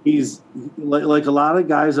 He's like a lot of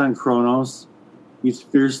guys on Kronos. He's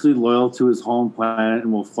fiercely loyal to his home planet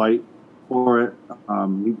and will fight for it.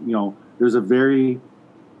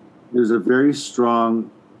 There's a very strong,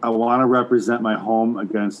 I want to represent my home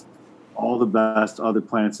against all the best other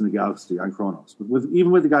planets in the galaxy on Kronos,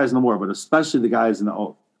 even with the guys in the war, but especially the guys in the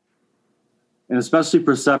Oath. And especially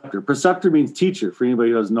Perceptor. Perceptor means teacher, for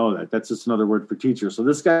anybody who doesn't know that. That's just another word for teacher. So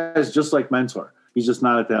this guy is just like Mentor. He's just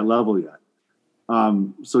not at that level yet.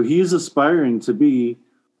 So he's aspiring to be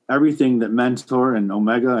everything that Mentor and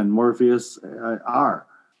Omega and Morpheus are,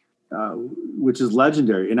 which is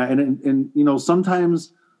legendary. And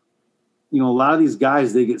sometimes, a lot of these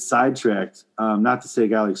guys, they get sidetracked. Not to say a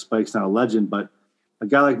guy like Spike's not a legend, but a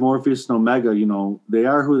guy like Morpheus and Omega, they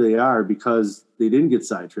are who they are because they didn't get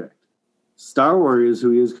sidetracked. Star Warrior is who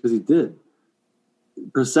he is because he did.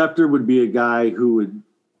 Perceptor would be a guy who would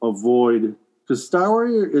avoid, because Star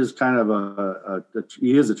Warrior is kind of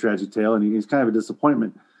he is a tragic tale, and he's kind of a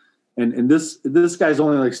disappointment. And this guy's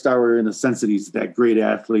only like Star Warrior in the sense that he's that great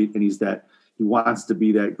athlete and he wants to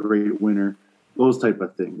be that great winner, those type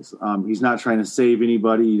of things. He's not trying to save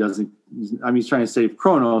anybody. He's trying to save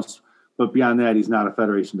Kronos, but beyond that, he's not a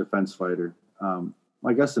Federation defense fighter.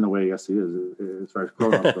 I guess in a way, yes, he is as far as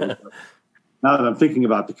Kronos goes. Now that I'm thinking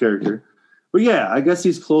about the character, but yeah, I guess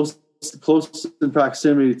he's close in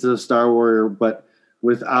proximity to the Star Warrior, but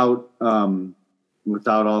without all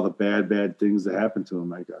the bad things that happen to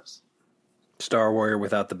him, I guess. Star Warrior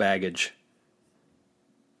without the baggage.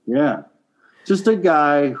 Yeah, just a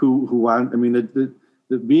guy who wants. I mean,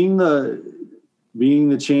 being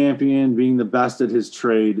the champion, being the best at his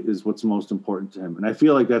trade is what's most important to him, and I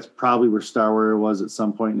feel like that's probably where Star Warrior was at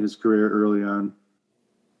some point in his career early on.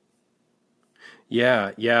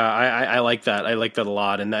 Yeah, I like that. I like that a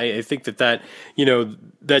lot, and I think that that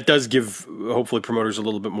does give hopefully promoters a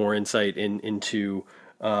little bit more insight into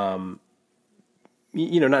not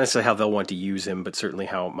necessarily how they'll want to use him, but certainly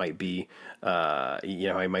how it might be how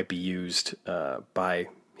he might be used by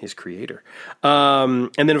his creator.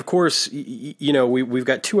 And then, of course, we've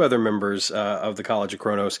got two other members of the College of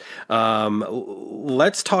Kronos.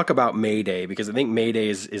 Let's talk about Mayday, because I think Mayday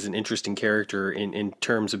is an interesting character in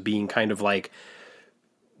terms of being kind of like,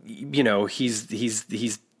 he's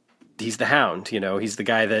the hound. He's the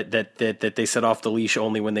guy that they set off the leash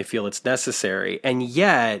only when they feel it's necessary, and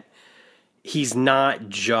yet he's not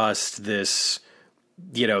just this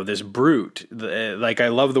brute. Like, I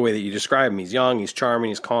love the way that you describe him. He's young, he's charming,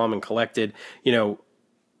 he's calm and collected,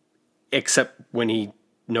 except when he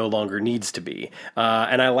no longer needs to be.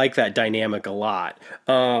 And I like that dynamic a lot.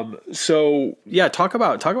 So yeah, talk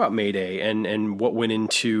about Mayday and what went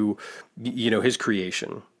into, his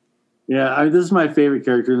creation. Yeah. This is my favorite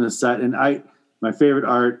character in the set, and my favorite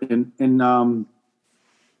art, and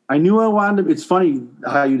I knew I wanted to. It's funny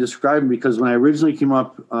how you describe him, because when I originally came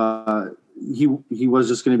up, he was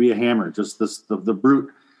just going to be a hammer, just the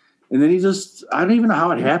brute. And then I don't even know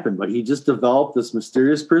how it happened, but he just developed this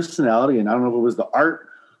mysterious personality, and I don't know if it was the art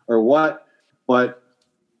or what, but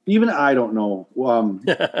even I don't know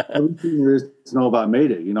everything there is to know about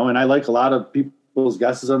Mayday, and I like a lot of people's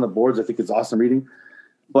guesses on the boards. I think it's awesome reading,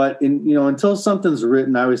 but until something's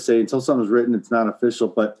written, I always say until something's written, it's not official,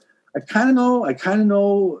 but I kind of know,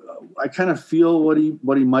 I kind of feel what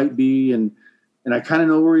he might be. And I kind of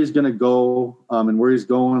know where he's going to go, and where he's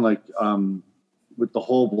going, like, with the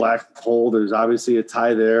whole black hole, there's obviously a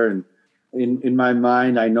tie there. And in my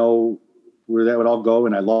mind, I know where that would all go.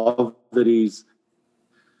 And I love that he's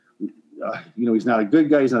not a good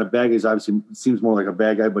guy. He's not a bad guy. He's obviously seems more like a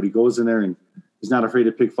bad guy, but he goes in there and he's not afraid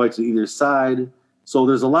to pick fights at either side. So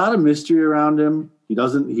there's a lot of mystery around him. He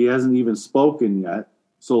hasn't even spoken yet.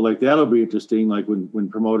 So, like, that'll be interesting, like, when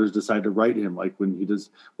promoters decide to write him, like, when he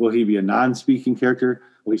does, will he be a non-speaking character?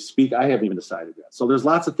 Will he speak? I haven't even decided yet. So there's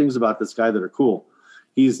lots of things about this guy that are cool.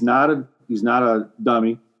 He's not a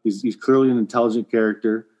dummy. He's clearly an intelligent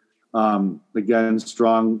character. Again,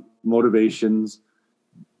 strong motivations,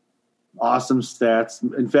 awesome stats.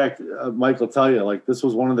 In fact, Mike will tell you, like, this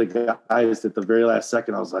was one of the guys at the very last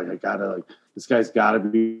second. I was like, this guy's got to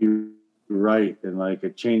be right. And, like,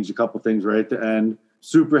 it changed a couple things right at the end.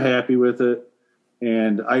 Super happy with it.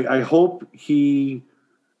 And I hope he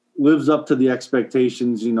lives up to the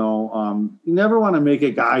expectations. You never want to make a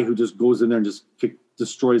guy who just goes in there and just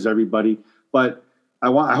destroys everybody. But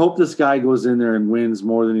I hope this guy goes in there and wins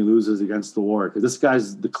more than he loses against the war, because this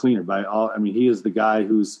guy's the cleaner by all. I mean, he is the guy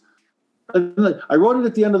who's. I wrote it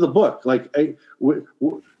at the end of the book. Like,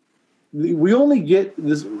 we only get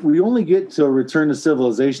this. We only get to return to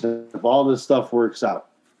civilization if all this stuff works out.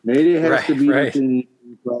 Mayday has to be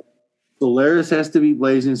Solaris has to be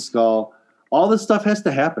Blazing Skull. All this stuff has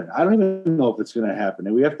to happen. I don't even know if it's going to happen.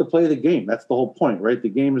 And we have to play the game. That's the whole point, right? The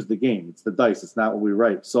game is the game. It's the dice. It's not what we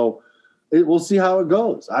write. So we'll see how it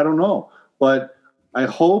goes. I don't know. But I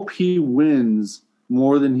hope he wins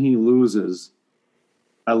more than he loses.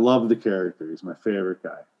 I love the character. He's my favorite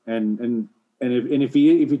guy. And if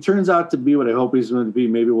he turns out to be what I hope he's going to be,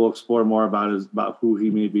 maybe we'll explore more about who he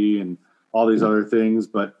may be and all these other things.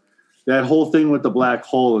 But that whole thing with the black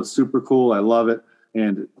hole is super cool. I love it.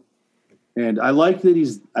 And I like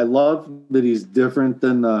that I love that he's different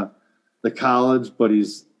than the college, but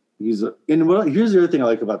here's the other thing I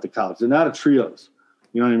like about the college. They're not a trios.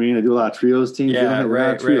 You know what I mean? I do a lot of trios teams. Yeah,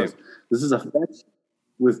 right. This is a fetch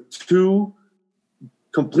with two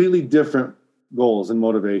completely different goals and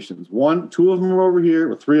motivations. Two of them are over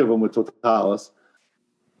here, or three of them with Totalis.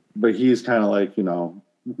 But he's kind of like,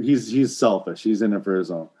 he's selfish. He's in it for his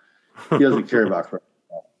own. He doesn't care about crap.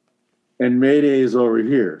 And Mayday is over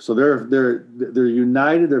here, so they're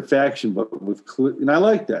united, their faction, but and I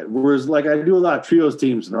like that. Whereas, like, I do a lot of trios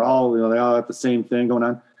teams, and they're all they all have the same thing going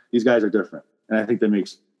on. These guys are different, and I think that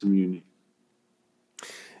makes them unique.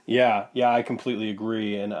 Yeah, I completely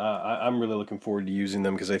agree, and I'm really looking forward to using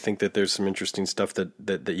them, because I think that there's some interesting stuff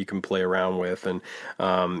that you can play around with, and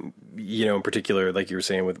in particular, like you were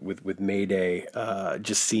saying with Mayday,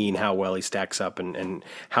 just seeing how well he stacks up and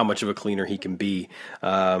how much of a cleaner he can be.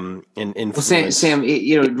 Well,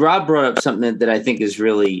 Sam, Rob brought up something that I think is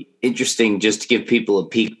really interesting, just to give people a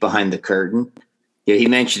peek behind the curtain. He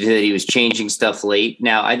mentioned that he was changing stuff late.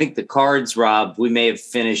 Now, I think the cards, Rob, we may have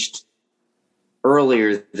finished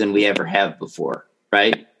earlier than we ever have before,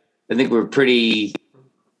 right? I think we're pretty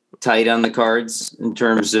tight on the cards in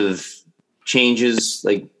terms of changes,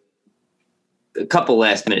 like a couple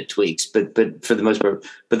last minute tweaks, but for the most part,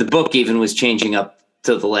 but the book even was changing up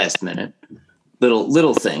to the last minute,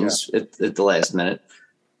 little things at the last minute.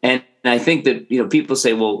 And I think that, people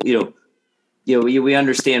say, well, we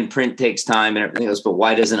understand print takes time and everything else, but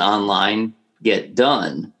why doesn't online get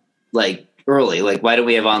done like early? Like, why do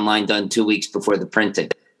we have online done 2 weeks before the printing?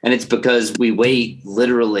 And it's because we wait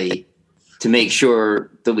literally to make sure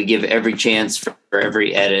that we give every chance for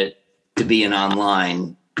every edit to be in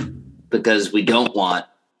online, because we don't want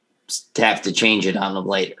to have to change it on them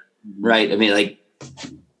later. Right. I mean, like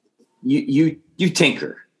you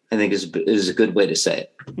tinker, I think is a good way to say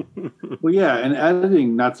it. Well, yeah. And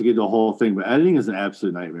editing, not to get the whole thing, but editing is an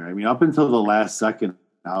absolute nightmare. I mean, up until the last second,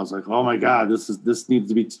 I was like, oh my God, this needs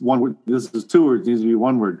to be one word. This is 2 words, needs to be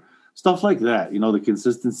 1 word. Stuff like that, the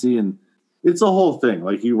consistency, and it's a whole thing.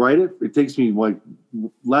 Like, you write it, it takes me like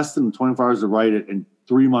less than 24 hours to write it and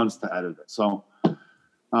 3 months to edit it. So,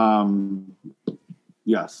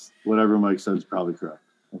 yes, whatever Mike said is probably correct.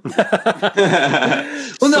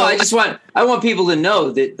 Well, no, I want people to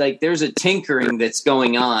know that, like, there's a tinkering that's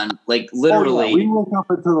going on, like, literally. Oh, yeah. We woke up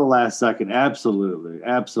until the last second. Absolutely.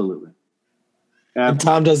 And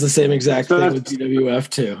Tom does the same exact thing with GWF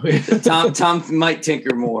too. Tom might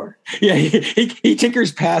tinker more. Yeah, he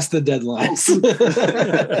tinkers past the deadlines.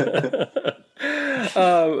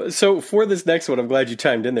 So for this next one, I'm glad you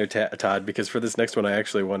chimed in there, Todd, because for this next one, I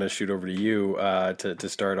actually want to shoot over to you to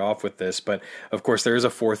start off with this. But of course, there is a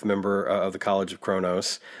 4th member of the College of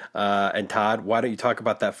Kronos. And Todd, why don't you talk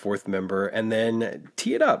about that 4th member and then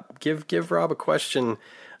tee it up? Give Rob a question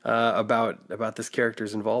about this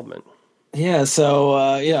character's involvement. Yeah, so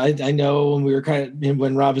I know when we were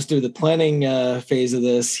when Rob was through the planning phase of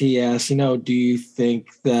this, he asked, do you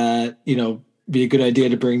think that be a good idea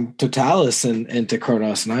to bring Totalis into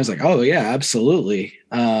Kronos? And I was like, oh yeah, absolutely.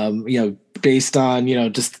 Based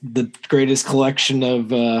on just the greatest collection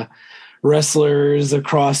of wrestlers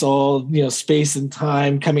across all space and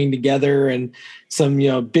time coming together, and some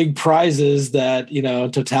big prizes that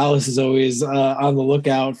Totalis is always on the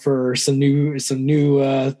lookout for some new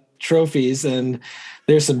trophies, and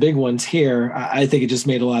there's some big ones here. I think it just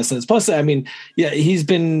made a lot of sense. Plus, I mean, yeah,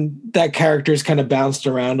 that character's kind of bounced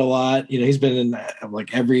around a lot. He's been in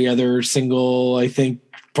like every other single, I think,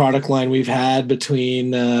 product line we've had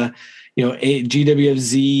between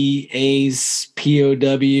GWFZ, Ace,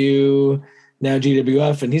 POW, now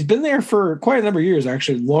GWF, and he's been there for quite a number of years,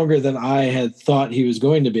 actually longer than I had thought he was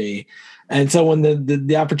going to be. And so when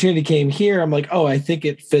the opportunity came here, I'm like, oh, I think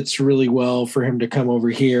it fits really well for him to come over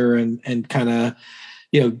here and kind of,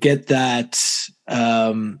 get that,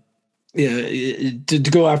 to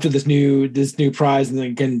go after this new prize, and then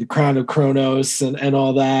again, the Crown of Kronos and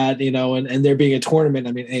all that, and there being a tournament.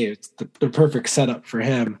 I mean, hey, it's the perfect setup for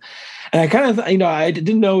him. And I kind of, I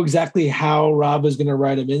didn't know exactly how Rob was going to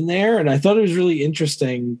write him in there. And I thought it was really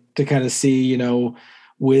interesting to kind of see,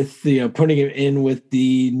 with putting him in with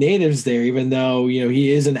the natives there, even though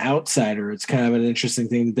he is an outsider. It's kind of an interesting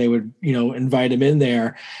thing that they would invite him in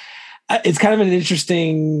there. It's kind of an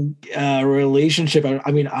interesting relationship.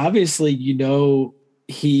 I mean, obviously,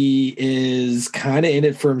 he is kind of in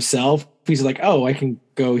it for himself. He's like, oh, I can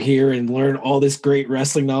go here and learn all this great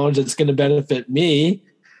wrestling knowledge that's going to benefit me.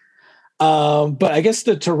 But I guess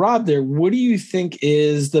to Rob there, what do you think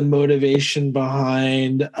is the motivation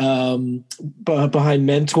behind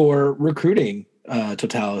Mentor recruiting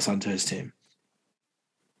Totalis onto his team?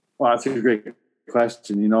 Well, that's a great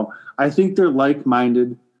question. I think they're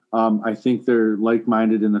like-minded. I think they're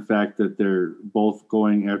like-minded in the fact that they're both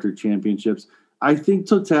going after championships. I think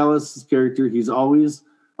Totalis' character, he's always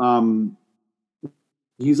kind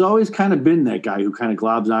of been that guy who kind of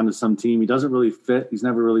globs onto some team. He doesn't really fit. He's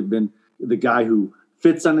never really been the guy who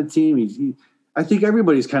fits on a team. I think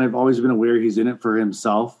everybody's kind of always been aware he's in it for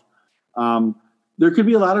himself. There could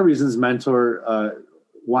be a lot of reasons Mentor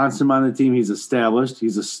wants him on the team. He's established.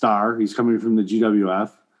 He's a star. He's coming from the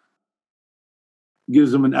GWF.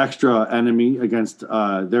 Gives them an extra enemy against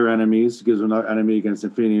their enemies. Gives them another enemy against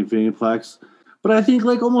Infinity and Infiniplex. But I think,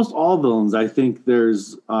 like almost all villains, I think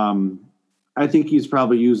he's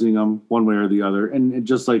probably using them one way or the other. And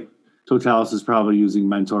just like Totalis is probably using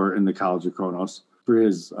Mentor in the College of Kronos for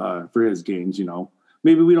his gains.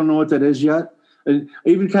 Maybe we don't know what that is yet. And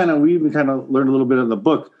we even kind of learned a little bit in the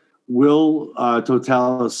book. Will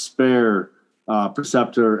Totalis spare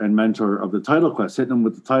Preceptor and Mentor of the title quest, hitting them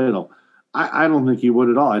with the title? I don't think he would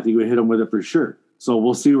at all. I think he would hit him with it for sure. So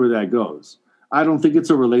we'll see where that goes. I don't think it's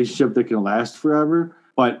a relationship that can last forever,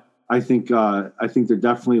 but I think they're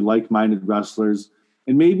definitely like-minded wrestlers.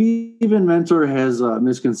 And maybe even Mentor has a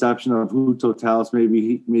misconception of who Totalis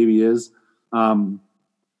maybe is. Or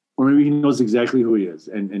maybe he knows exactly who he is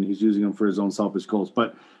and he's using him for his own selfish goals.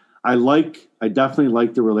 But I definitely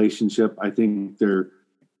like the relationship. I think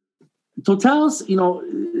Totalis,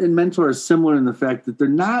 and Mentor are similar in the fact that they're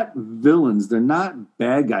not villains. They're not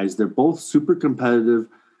bad guys. They're both super competitive,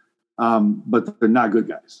 but they're not good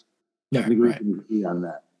guys. Yeah, I think we right. can agree on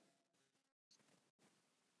that.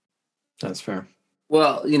 That's fair.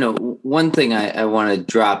 Well, one thing I want to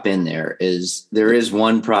drop in there is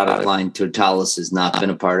one product line Totalis has not been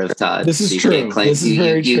a part of, Todd. This is true. This is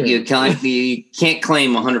very true. You can't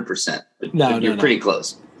claim 100%. But you're pretty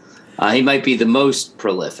close. He might be the most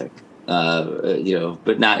prolific,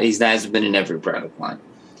 but not. He hasn't been in every product line.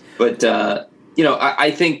 But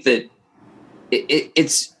I think that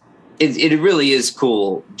it really is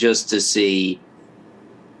cool just to see,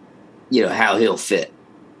 how he'll fit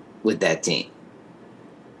with that team.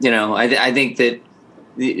 I think that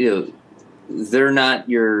they're not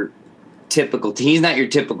your typical. He's not your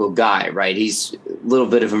typical guy, right? He's a little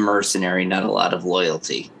bit of a mercenary, not a lot of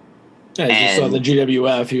loyalty. Yeah, you saw the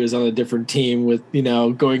GWF. He was on a different team with,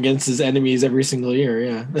 going against his enemies every single year.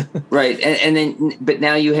 Yeah. Right. And then, but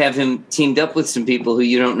now you have him teamed up with some people who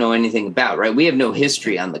you don't know anything about, right? We have no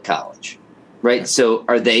history on the college, right? So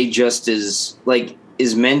are they just as,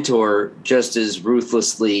 is Mentor just as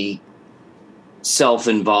ruthlessly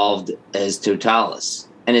self-involved as Totalis?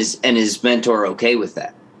 And is Mentor okay with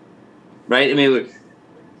that? Right? I mean, it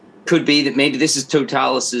could be that maybe this is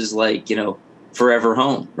Totalis's, forever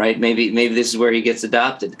home, right? Maybe this is where he gets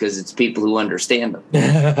adopted because it's people who understand him.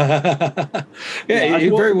 He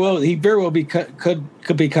very well be cut, could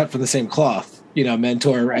be cut from the same cloth.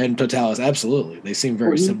 Mentor and Totalis, absolutely. They seem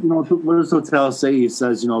very similar. What does Totalis say? He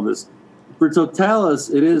says, this for Totalis,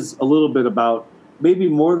 it is a little bit about maybe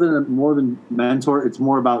more than Mentor. It's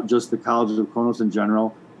more about just the College of Kronos in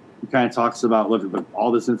general. He kind of talks about, look,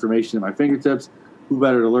 all this information at my fingertips. Who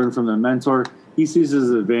better to learn from than Mentor? He sees it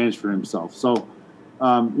as an advantage for himself. So,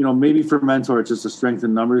 maybe for Mentor, it's just a strength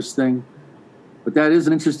in numbers thing. But that is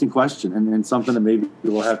an interesting question and something that maybe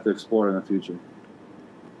we'll have to explore in the future.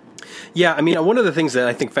 Yeah, I mean, one of the things that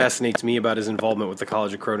I think fascinates me about his involvement with the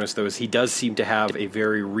College of Kronos, though, is he does seem to have a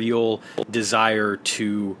very real desire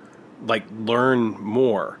to, learn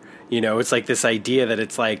more. It's like this idea that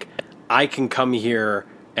it's like, I can come here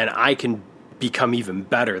and I can become even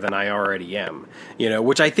better than I already am,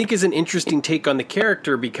 which I think is an interesting take on the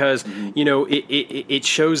character because, it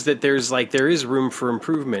shows that there is room for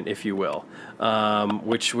improvement, if you will,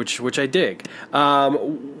 which I dig.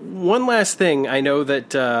 One last thing, I know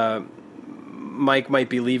that Mike might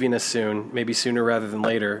be leaving us soon, maybe sooner rather than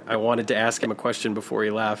later. I wanted to ask him a question before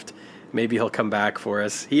he left. Maybe he'll come back for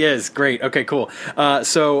us. He is. Great. Okay, cool.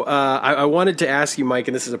 So I wanted to ask you, Mike,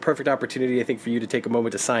 and this is a perfect opportunity, I think, for you to take a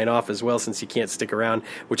moment to sign off as well, since you can't stick around,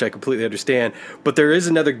 which I completely understand. But there is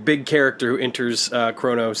another big character who enters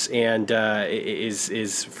Kronos and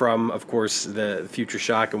is from, of course, the Future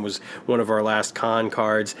Shock and was one of our last con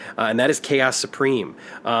cards, and that is Chaos Supreme.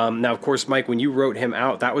 Now, of course, Mike, when you wrote him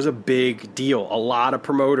out, that was a big deal. A lot of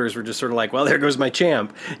promoters were just sort of like, well, there goes my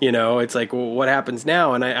champ. It's like, well, what happens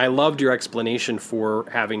now? And I loved your explanation for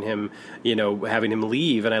having him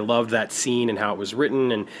leave, and I loved that scene and how it was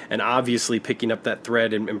written, and obviously picking up that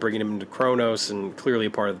thread and bringing him into Kronos, and clearly a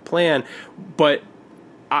part of the plan. But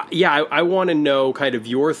I want to know kind of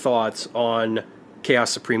your thoughts on Chaos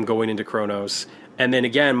Supreme going into Kronos, and then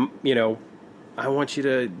again, I want you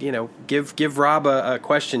to give Rob a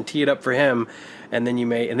question, tee it up for him, and then you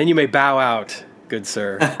may bow out, good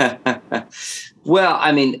sir. Well,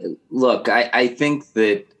 I mean, look, I think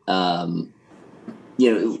that. Rob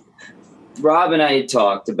and I had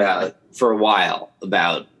talked for a while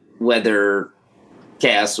about whether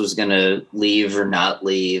Cass was going to leave or not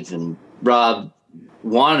leave. And Rob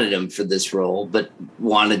wanted him for this role, but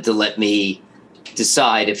wanted to let me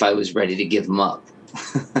decide if I was ready to give him up.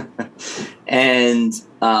 And,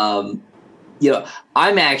 I'm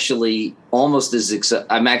actually almost as excited.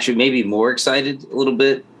 I'm actually maybe more excited a little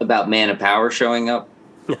bit about Man of Power showing up.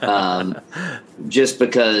 Just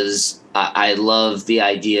because I love the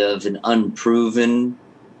idea of an unproven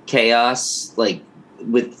Chaos,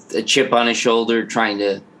 with a chip on his shoulder, trying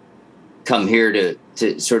to come here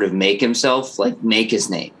to sort of make himself, make his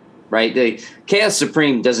name, right? The Chaos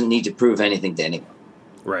Supreme doesn't need to prove anything to anyone.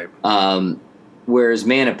 Right. Whereas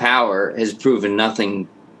Man of Power has proven nothing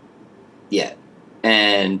yet.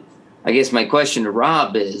 And I guess my question to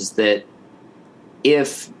Rob is that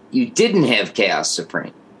if you didn't have Chaos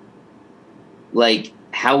Supreme,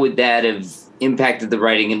 how would that have impacted the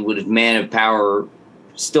writing, and would have Man of Power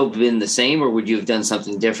still been the same, or would you have done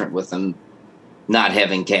something different with him not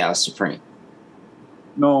having Chaos Supreme?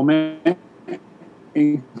 No, man.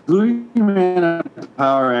 Including Man of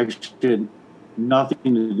Power actually had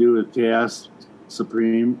nothing to do with Chaos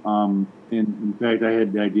Supreme. In fact, I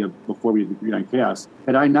had the idea before we agreed on Chaos.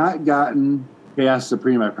 Had I not gotten Chaos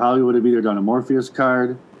Supreme, I probably would have either done a Morpheus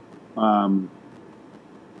card, probably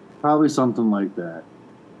something like that.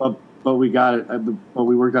 But but we got it. But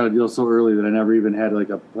we worked out a deal so early that I never even had like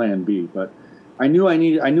a plan B. But I knew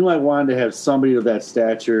I wanted to have somebody of that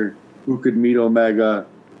stature who could meet Omega,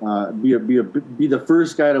 be the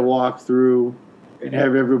first guy to walk through and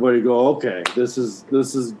have everybody go, okay, this is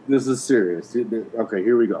serious. Okay,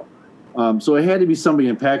 here we go. So it had to be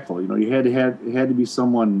somebody impactful. You know, it had to be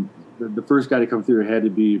someone. The first guy to come through had to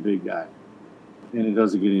be a big guy, and it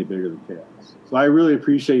doesn't get any bigger than Chaos. So I really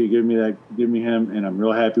appreciate you giving me him, and I'm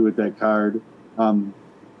real happy with that card.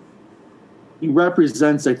 He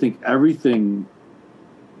represents, I think, everything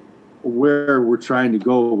where we're trying to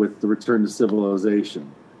go with the return to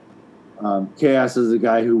civilization. Chaos is a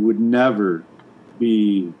guy who would never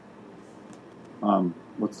be,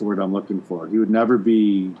 what's the word I'm looking for? He would never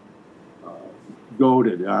be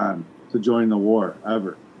goaded on to join the war,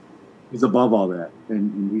 ever. He's above all that.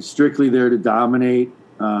 And he's strictly there to dominate.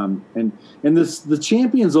 And the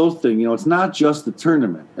Champions Oath thing, you know, it's not just the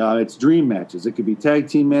tournament. It's dream matches. It could be tag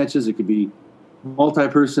team matches. It could be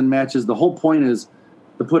multi-person matches. The whole point is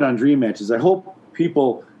to put on dream matches. I hope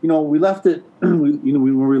people, you know, we left it, when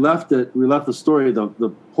we left the story,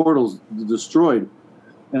 the portal's destroyed.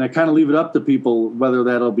 And I kind of leave it up to people whether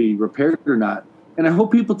that'll be repaired or not. And I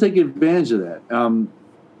hope people take advantage of that.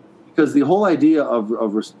 Because the whole idea of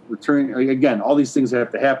returning, again, all these things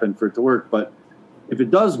have to happen for it to work. But if it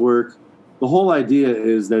does work, the whole idea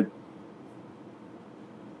is that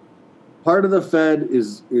part of the Fed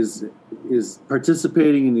is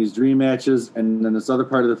participating in these dream matches, and then this other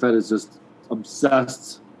part of the Fed is just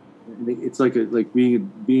obsessed. It's like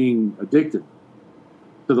being addicted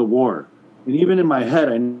to the war. And even in my head,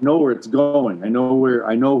 I know where it's going. I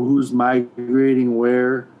know who's migrating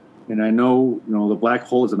where, and I know, you know, the black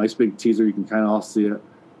hole is a nice big teaser. You can kind of all see it.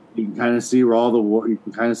 You can kind of see where all the war. You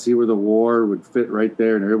can kind of see where the war would fit right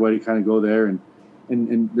there, and everybody kind of go there.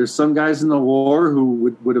 And there's some guys in the war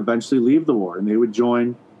who would eventually leave the war, and they would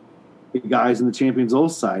join the guys in the Champions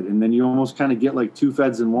Oath side, and then you almost kind of get like two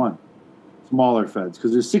Feds in one, smaller Feds,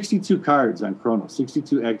 because there's 62 cards on Kronos,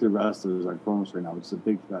 62 active wrestlers on Kronos right now, which is a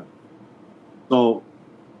big Fed. So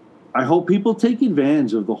I hope people take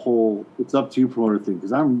advantage of the whole "it's up to you" promoter thing,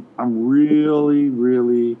 because I'm really,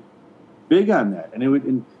 really big on that, and it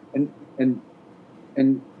would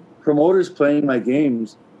and promoters playing my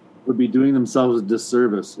games would be doing themselves a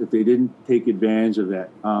disservice if they didn't take advantage of that.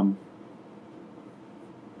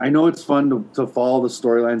 I know it's fun to follow the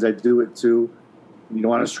storylines. I do it too. You don't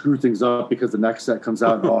want to screw things up because the next set comes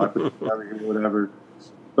out and whatever.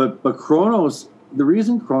 But Kronos, the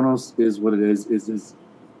reason Kronos is what it is it's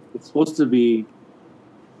supposed to be, you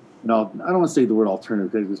know, I don't want to say the word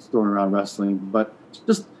alternative because it's throwing around wrestling, but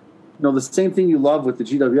just, you know, the same thing you love with the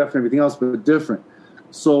GWF and everything else, but different.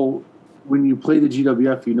 So when you play the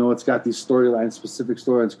GWF, you know it's got these storylines, specific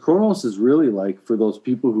storylines. Kronos is really like for those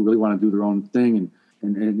people who really want to do their own thing,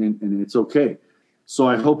 and it's okay. So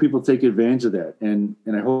I hope people take advantage of that, and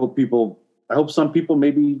I hope some people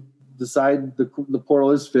maybe decide the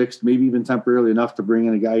portal is fixed, maybe even temporarily enough to bring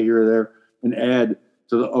in a guy here or there and add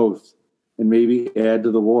to the Oath and maybe add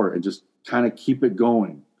to the war and just kind of keep it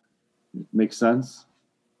going. Make sense?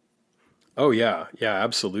 Oh yeah,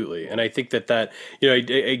 absolutely. And I think that, you know,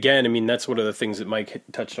 again, I mean, that's one of the things that Mike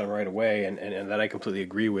touched on right away, and that I completely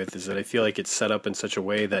agree with, is that I feel like it's set up in such a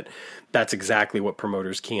way that that's exactly what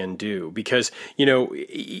promoters can do. Because, you know,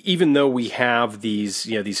 even though we have these,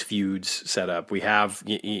 you know, these feuds set up, we have,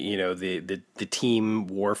 you know, the team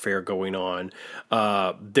warfare going on,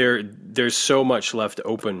 there's so much left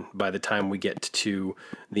open by the time we get to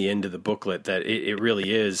the end of the booklet that it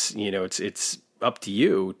really is, you know, it's up to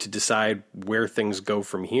you to decide where things go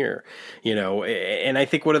from here, you know. And I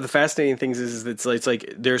think one of the fascinating things is it's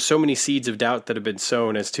like there's so many seeds of doubt that have been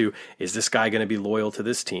sown as to, is this guy going to be loyal to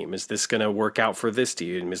this team? Is this going to work out for this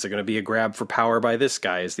team? Is there going to be a grab for power by this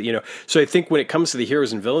guy? Is that, you know, so I think when it comes to the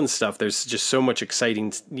heroes and villains stuff, there's just so much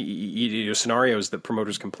exciting, you know, scenarios that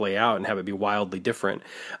promoters can play out and have it be wildly different.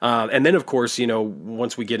 And then of course, you know,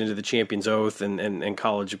 once we get into the Champions Oath and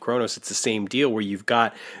College of Kronos, it's the same deal where you've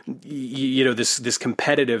got, you know, this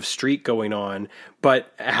competitive streak going on,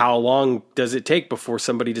 but how long does it take before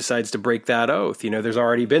somebody decides to break that oath? You know, there's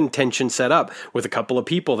already been tension set up with a couple of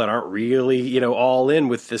people that aren't really, you know, all in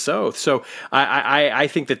with this oath. So I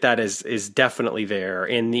think that is definitely there.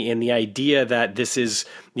 And the idea that this is,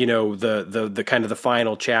 you know, the kind of the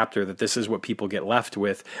final chapter, that this is what people get left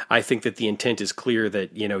with. I think that the intent is clear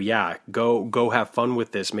that, you know, yeah, go have fun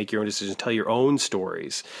with this, make your own decisions, tell your own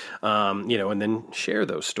stories, you know, and then share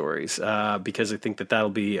those stories, because I think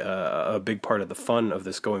that'll be a big part of the fun of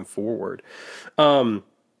this going forward.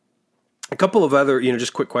 A couple of other,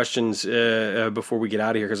 just quick questions before we get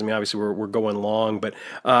out of here, because I mean, obviously we're going long, but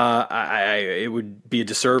it would be a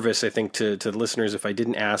disservice, I think, to the listeners if I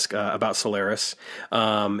didn't ask about Solaris,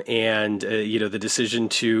 and the decision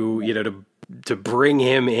to bring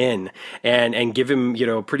him in and give him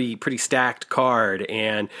a pretty stacked card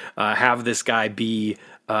and have this guy be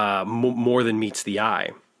more than meets the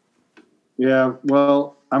eye. Yeah,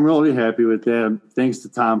 well, I'm really happy with that. Thanks to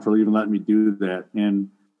Tom for even letting me do that. And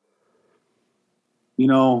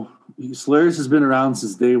Solaris has been around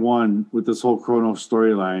since day one with this whole Chronos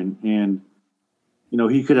storyline, and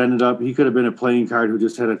he could have been a playing card who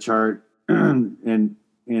just had a chart, and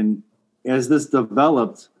as this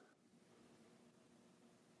developed,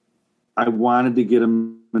 I wanted to get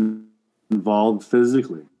him involved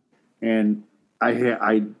physically, and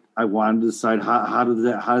I wanted to decide how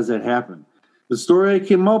does that happen. The story I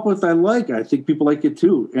came up with, I think people like it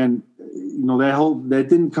too, and that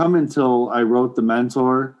didn't come until I wrote The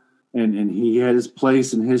Mentor, and he had his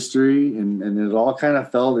place in history, and it all kind of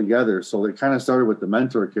fell together. So it kind of started with the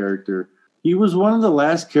Mentor character. He was one of the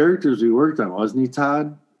last characters we worked on, wasn't he,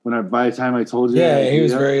 Todd? By the time I told you, he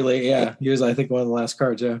was very late. Yeah, he was, I think, one of the last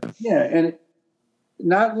cards. Yeah, and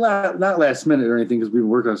not last minute or anything, because we've been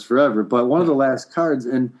working on this forever, but one of the last cards.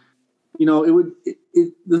 And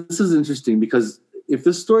this is interesting, because if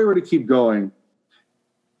this story were to keep going,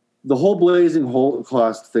 the whole Blazing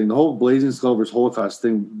Holocaust thing, the whole Blazing Skull versus Holocaust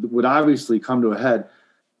thing would obviously come to a head.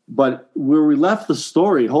 But where we left the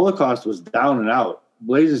story, Holocaust was down and out.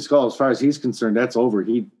 Blazing Skull, as far as he's concerned, that's over.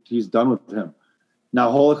 He's done with him.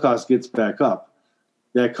 Now Holocaust gets back up.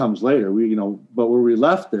 That comes later. But where we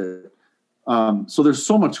left it, so there's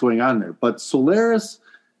so much going on there. But Solaris,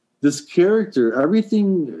 this character,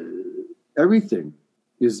 everything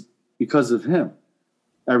is because of him.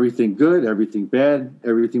 Everything good, everything bad,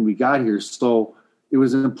 everything we got here. So it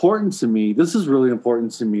was important to me. This is really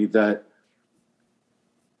important to me, that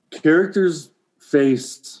characters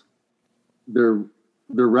face their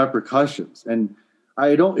repercussions. And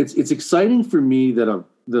it's exciting for me that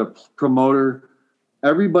the promoter,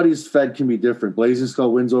 everybody's fed can be different. Blazing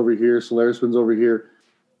Skull wins over here, Solaris wins over here.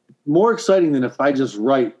 More exciting than if I just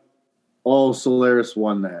write, Solaris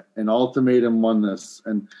won that, and Ultimatum won this.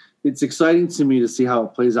 And it's exciting to me to see how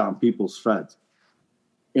it plays out in people's feds.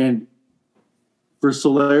 And for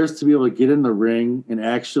Solaris to be able to get in the ring and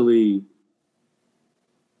actually,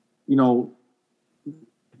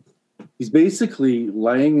 he's basically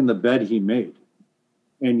laying in the bed he made.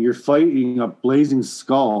 And you're fighting a Blazing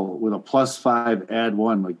Skull with a +5 add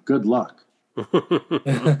 1. Like, good luck.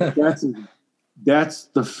 That's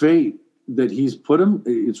the fate that he's put him.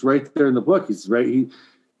 It's right there in the book. He's right.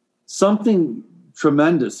 Something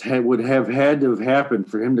tremendous would have had to have happened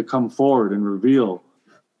for him to come forward and reveal.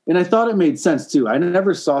 And I thought it made sense too. I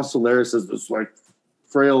never saw Solaris as this like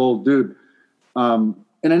frail old dude. And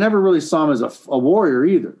I never really saw him as a warrior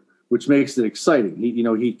either, which makes it exciting.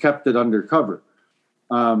 He kept it undercover.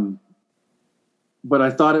 But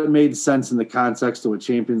I thought it made sense in the context of what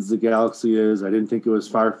Champions of the Galaxy is. I didn't think it was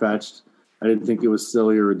far-fetched. I didn't think it was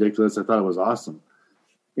silly or ridiculous. I thought it was awesome.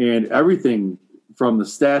 And everything from the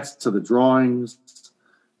stats to the drawings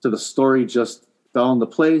to the story just fell into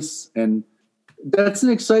place. And that's an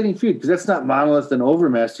exciting feud, because that's not Monolith and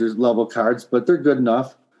Overmasters level cards, but they're good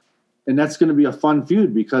enough. And that's going to be a fun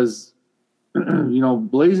feud because,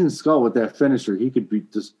 Blazing Skull with that finisher, he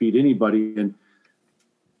could just beat anybody. And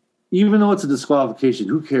even though it's a disqualification,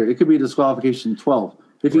 who cares? It could be a disqualification 12.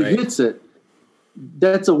 If he hits it,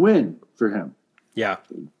 that's a win for him. Yeah.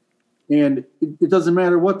 And it doesn't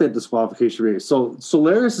matter what that disqualification rate is. So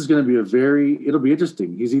Solaris is going to be it'll be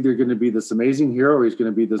interesting. He's either going to be this amazing hero or he's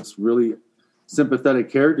going to be this really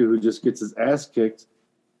sympathetic character who just gets his ass kicked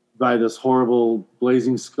by this horrible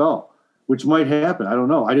Blazing Skull, which might happen. I don't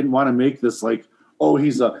know. I didn't want to make this like,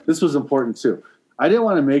 this was important too. I didn't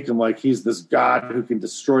want to make him like he's this god who can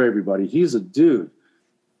destroy everybody. He's a dude.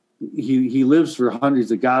 He lives for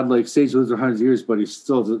hundreds. A godlike sage lives for hundreds of years, but he's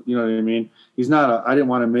still, you know what I mean? He's not I didn't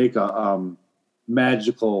want to make a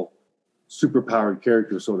magical, superpowered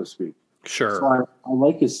character, so to speak. Sure. So I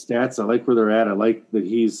like his stats. I like where they're at. I like that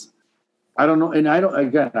I don't know. And I don't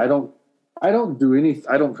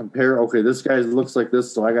compare, okay, this guy looks like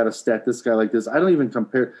this, so I got to stat this guy like this. I don't even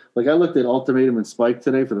compare. Like, I looked at Ultimatum and Spike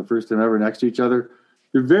today for the first time ever next to each other.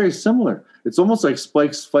 They're very similar. It's almost like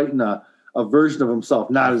Spike's fighting a version of himself.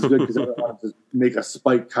 Not as good, because I don't want to make a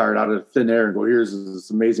Spike card out of thin air and go, here's this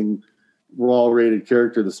amazing raw-rated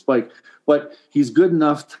character, the Spike. But he's good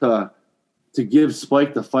enough to give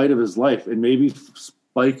Spike the fight of his life. And maybe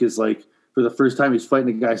Spike is like for the first time, he's fighting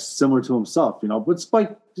a guy similar to himself, you know. But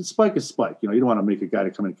Spike is Spike. You know, you don't want to make a guy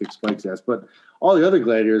to come and kick Spike's ass. But all the other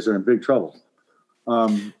gladiators are in big trouble.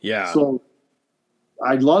 So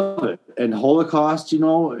I love it. And Holocaust, you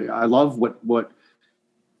know, I love what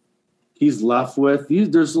he's left with.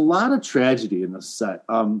 There's a lot of tragedy in this set.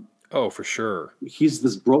 For sure. He's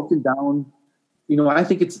this broken down. You know, I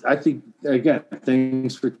think again,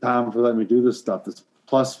 thanks for Tom for letting me do this stuff. This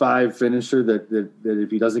 +5 finisher that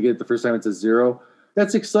if he doesn't get it the first time, it's a 0.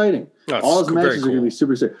 That's exciting. All his matches are going to be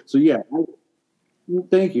super exciting. So yeah,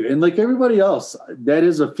 thank you. And like everybody else, that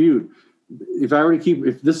is a feud.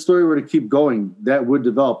 If this story were to keep going, that would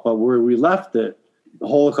develop. But where we left it, the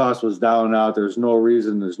Holocaust was down and out. There's no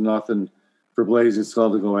reason. There's nothing for Blazing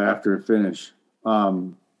Skull to go after and finish.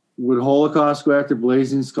 Would Holocaust go after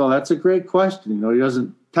Blazing Skull? That's a great question. You know, he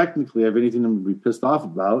doesn't technically have anything to be pissed off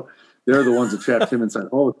about. They're the ones that trapped him inside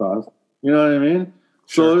Holocaust. You know what I mean?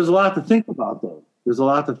 Sure. So there's a lot to think about, though. There's a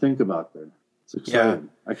lot to think about there. It's exciting.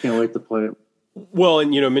 Yeah. I can't wait to play it. Well,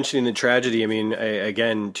 and, you know, mentioning the tragedy, I mean,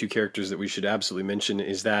 again, two characters that we should absolutely mention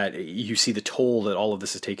is that you see the toll that all of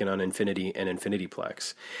this has taken on Infinity and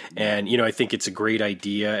Infinityplex. And, you know, I think it's a great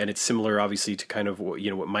idea, and it's similar, obviously, to kind of, you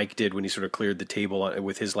know, what Mike did when he sort of cleared the table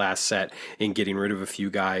with his last set in getting rid of a few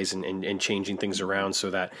guys and changing things around so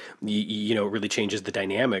that, you know, it really changes the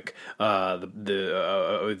dynamic,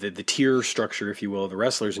 the tier structure, if you will, of the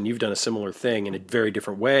wrestlers. And you've done a similar thing in a very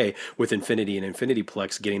different way with Infinity and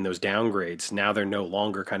Infinityplex getting those downgrades. Now they're no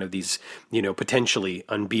longer kind of these, you know, potentially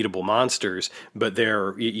unbeatable monsters, but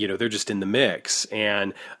they're just in the mix.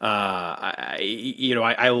 And,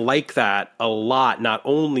 I like that a lot, not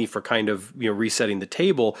only for kind of, you know, resetting the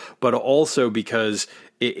table, but also because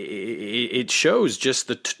it shows just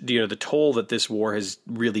the toll that this war has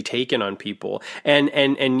really taken on people. And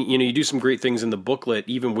you know, you do some great things in the booklet,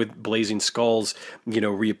 even with Blazing Skull's, you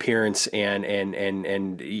know, reappearance and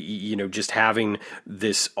you know, just having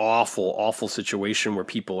this awful situation where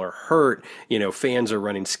people are hurt, you know, fans are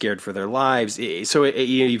running scared for their lives. So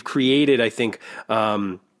you know, you've created, I think,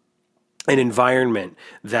 an environment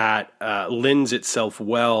that lends itself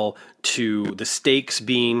well to the stakes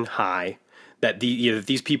being high, that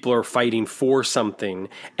these people are fighting for something,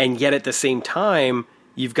 and yet at the same time,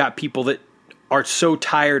 you've got people that are so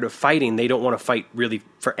tired of fighting, they don't want to fight really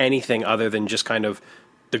for anything other than just kind of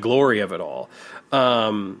the glory of it all.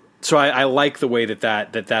 So I like the way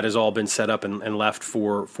that has all been set up and left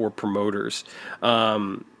for promoters.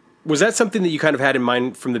 Was that something that you kind of had in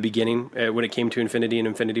mind from the beginning when it came to Infinity and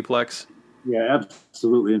Infinityplex? Yeah,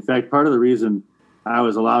 absolutely. In fact, part of the reason I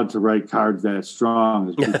was allowed to write cards that strong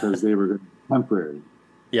is because they were temporary.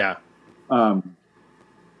 Yeah.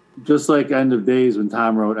 Just like End of Days, when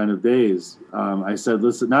Tom wrote End of Days, I said,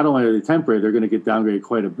 listen, not only are they temporary, they're going to get downgraded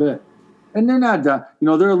quite a bit. And they're not done. You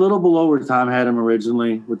know, they're a little below where Tom had them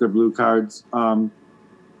originally with their blue cards. But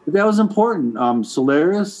that was important.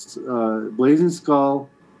 Solaris, Blazing Skull,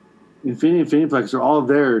 Infinityplex are all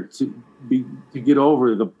there to get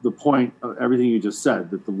over the point of everything you just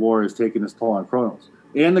said, that the war has taken its toll on Kronos.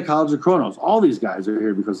 And the College of Kronos. All these guys are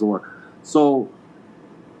here because of the war. So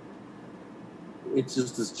it's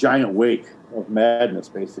just this giant wake of madness,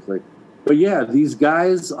 basically. But yeah, these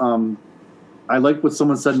guys, I like what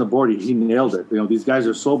someone said in the board. He nailed it. You know, these guys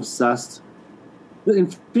are so obsessed.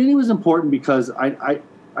 Infinity was important because I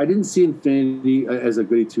didn't see Infinity as a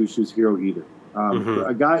goody two-shoes hero either.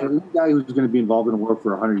 A guy who's going to be involved in a war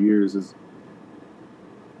for 100 years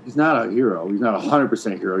he's not a hero. He's not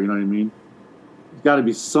 100% hero. You know what I mean? He's got to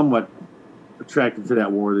be somewhat attracted to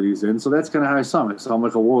that war that he's in. So that's kind of how I saw him. I saw him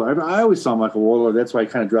like a warlord. I always saw him like a warlord. That's why I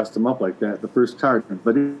kind of dressed him up like that, the first card.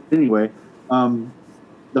 But anyway,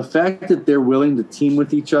 the fact that they're willing to team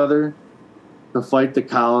with each other to fight the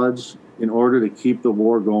college in order to keep the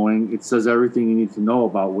war going, it says everything you need to know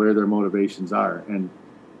about where their motivations are. And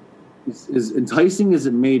as enticing as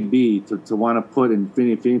it may be to want to put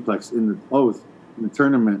Infinityplex in the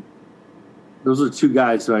tournament, those are two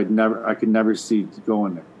guys who I could never see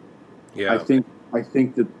going there. Yeah, I think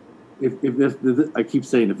that if I keep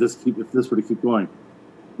saying if this were to keep going,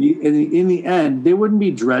 in the end they wouldn't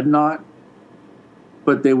be Dreadnought,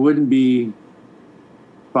 but they wouldn't be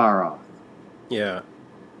far off. Yeah,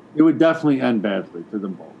 it would definitely end badly for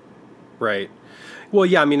them both. Right. Well,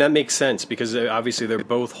 yeah, I mean, that makes sense because obviously they're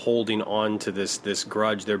both holding on to this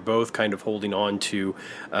grudge. They're both kind of holding on to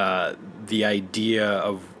the idea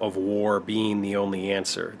of war being the only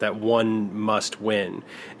answer, that one must win.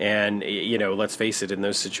 And, let's face it, in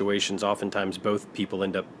those situations, oftentimes both people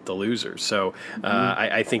end up the losers. So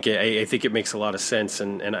I think it makes a lot of sense,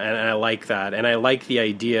 and I like that. And I like the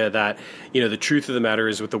idea that, the truth of the matter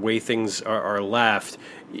is with the way things are left,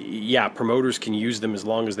 yeah, promoters can use them as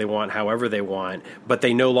long as they want, however they want, but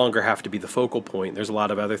they no longer have to be the focal point. There's a lot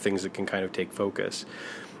of other things that can kind of take focus.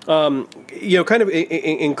 Kind of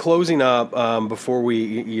in closing up, before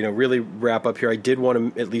we, really wrap up here, I did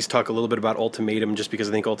want to at least talk a little bit about Ultimatum, just because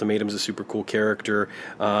I think Ultimatum's a super cool character,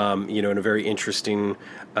 and a very interesting,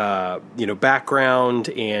 background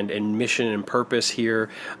and mission and purpose here,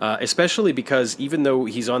 especially because even though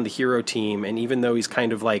he's on the hero team and even though he's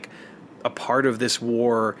kind of like a part of this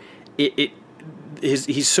war,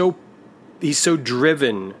 he's so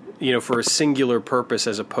driven, for a singular purpose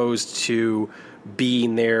as opposed to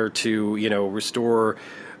being there to, restore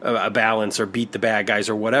a balance or beat the bad guys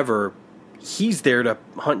or whatever. He's there to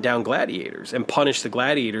hunt down gladiators and punish the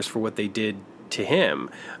gladiators for what they did to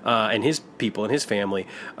him and his people and his family.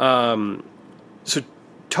 So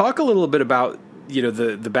talk a little bit about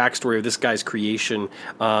the backstory of this guy's creation,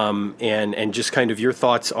 and just kind of your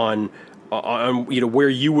thoughts on where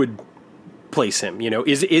you would place him.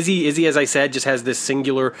 Is he, as I said, just has this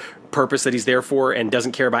singular purpose that he's there for and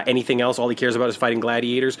doesn't care about anything else? All he cares about is fighting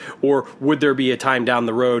gladiators? Or would there be a time down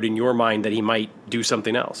the road in your mind that he might do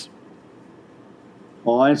something else?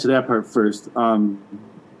 Well, I'll answer that part first.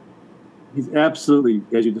 He's absolutely,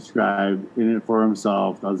 as you described, in it for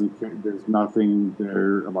himself. Doesn't care. There's nothing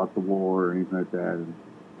there about the war or anything like that. And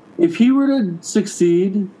if he were to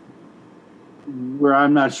succeed, where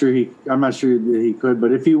I'm not sure that he could,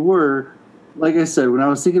 but if he were, like I said, when I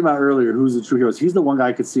was thinking about earlier, who's the true heroes, he's the one guy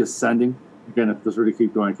I could see ascending. Again, if this were to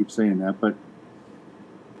keep going, I keep saying that, but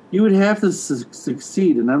you would have to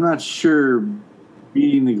succeed, and I'm not sure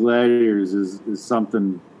beating the gladiators is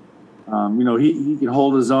something. He can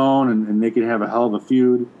hold his own, and they can have a hell of a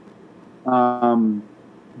feud.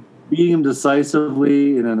 Beating him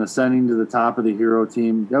decisively and then ascending to the top of the hero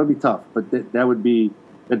team, that would be tough, but that'd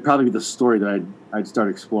probably be the story that I'd start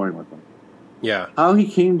exploring with him. Yeah. How he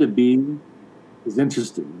came to be is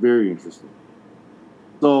interesting, very interesting.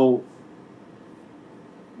 So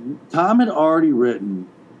Tom had already written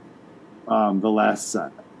the last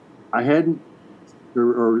set. I hadn't,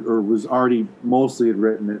 or was already mostly had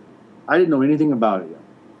written it. I didn't know anything about it yet.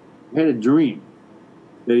 I had a dream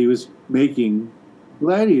that he was making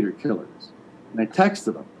gladiator killers. And I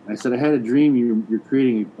texted him. I said, I had a dream you're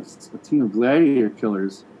creating a team of gladiator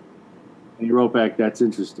killers. And he wrote back, that's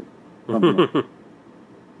interesting. And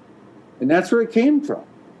that's where it came from.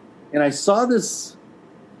 And I saw this,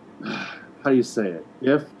 how do you say it?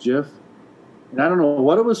 GIF. And I don't know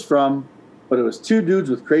what it was from, but it was two dudes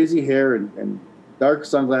with crazy hair and dark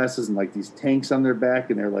sunglasses and like these tanks on their back.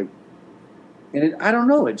 And they're like, I don't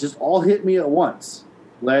know, it just all hit me at once.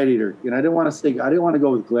 Gladiator. And I didn't want to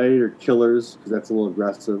go with gladiator killers because that's a little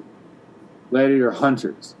aggressive. Gladiator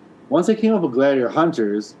hunters. Once I came up with gladiator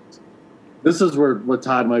hunters, this is what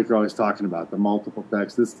Todd Micro is talking about, the multiple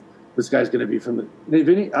text. This guy's going to be from I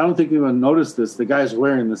don't think anyone noticed this. The guy's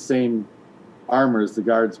wearing the same armor as the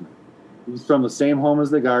guardsman. He's from the same home as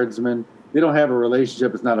the guardsman. They don't have a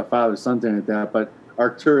relationship. It's not a father-son thing like that. But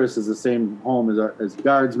Arcturus is the same home as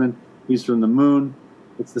guardsman. He's from the moon.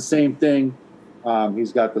 It's the same thing.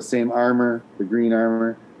 He's got the same armor, the green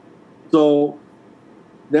armor. So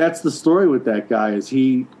that's the story with that guy.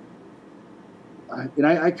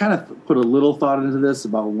 I kind of put a little thought into this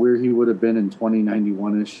about where he would have been in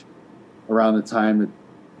 2091-ish, around the time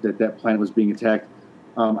that planet was being attacked.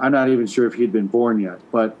 I'm not even sure if he'd been born yet.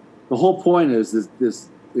 But the whole point is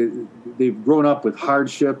they've grown up with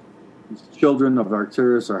hardship, these children of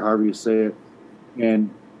Arcturus, or however you say it, and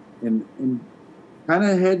kind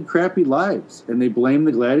of had crappy lives, and they blame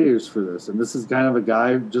the gladiators for this. And this is kind of a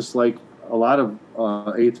guy, just like a lot of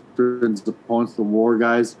Aetherin's opponents, the war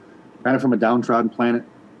guys, kind of from a downtrodden planet,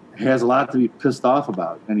 has a lot to be pissed off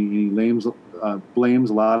about, and he blames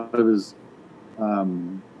a lot of his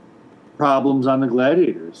problems on the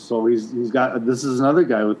gladiators. So this is another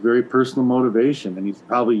guy with very personal motivation, and he's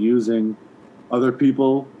probably using other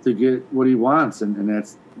people to get what he wants, and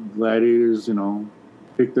that's gladiators,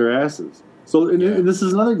 kick their asses. So, and this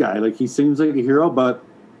is another guy. Like, he seems like a hero, but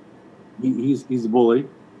he's a bully.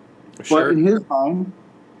 Sure. But in his mind,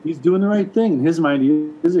 he's doing the right thing. In his mind, he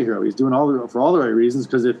is a hero. He's doing for all the right reasons.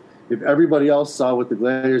 Because if everybody else saw what the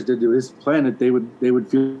gladiators did to his planet, they would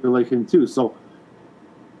feel like him too. So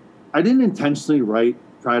I didn't intentionally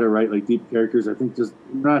try to write like deep characters. I think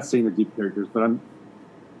I'm not saying they're deep characters, but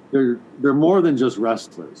they're more than just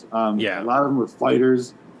wrestlers. A lot of them were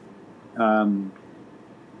fighters.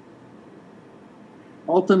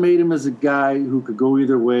 Ultimatum is a guy who could go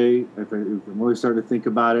either way. If I'm really starting to think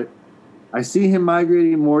about it, I see him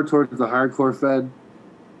migrating more towards the hardcore fed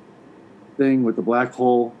thing with the black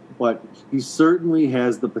hole, but he certainly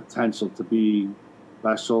has the potential to be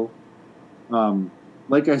special.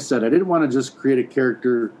 Like I said, I didn't want to just create a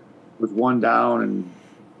character with one down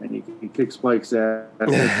and he kicks Spike's ass.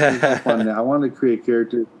 I wanted to create a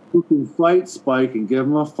character who can fight Spike and give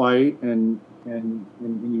him a fight and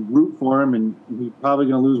you root for him, and he's probably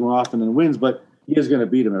going to lose more often than wins, but he is going to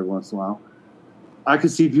beat him every once in a while. I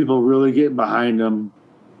could see people really getting behind him.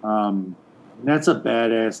 And that's a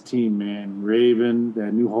badass team, man. Raven,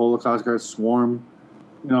 that new Holocaust guard, Swarm.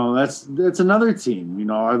 You know, that's another team. You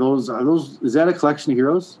know, are those? Is that a collection of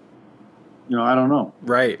heroes? You know, I don't know.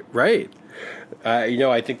 Right.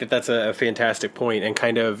 I think that's a fantastic point, and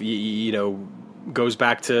kind of goes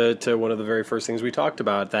back to one of the very first things we talked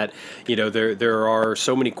about, that there are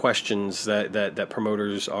so many questions that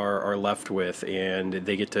promoters are left with, and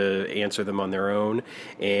they get to answer them on their own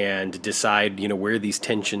and decide where these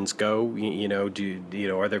tensions go.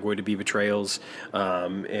 Are there going to be betrayals?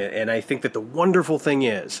 And I think that the wonderful thing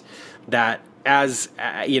is that as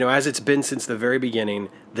it's been since the very beginning,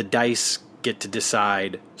 the dice get to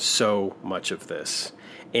decide so much of this.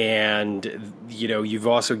 And you've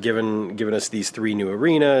also given us these 3 new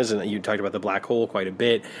arenas, and you talked about the black hole quite a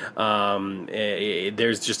bit.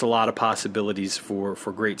 There's just a lot of possibilities for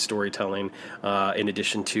great storytelling, in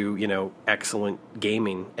addition to excellent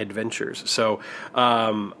gaming adventures. So,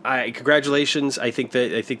 congratulations! I think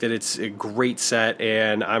that it's a great set,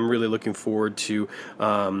 and I'm really looking forward to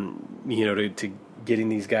to getting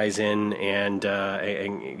these guys in and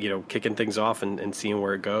kicking things off and seeing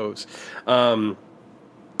where it goes.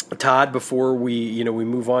 Todd, before we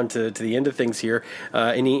move on to the end of things here,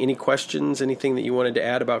 any questions, anything that you wanted to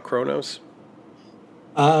add about Chronos?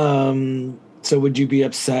 So would you be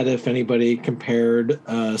upset if anybody compared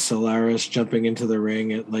Solaris jumping into the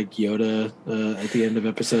ring at like Yoda at the end of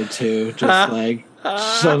episode 2, just like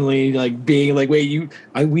suddenly like being like, wait,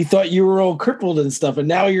 we thought you were all crippled and stuff, and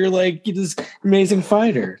now you're like this amazing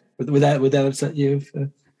fighter. Would that upset you?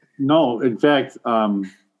 No, in fact,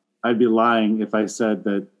 I'd be lying if I said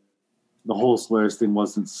that the whole Solaris thing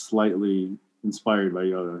wasn't slightly inspired by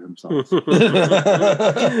Yoda himself.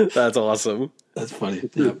 That's awesome. That's funny.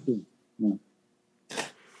 Yeah.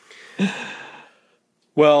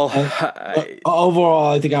 Well,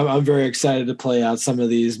 overall, I think I'm very excited to play out some of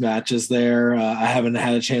these matches there. I haven't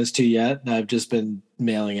had a chance to yet. I've just been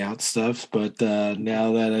mailing out stuff, but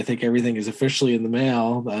now that I think everything is officially in the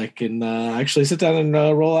mail, I can actually sit down and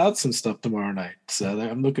roll out some stuff tomorrow night. So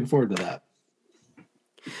I'm looking forward to that.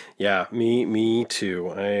 Yeah, me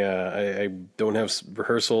too. I don't have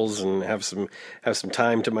rehearsals and have some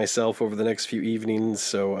time to myself over the next few evenings,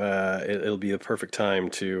 so it'll be the perfect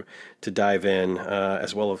time to dive in,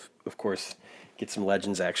 as well as, of course, get some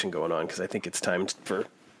Legends action going on, because I think it's time for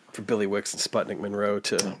Billy Wicks and Sputnik Monroe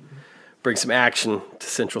to bring some action to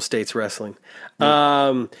Central States Wrestling.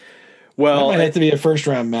 Well, it might have to be a first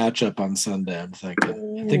round matchup on Sunday. I'm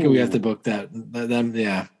thinking we have to book that.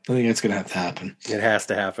 Yeah, I think it's going to have to happen. It has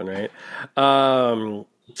to happen, right?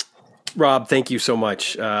 Rob, thank you so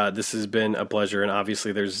much. This has been a pleasure, and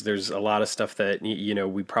obviously there's a lot of stuff that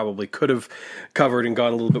we probably could have covered and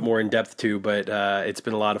gone a little bit more in depth to, but it's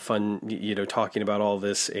been a lot of fun talking about all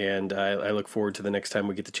this, and I look forward to the next time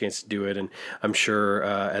we get the chance to do it. And I'm sure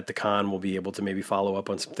at the con we'll be able to maybe follow up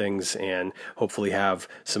on some things and hopefully have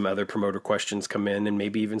some other promoter questions come in, and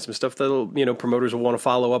maybe even some stuff that'll promoters will want to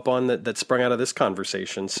follow up on that sprung out of this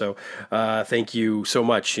conversation. So thank you so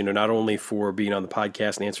much, not only for being on the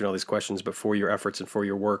podcast and answering all these questions, but for your efforts and for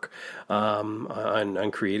your work on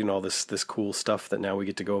creating all this cool stuff that now we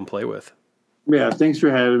get to go and play with. Yeah, thanks for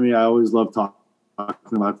having me. I always love talking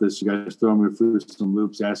about this. You guys throw me through some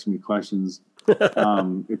loops, asking me questions.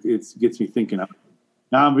 It gets me thinking. Now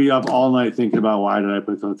I'll be up all night thinking about why did I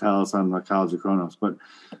put Totalis on the College of Chronos, but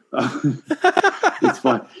it's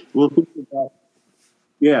fun. We'll think about.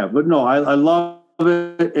 Yeah, but no, I love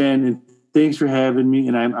it, and thanks for having me.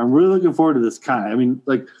 And I'm really looking forward to this con. I mean,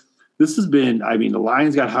 like. This has been, the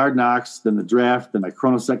Lions got Hard Knocks, then the draft, then my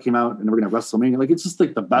Chronos set came out, and we're going to have WrestleMania. Like, it's just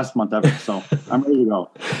like the best month ever. So I'm ready to go.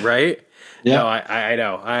 Right? No, I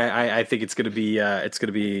know. I think it's going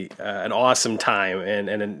to be an awesome time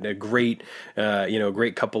and a great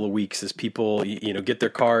great couple of weeks as people get their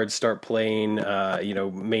cards, start playing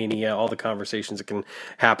Mania, all the conversations that can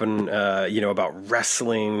happen about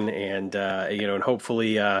wrestling and and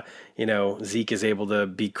hopefully Zeke is able to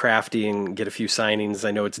be crafty and get a few signings.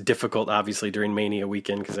 I know it's difficult, obviously, during Mania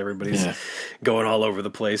weekend because everybody's going all over the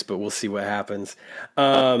place, but we'll see what happens.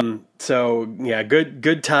 So yeah,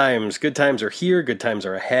 good times. Good times are here. Good times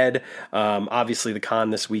are ahead. Obviously, the con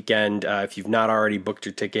this weekend. If you've not already booked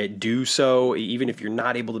your ticket, do so. Even if you're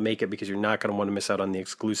not able to make it because you're not going to want to miss out on the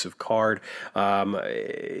exclusive card.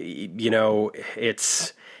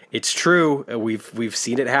 It's true. We've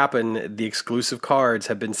seen it happen. The exclusive cards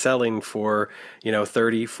have been selling for,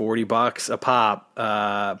 $30-$40 a pop.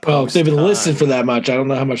 Well, if they've been listed for that much, I don't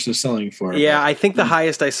know how much they're selling for. Yeah, I think the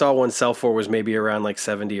highest I saw one sell for was maybe around like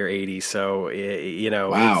 70 or 80. So,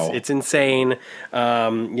 wow. It's insane.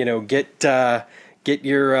 Get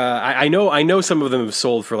your. I know some of them have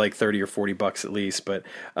sold for like $30 or $40 at least, but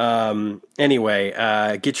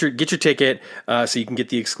anyway, get your ticket so you can get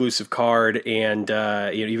the exclusive card, and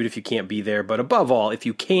even if you can't be there, but above all, if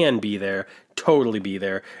you can be there, totally be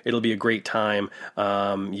there. It'll be a great time.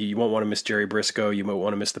 You won't want to miss Jerry Briscoe. You won't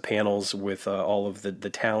want to miss the panels with all of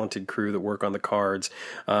the talented crew that work on the cards.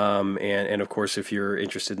 And of course, if you're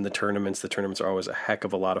interested in the tournaments are always a heck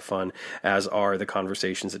of a lot of fun, as are the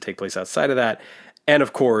conversations that take place outside of that. And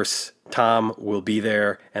of course, Tom will be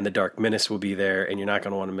there, and the Dark Menace will be there, and you're not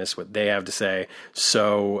going to want to miss what they have to say.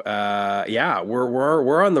 So,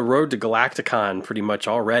 we're on the road to Galacticon pretty much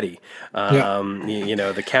already.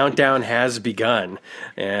 The countdown has begun,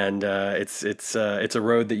 and it's a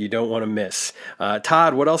road that you don't want to miss.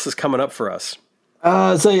 Todd, what else is coming up for us?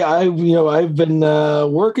 I've been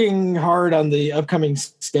working hard on the upcoming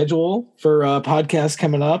schedule for podcasts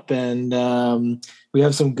coming up, and we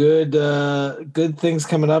have some good things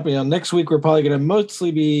coming up. Next week we're probably going to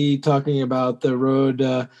mostly be talking about the Road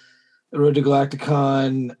to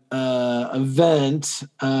Galacticon event,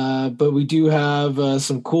 but we do have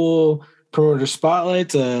some cool promoter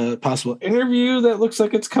spotlights, a possible interview that looks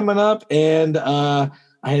like it's coming up, and I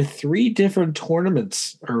had 3 different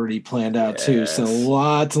tournaments already planned out too. So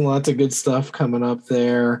lots and lots of good stuff coming up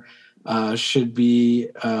there. Should be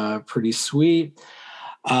pretty sweet.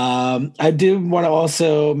 I did want to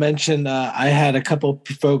also mention I had a couple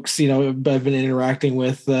folks, I've been interacting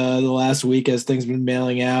with the last week as things been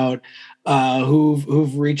mailing out,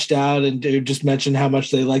 who've reached out and just mentioned how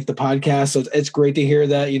much they like the podcast. So it's great to hear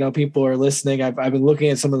that, people are listening. I've been looking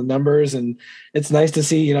at some of the numbers, and it's nice to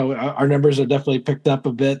see, our numbers are definitely picked up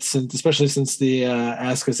a bit especially since the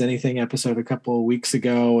Ask Us Anything episode a couple of weeks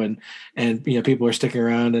ago, and people are sticking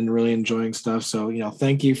around and really enjoying stuff. So,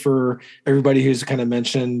 thank you for everybody who's kind of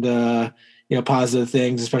mentioned, positive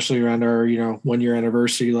things, especially around our, 1-year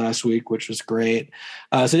anniversary last week, which was great.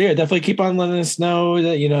 Definitely keep on letting us know that,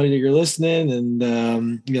 that you're listening, and,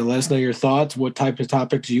 let us know your thoughts, what type of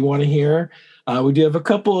topics you want to hear. We do have a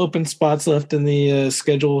couple open spots left in the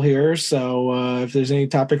schedule here. So if there's any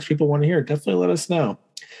topics people want to hear, definitely let us know.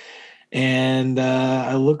 And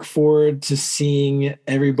I look forward to seeing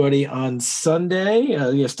everybody on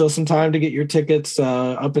Sunday. Still some time to get your tickets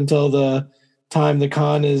up until the time the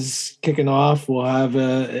con is kicking off. We'll have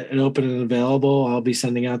it open and available. I'll be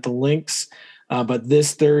sending out the links. But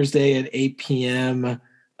this Thursday at 8 p.m.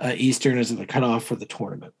 Eastern is the cutoff for the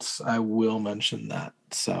tournaments. I will mention that.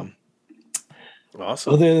 So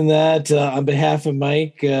awesome. Other than that, on behalf of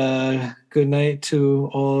Mike, good night to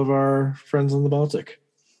all of our friends on the Baltic.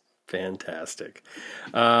 Fantastic.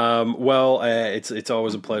 It's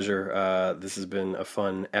always a pleasure. This has been a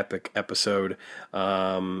fun, epic episode.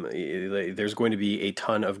 There's going to be a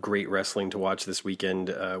ton of great wrestling to watch this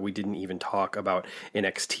weekend. We didn't even talk about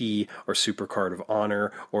NXT or Supercard of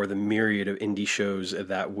Honor or the myriad of indie shows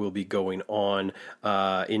that will be going on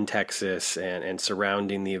in Texas and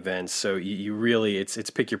surrounding the events. So you really, it's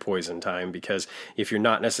pick your poison time, because if you're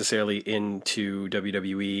not necessarily into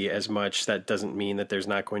WWE as much, that doesn't mean that there's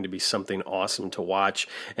not going to be something awesome to watch.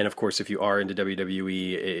 And of course, if you are into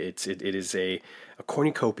WWE, it is a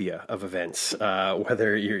cornucopia of events,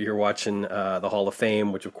 whether you're watching the Hall of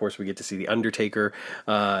Fame, which of course we get to see the Undertaker,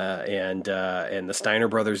 and the Steiner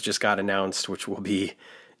brothers just got announced, which will be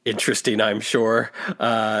interesting, I'm sure,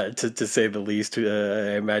 to say the least.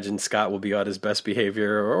 I imagine Scott will be on his best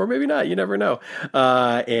behavior, or maybe not. You never know.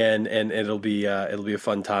 And it'll be a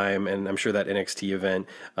fun time. And I'm sure that NXT event,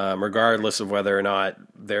 regardless of whether or not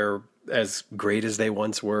they're as great as they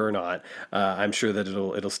once were or not, I'm sure that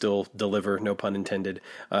it'll still deliver, no pun intended.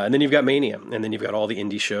 And then you've got Mania, and then you've got all the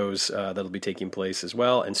indie shows that'll be taking place as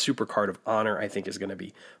well. And Super Card of Honor, I think, is going to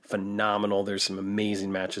be phenomenal. There's some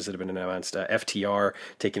amazing matches that have been announced. FTR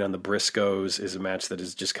taking on the Briscoes is a match that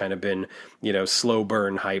has just kind of been, slow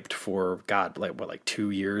burn hyped for like 2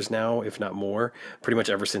 years now, if not more, pretty much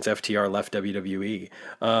ever since FTR left WWE.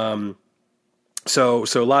 So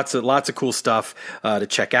lots of cool stuff to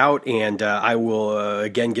check out, and I will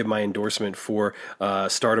again give my endorsement for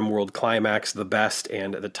Stardom World Climax, the best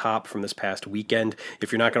and the top from this past weekend.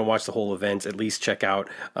 If you're not going to watch the whole event, at least check out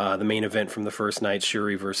the main event from the first night,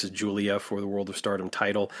 Shuri versus Julia for the World of Stardom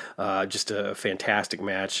title. Just a fantastic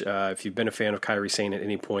match. If you've been a fan of Kairi Sane at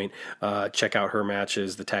any point, check out her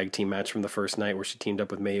matches. The tag team match from the first night where she teamed up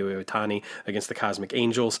with Mayu Iwatani against the Cosmic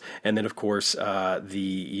Angels, and then of course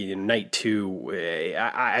the night 2.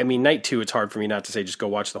 I mean, night 2, it's hard for me not to say just go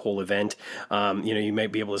watch the whole event. You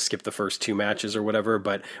might be able to skip the first 2 matches or whatever,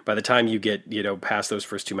 but by the time you get, past those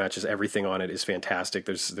first 2 matches, everything on it is fantastic.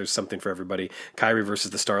 There's something for everybody. Kairi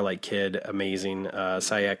versus the Starlight Kid, amazing.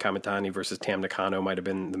 Saya Kamitani versus Tam Nakano might have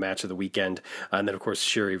been the match of the weekend. And then, of course,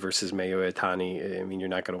 Shuri versus Mayu Iwatani. I mean, you're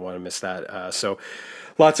not going to want to miss that. So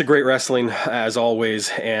lots of great wrestling, as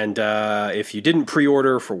always. And if you didn't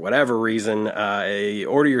pre-order for whatever reason,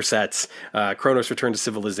 order your sets. Kronos Return to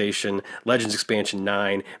Civilization, Legends Expansion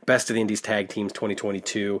 9, Best of the Indies Tag Teams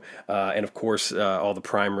 2022, and of course all the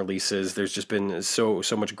Prime releases. There's just been so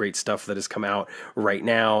much great stuff that has come out right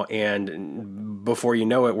now, and before you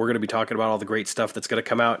know it, we're going to be talking about all the great stuff that's going to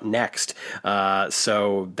come out next.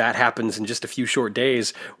 So that happens in just a few short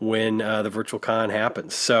days when the Virtual Con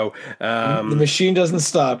happens. So the machine doesn't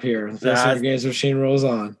stop here. The Games machine rolls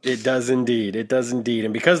on. It does indeed.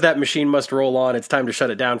 And because that machine must roll on, it's time to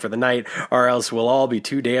shut it down for the night, or else we'll all be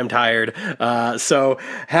too damn tired. So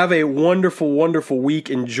have a wonderful, wonderful week.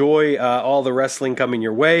 Enjoy all the wrestling coming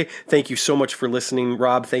your way. Thank you so much for listening.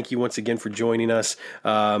 Rob, thank you once again for joining us.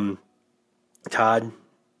 Todd,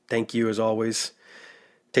 thank you as always.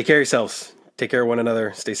 Take care of yourselves. Take care of one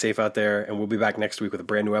another. Stay safe out there. And we'll be back next week with a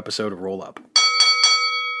brand new episode of Roll Up.